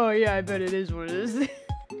 Like, oh yeah, I bet it is what it is.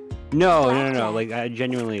 No. Like,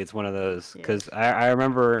 genuinely, it's one of those because I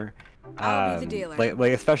remember, I'll be the dealer.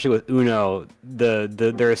 like especially with Uno,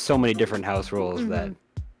 there are so many different house rules that.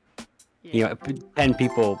 You know, 10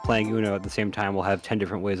 people playing Uno at the same time will have 10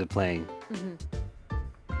 different ways of playing.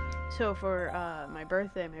 So for my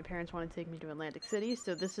birthday, my parents wanted to take me to Atlantic City,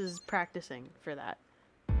 so this is practicing for that.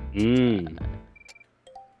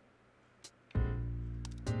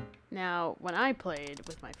 Now, when I played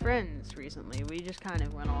with my friends recently, we just kind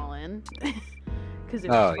of went all in because it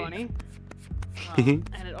was funny,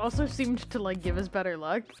 and it also seemed to like give us better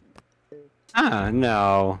luck.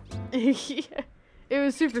 No. Yeah. It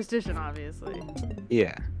was superstition, obviously.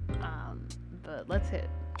 Yeah. But let's hit.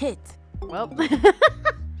 Hit. Well,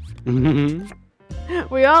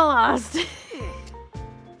 we all lost.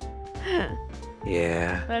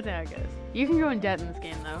 Yeah. That's how it goes. You can go in debt in this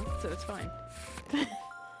game, though, so it's fine. I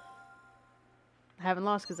haven't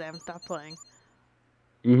lost because I haven't stopped playing.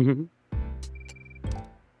 Negative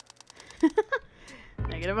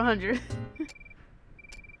 100.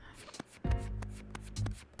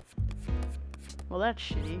 Well, that's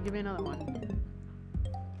shitty. Give me another one.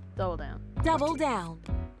 Double down. Double down.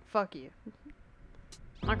 Fuck you.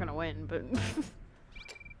 I'm not gonna win, but...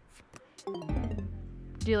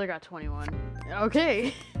 Dealer got 21.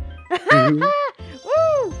 Okay.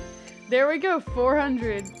 Woo! There we go,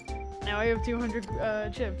 400. Now I have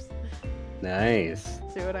 200 chips. Nice.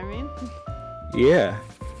 See what I mean? Yeah.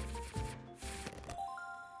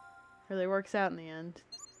 Really works out in the end.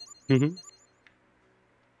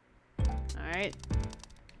 Alright.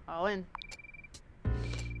 All in.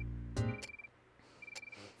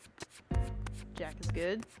 Jack is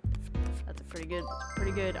good. That's a pretty good.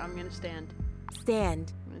 I'm gonna stand.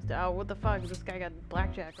 Stand. Oh, what the fuck? This guy got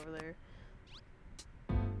blackjack over there.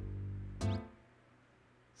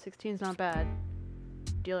 16's not bad.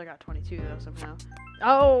 Dealer got 22 though somehow.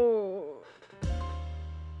 Oh!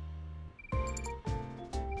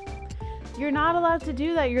 You're not allowed to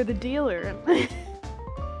do that. You're the dealer.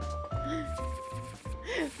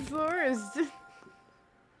 It's the worst.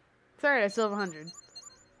 It's alright. I still have 100.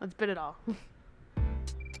 Let's bid it all.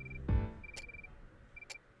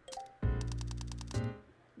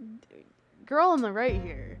 Girl on the right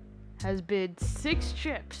here has bid 6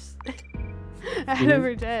 chips out of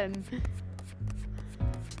her 10.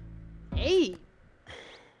 8.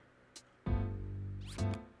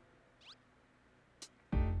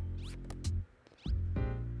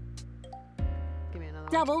 Give me another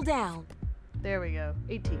one. Double down. There we go.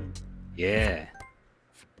 18. Yeah.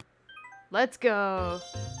 Let's go.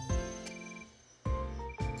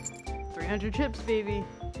 300 chips, baby.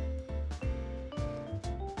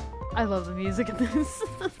 I love the music in this.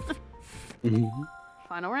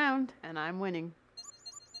 Final round, and I'm winning.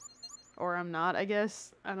 Or I'm not, I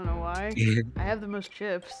guess. I don't know why. I have the most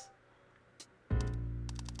chips.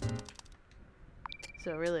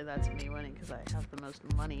 So really that's me winning because I have the most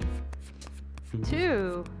money.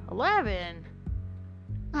 2, 11.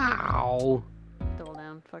 Ow. Double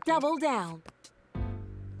down. Fuck you. Double down.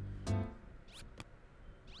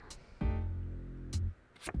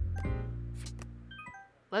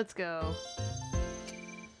 Let's go.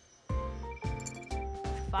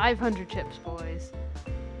 500 chips, boys.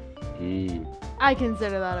 I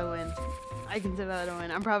consider that a win.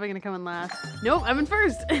 I'm probably gonna come in last. Nope, I'm in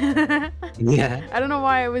first. Yeah. I don't know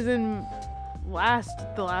why I was in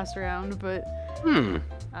the last round, but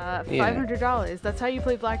 $500. That's how you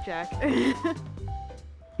play blackjack.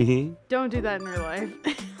 Don't do that in real life.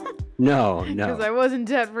 No. Because I was in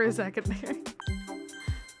debt for a second there.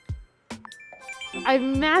 I've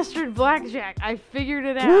mastered blackjack. I figured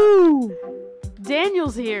it out. Woo!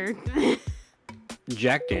 Daniel's here.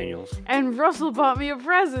 Jack Daniels. And Russell bought me a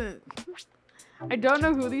present. I don't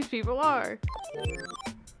know who these people are.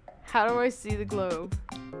 How do I see the globe?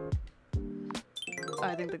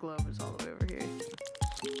 I think the globe is all the way over here.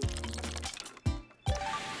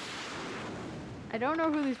 I don't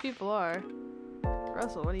know who these people are.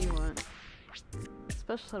 Russell, what do you want?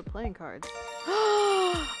 Special set of playing cards.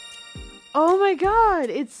 Oh my god!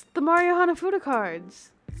 It's the Mario Hanafuda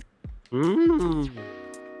cards! Mm.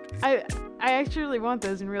 I actually want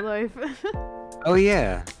those in real life. Oh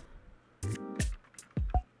yeah.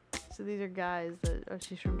 So these are guys that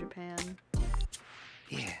she's from Japan.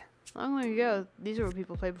 Yeah. Long ago, these are what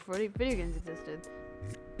people played before video games existed.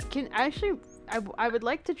 I would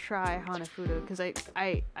like to try Hanafuda because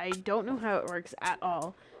I don't know how it works at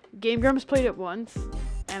all. Game Grumps played it once,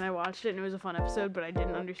 and I watched it, and it was a fun episode, but I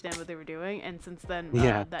didn't understand what they were doing, and since then,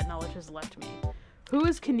 Yeah. that knowledge has left me. Who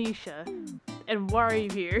is Kanisha, and why are you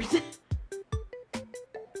here?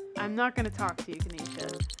 I'm not gonna talk to you,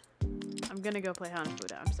 Kanisha. I'm gonna go play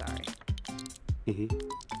Hanafuda. I'm sorry.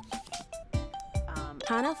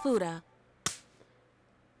 Hanafuda.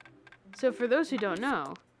 So for those who don't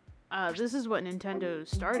know, this is what Nintendo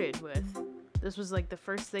started with. This was like the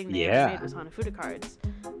first thing they ever made was Hanafuda cards.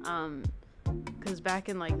 Because back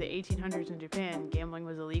in like the 1800s in Japan, gambling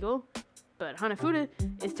was illegal. But Hanafuda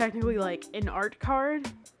is technically like an art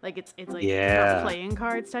card. Like it's like not playing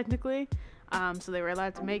cards technically. So they were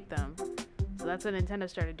allowed to make them. So that's what Nintendo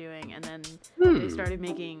started doing, and then they started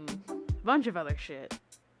making a bunch of other shit.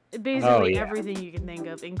 Basically everything you can think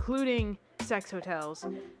of, including sex hotels.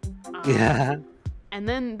 And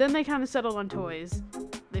then they kind of settled on toys.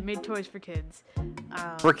 They made toys for kids.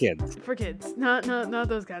 For kids. For kids, not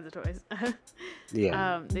those kinds of toys.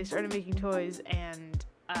 They started making toys, and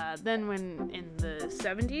then when in the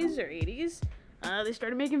 70s or 80s, they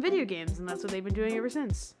started making video games, and that's what they've been doing ever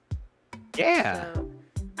since. Yeah. So,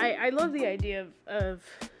 I love the idea of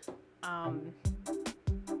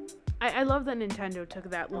I love that Nintendo took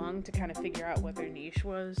that long to kind of figure out what their niche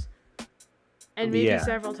was. And maybe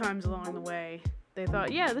several times along the way, they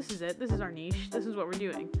thought, yeah, this is it. This is our niche. This is what we're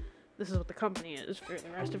doing. This is what the company is for the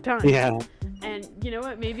rest of time. Yeah. And you know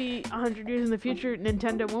what? Maybe 100 years in the future,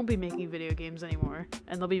 Nintendo won't be making video games anymore.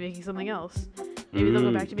 And they'll be making something else. Maybe they'll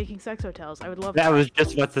go back to making sex hotels. I would love that. That was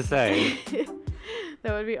just what to say.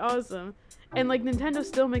 That would be awesome. And like Nintendo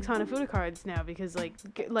still makes Hanafuda cards now because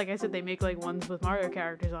like I said, they make like ones with Mario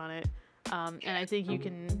characters on it. And I think you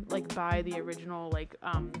can like buy the original like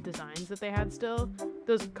designs that they had still.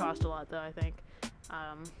 Those cost a lot though, I think.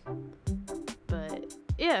 But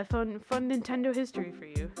yeah, fun Nintendo history for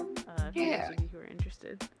you. For those of you who are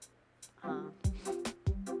interested.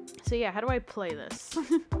 So yeah, how do I play this?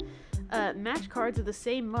 Match cards of the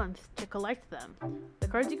same month to collect them. The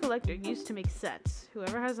cards you collect are used to make sets.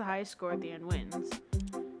 Whoever has the highest score at the end wins.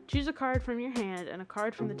 Choose a card from your hand and a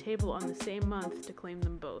card from the table on the same month to claim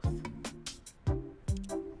them both.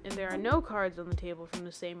 If there are no cards on the table from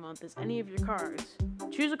the same month as any of your cards,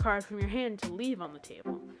 choose a card from your hand to leave on the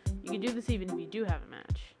table. You can do this even if you do have a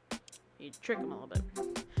match. You trick them a little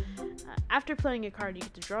bit. After playing a card, you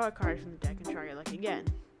get to draw a card from the deck and try your luck again.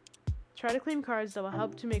 Try to claim cards that will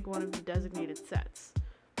help to make one of the designated sets.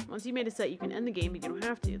 Once you made a set, you can end the game, but you don't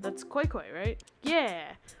have to. That's Koi Koi, right? Yeah!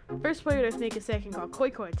 First player to make a set can call Koi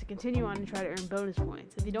Koi to continue on and try to earn bonus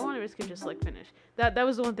points. If you don't want to risk it, just like finish. That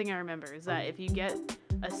was the one thing I remember, is that if you get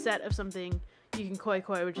a set of something, you can Koi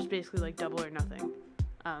Koi, which is basically like double or nothing.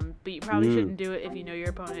 But you probably shouldn't do it if you know your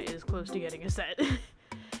opponent is close to getting a set.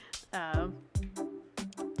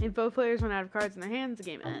 If both players run out of cards in their hands, the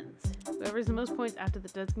game ends. Whoever has the most points after the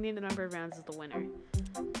designated number of rounds is the winner.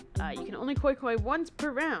 You can only Koi Koi once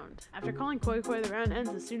per round. After calling Koi Koi, the round ends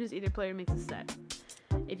as soon as either player makes a set.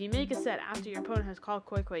 If you make a set after your opponent has called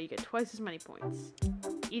Koi Koi, you get twice as many points.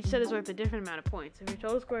 Each set is worth a different amount of points. If your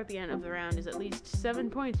total score at the end of the round is at least 7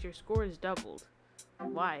 points, your score is doubled.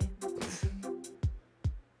 Why?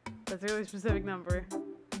 That's a really specific number.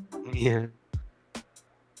 Yeah.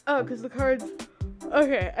 Oh, because the cards...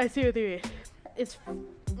 Okay, I see what you mean. It's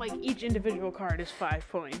like each individual card is 5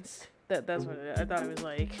 points. That's what I thought it was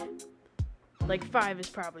like. Like 5 is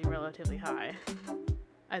probably relatively high.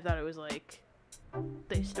 I thought it was like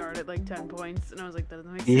they start at like 10 points, and I was like, that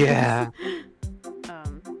doesn't make sense. Yeah.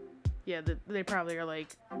 Yeah, they probably are like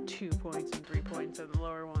 2 points and 3 points are the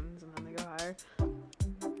lower ones, and then they go higher.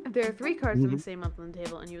 If there are 3 cards in the same month on the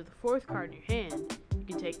table, and you have the 4th card in your hand, you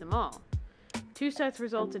can take them all. 2 sets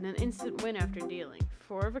result in an instant win after dealing.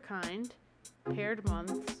 4 of a kind, paired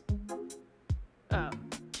months.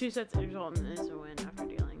 2 sets result in an instant win after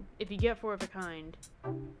dealing. If you get 4 of a kind,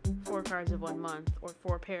 4 cards of 1 month, or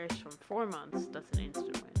 4 pairs from 4 months, that's an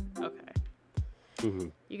instant win.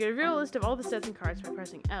 Okay. You get a real list of all the sets and cards by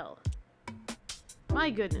pressing L. My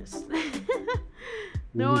goodness.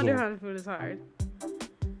 No wonder Hanafuda is hard.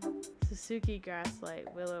 Suzuki,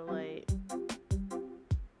 Grasslight, Willow Light.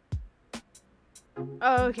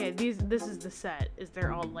 Oh, okay. This is the set. Is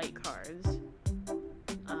they're all light cards.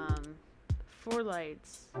 4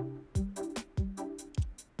 lights.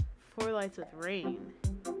 4 lights with rain.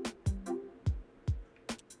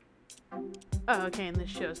 Oh, okay, and this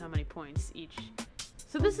shows how many points each.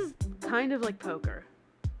 So this is kind of like poker.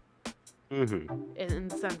 In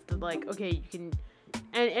the sense that, like, okay, you can,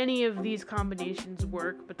 and any of these combinations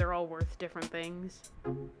work, but they're all worth different things.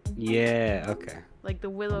 Yeah. Okay. Like the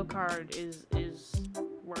willow card is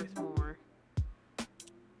worth more.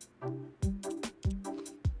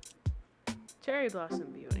 Cherry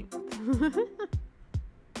blossom viewing.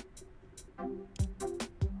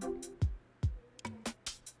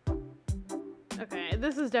 Okay,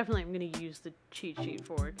 this is definitely I'm gonna use the cheat sheet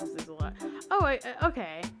for it because there's a lot. Oh,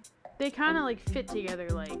 okay. They kind of like fit together,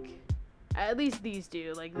 like at least these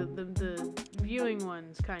do. Like the viewing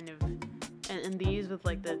ones kind of, and these with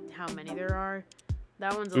like the how many there are.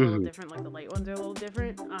 That one's a little different. Like the light ones are a little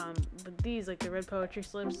different. But these, like the red poetry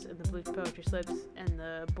slips and the blue poetry slips and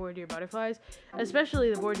the board deer butterflies,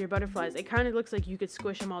 especially the board deer butterflies, it kind of looks like you could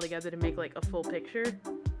squish them all together to make like a full picture.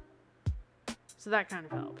 So that kind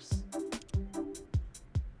of helps.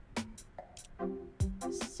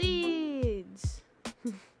 Seeds.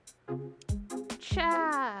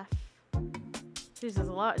 Chaff. Jeez, there's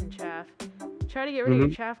a lot in chaff. Try to get rid of your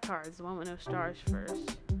chaff cards, the one with no stars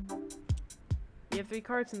first. You have 3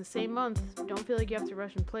 cards in the same month. Don't feel like you have to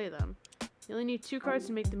rush and play them. You only need 2 cards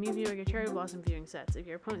to make the Mew viewing or Cherry Blossom viewing sets. If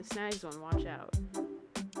your opponent snags one, watch out.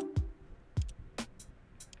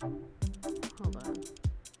 Hold on.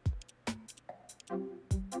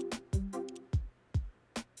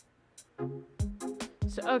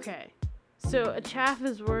 So, okay. So a chaff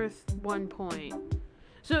is worth 1 point.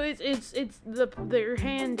 So it's their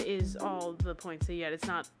hand is all the points they get. It's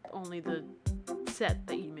not only the set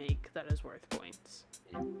that you make that is worth points.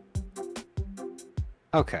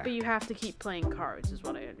 Okay. But you have to keep playing cards, is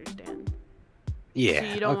what I understand. Yeah. So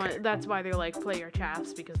you don't want. That's why they're like play your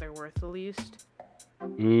chaffs because they're worth the least.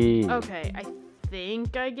 Okay, I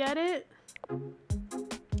think I get it.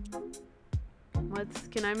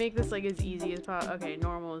 Can I make this like as easy as possible? Okay,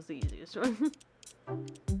 normal is the easiest one.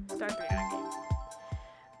 Start 3-hour game.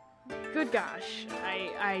 Good gosh,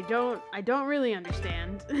 I don't really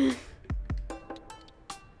understand.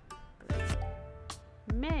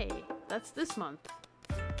 May, that's this month.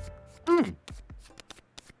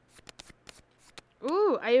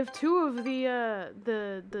 Ooh, I have 2 of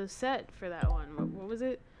the set for that one. What was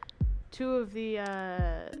it? 2 of the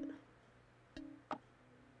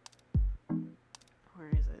where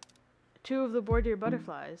is it? 2 of the board deer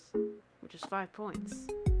butterflies, which is 5 points.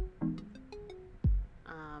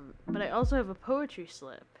 But I also have a poetry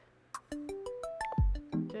slip. Do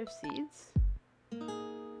I have seeds?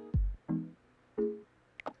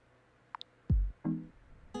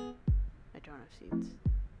 I don't have seeds.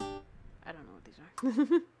 I don't know what these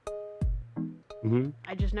are.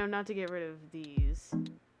 I just know not to get rid of these.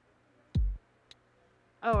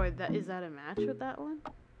 Oh, is that a match with that one?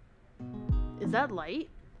 Is that light?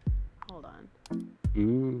 Hold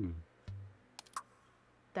on.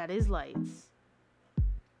 That is lights.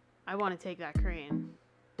 I want to take that crane.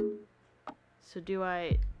 So do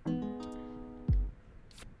I...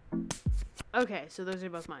 Okay, so those are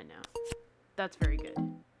both mine now. That's very good.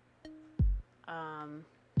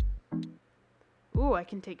 Ooh, I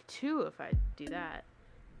can take 2 if I do that.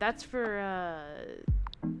 That's for,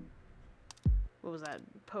 what was that?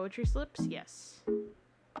 Poetry slips? Yes.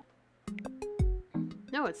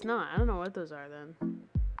 No, it's not. I don't know what those are then.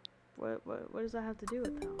 What does that have to do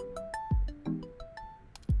with that one?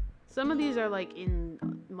 Some of these are like in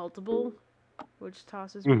multiple, which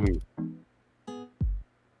tosses me. I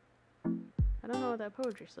don't know what that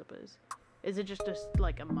poetry slip is. Is it just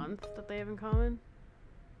like a month that they have in common?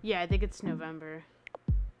 Yeah, I think it's November.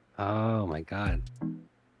 Oh my god.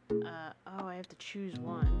 Oh, I have to choose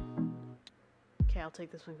one. Okay, I'll take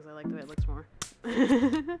this one because I like the way it looks more.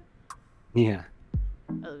 Yeah.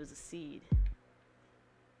 Oh, it was a seed.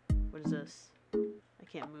 What is this? I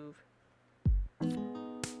can't move.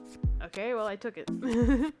 Okay, well, I took it.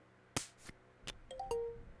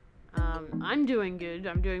 I'm doing good.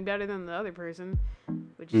 I'm doing better than the other person,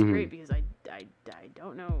 which is great because I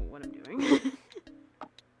don't know what I'm doing.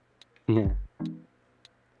 Yeah.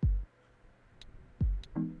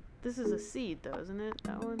 This is a seed, though, isn't it?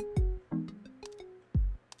 That one?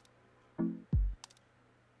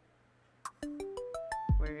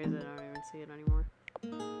 Where is it? I don't even see it anymore.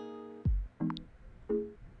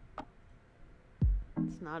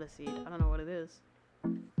 It's not a seed. I don't know what it is.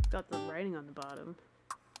 It's got the writing on the bottom.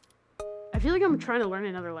 I feel like I'm trying to learn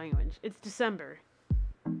another language. It's December.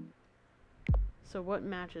 So what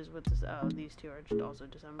matches with this? Oh, these 2 are just also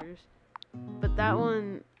Decembers. But that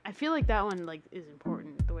one, I feel like that one like is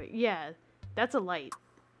important. The way, yeah, that's a light.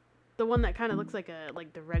 The one that kind of looks like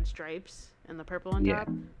the red stripes and the purple on top.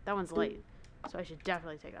 That one's light. So I should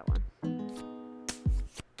definitely take that one.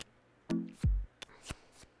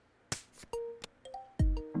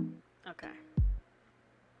 Okay.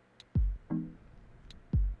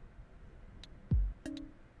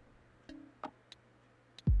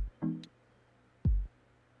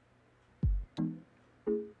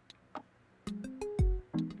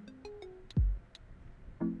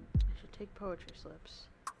 I should take poetry slips.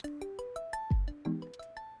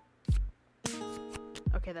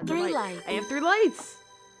 Okay, that's a 3 light. lights. I have 3 lights!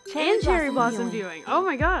 Cherry And cherry blossom viewing. viewing. Oh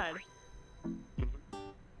my god.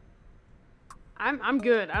 I'm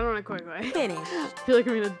good. I don't want to koi koi. Finish. I feel like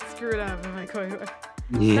I'm gonna screw it up if I koi koi.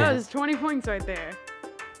 Yeah. No, there's 20 points right there.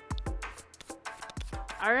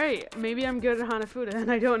 Alright, maybe I'm good at Hanafuda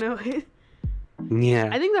and I don't know it. Yeah.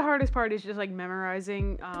 I think the hardest part is just like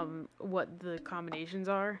memorizing what the combinations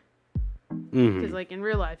are. Because Mhm. like in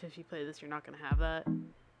real life, if you play this, you're not gonna have that.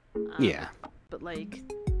 Yeah. But like,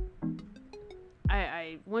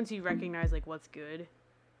 I once you recognize like what's good,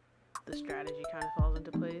 the strategy kind of falls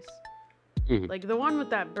into place. Mhm. Like the one with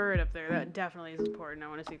that bird up there, that definitely is important. I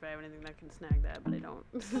want to see if I have anything that can snag that, but I don't.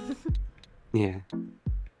 Yeah.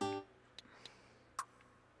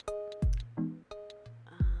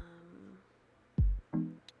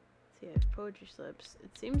 See, I have poetry slips.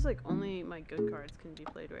 It seems like only my good cards can be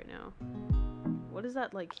played right now. What is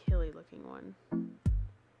that like hilly looking one?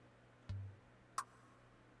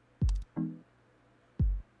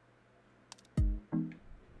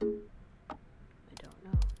 I don't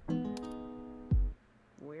know.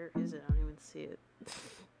 Where is it? I don't even see it.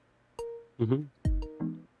 Mhm.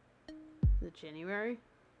 Is it January?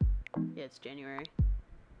 Yeah, it's January.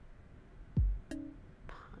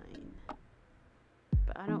 Pine.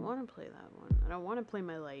 But I don't want to play that one. I don't want to play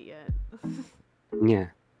my light yet. Yeah.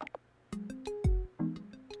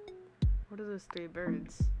 What are those 3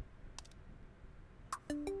 birds?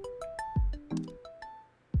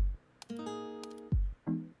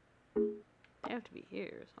 They have to be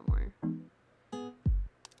here somewhere.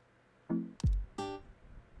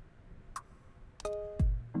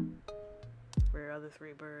 Where are the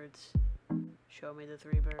 3 birds? Show me the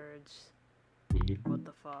 3 birds. Mhm. What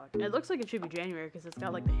the fuck? It looks like it should be January because it's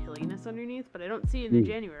got like the hilliness underneath, but I don't see it in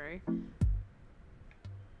January.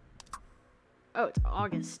 Oh, it's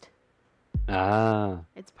August. Ah.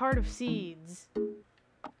 It's part of seeds.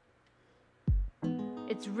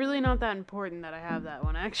 It's really not that important that I have that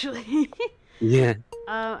one, actually. Yeah.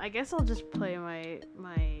 I guess I'll just play my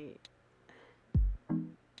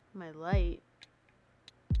light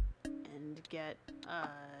and get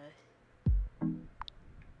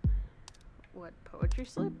what, poetry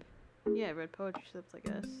slip? Yeah, red poetry slips, I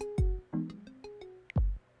guess.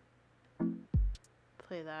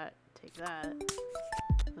 Play that, take that.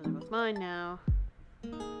 Those are both mine now.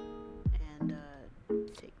 And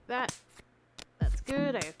take that. That's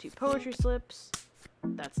good. I have 2 poetry slips.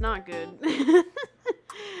 That's not good.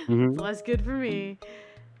 Mhm. Less good for me.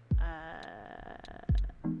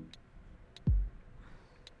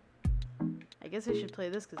 I guess I should play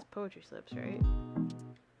this because poetry slips, right?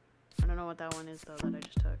 I don't know what that one is though that I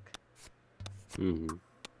just took. Mhm.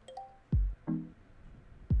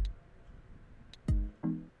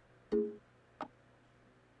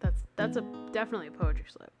 That's definitely a poetry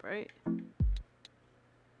slip, right?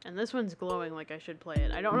 And this one's glowing like I should play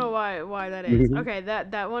it. I don't know why that is. Mhm. Okay,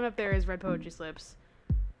 that one up there is red poetry slips,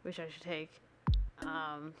 which I should take.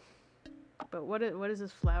 But what is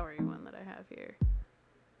this flowery one that I have here?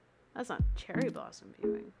 That's not cherry blossom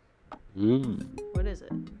viewing. Mm. What is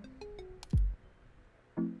it?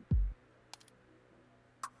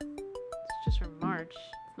 It's just from March.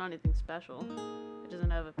 It's not anything special. It doesn't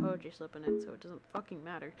have a poetry slip in it, so it doesn't fucking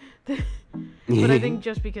matter. But I think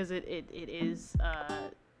just because it is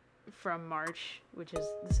from March, which is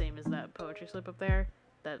the same as that poetry slip up there,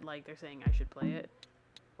 that like they're saying I should play it.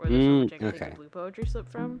 Or there's one which I can take okay. the blue poetry slip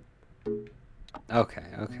from. Okay.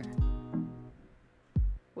 Okay.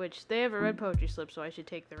 Which they have a red poetry slip, so I should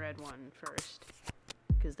take the red one first.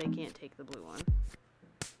 Because they can't take the blue one.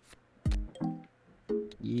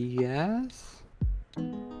 Yes.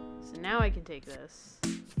 So now I can take this.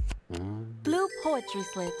 Blue poetry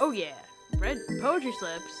slips. Oh yeah, red poetry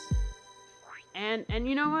slips. And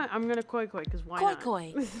you know what? I'm gonna koi koi, because why Koi not?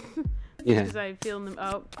 koi. Yeah. Because I feel them.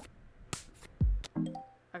 Oh.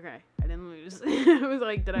 Okay, I didn't lose. I was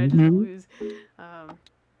like, did I just Mhm. lose? I'm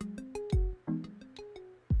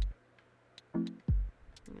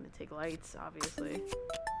gonna take lights, obviously.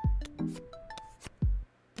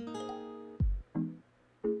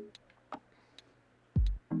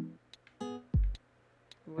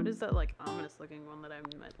 What is that like ominous looking one that I'm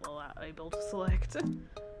able to select?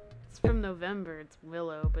 It's from November. It's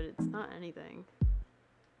Willow, but it's not anything.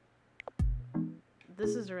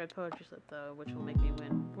 This is a red poetry slip, though, which will make me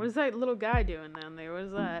win. What is that little guy doing down there? What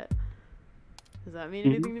is that? Does that mean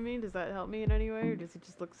anything to me? Does that help me in any way, or does he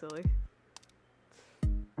just look silly?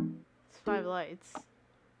 It's 5 lights.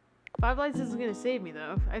 5 lights isn't gonna save me,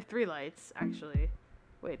 though. I have 3 lights, actually.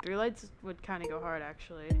 Wait, 3 lights would kind of go hard,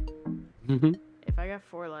 actually. If I got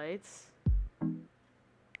 4 lights...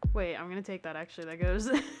 Wait, I'm gonna take that, actually. That goes...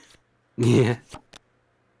 Yeah.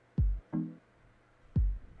 And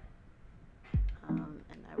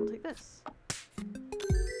I will take this.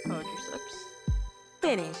 Poetry slips.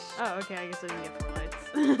 Finish. Oh, okay, I guess I didn't get 4 lights.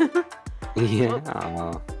 Yeah. Well,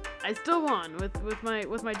 Aw. I still won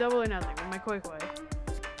with my double or nothing, with my koi koi.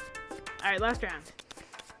 Alright, last round.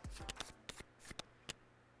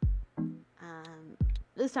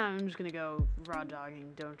 This time I'm just gonna go raw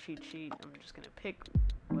dogging, don't cheat sheet. I'm just gonna pick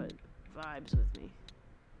what vibes with me.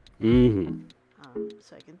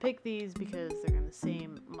 So I can pick these because they're in the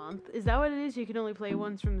same month. Is that what it is? You can only play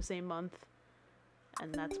ones from the same month?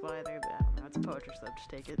 And that's why they're... I don't know, it's a poetry slip, just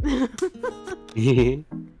take it.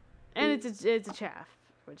 And it's a chaff,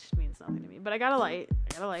 which means nothing to me. But I got a light.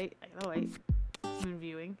 It's moon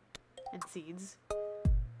viewing. And seeds.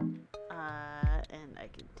 And I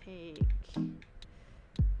can take...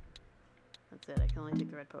 That's it. I can only take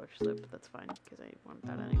the red poetry slip, but that's fine, because I want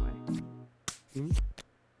that anyway.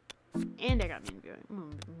 And I got moon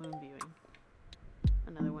viewing.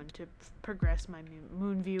 Another one to progress my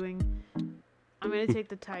moon viewing. I'm gonna take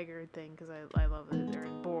the tiger thing, because I love it. Or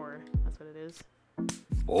boar. That's what it is.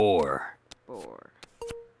 Boar.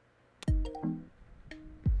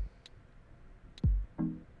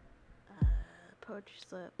 Poetry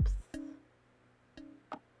slips.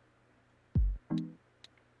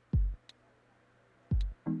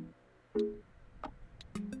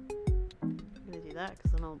 I'm gonna do that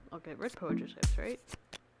because then I'll get red poetry slips, right?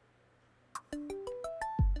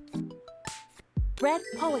 Red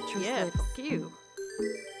poetry Yeah, slips. fuck you.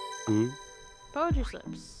 Poetry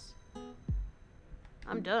slips.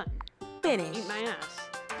 I'm done. Finish. Eat my ass,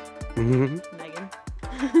 Megan.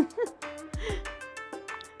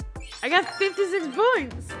 I got 56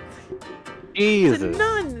 points. Jesus. To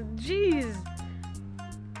none. Jeez.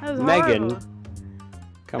 That was Megan. horrible.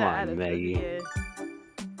 Come on, Maggie. Yeah.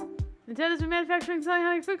 Nintendo's been manufacturing and selling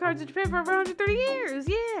hunting food cards in Japan for over 130 years.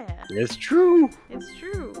 Yeah. It's true. It's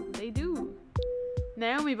true. They do.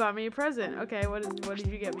 Naomi bought me a present. Okay, what did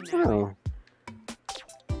you get me, Naomi? Oh.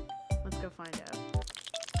 Let's go find out.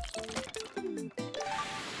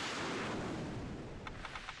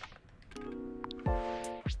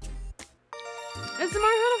 It's the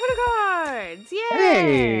Mario Photo cards! Yeah!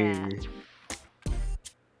 Hey.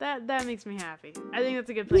 That makes me happy. I think that's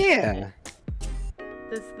a good place to end Yeah.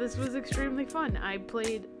 it. This was extremely fun. I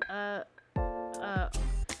played a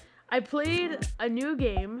new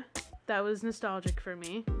game that was nostalgic for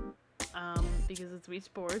me, because it's Wii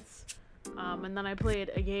Sports. And then I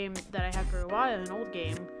played a game that I had for a while, an old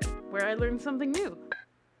game, where I learned something new.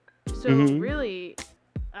 So really,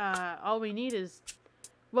 all we need is,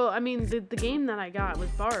 well, I mean, the game that I got was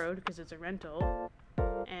borrowed because it's a rental,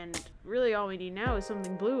 and really all we need now is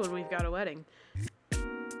something blue, and we've got a wedding.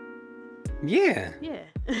 Yeah. Yeah.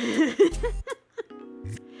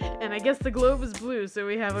 And I guess the globe is blue, so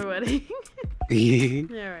we have a wedding.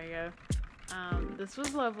 There we go. This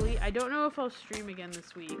was lovely. I don't know if I'll stream again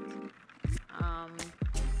this week.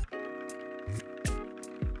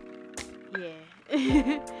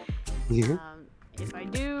 Yeah. If I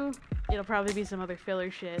do, it'll probably be some other filler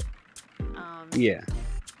shit. Yeah.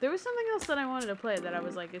 There was something else that I wanted to play that I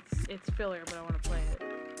was like, it's filler, but I want to play it.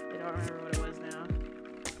 I don't remember what it was now.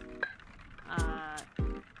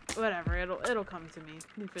 Whatever, it'll come to me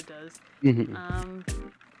if it does.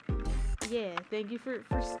 Yeah, thank you for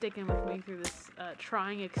sticking with me through this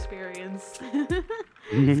trying experience.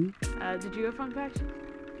 Did you have fun, Faction?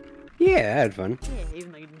 Yeah, I had fun. Yeah,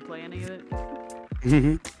 even though you didn't play any of it.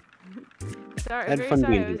 Sorry, Had very fun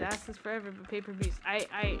sorry. being I was here. asked this forever, but pay-per-views. I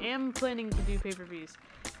am planning to do pay-per-views.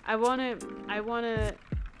 I wanna.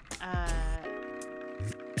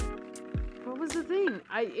 What was the thing?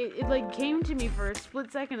 It like came to me for a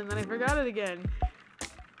split second and then I forgot it again.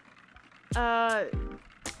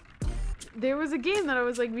 There was a game that I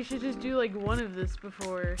was like, we should just do like one of this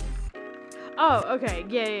before. Oh, okay,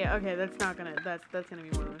 yeah, okay. That's gonna be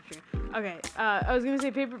more than a stream. Okay, I was gonna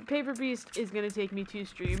say Paper Beast is gonna take me 2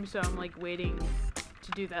 streams, so I'm like waiting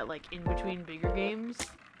to do that like in between bigger games.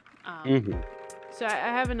 So I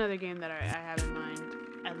have another game that I have in mind,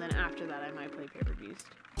 and then after that I might play Paper Beast.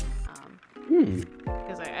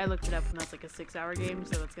 Because I looked it up and that's like a 6-hour game,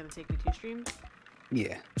 so it's gonna take me 2 streams.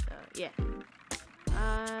 Yeah. So yeah.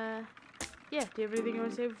 Yeah. Do you have anything you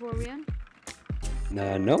want to say before we end?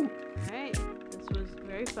 No. All right. This was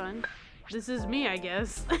very fun. This is me, I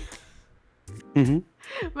guess. Mhm.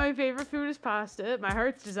 My favorite food is pasta. My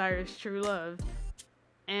heart's desire is true love.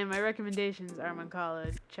 And my recommendations are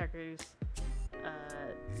Mancala, checkers,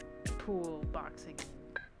 pool, boxing,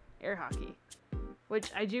 air hockey.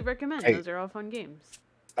 Which I do recommend. Hey. Those are all fun games.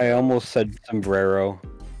 I almost said sombrero.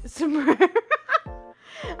 Sombrero.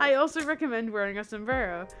 I also recommend wearing a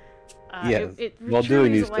sombrero. Yeah, It while truly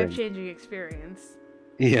doing is these a life-changing experience.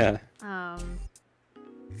 Yeah.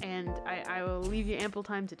 And I will leave you ample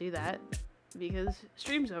time to do that because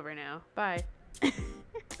stream's over now. Bye.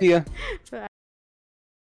 Yeah. Bye.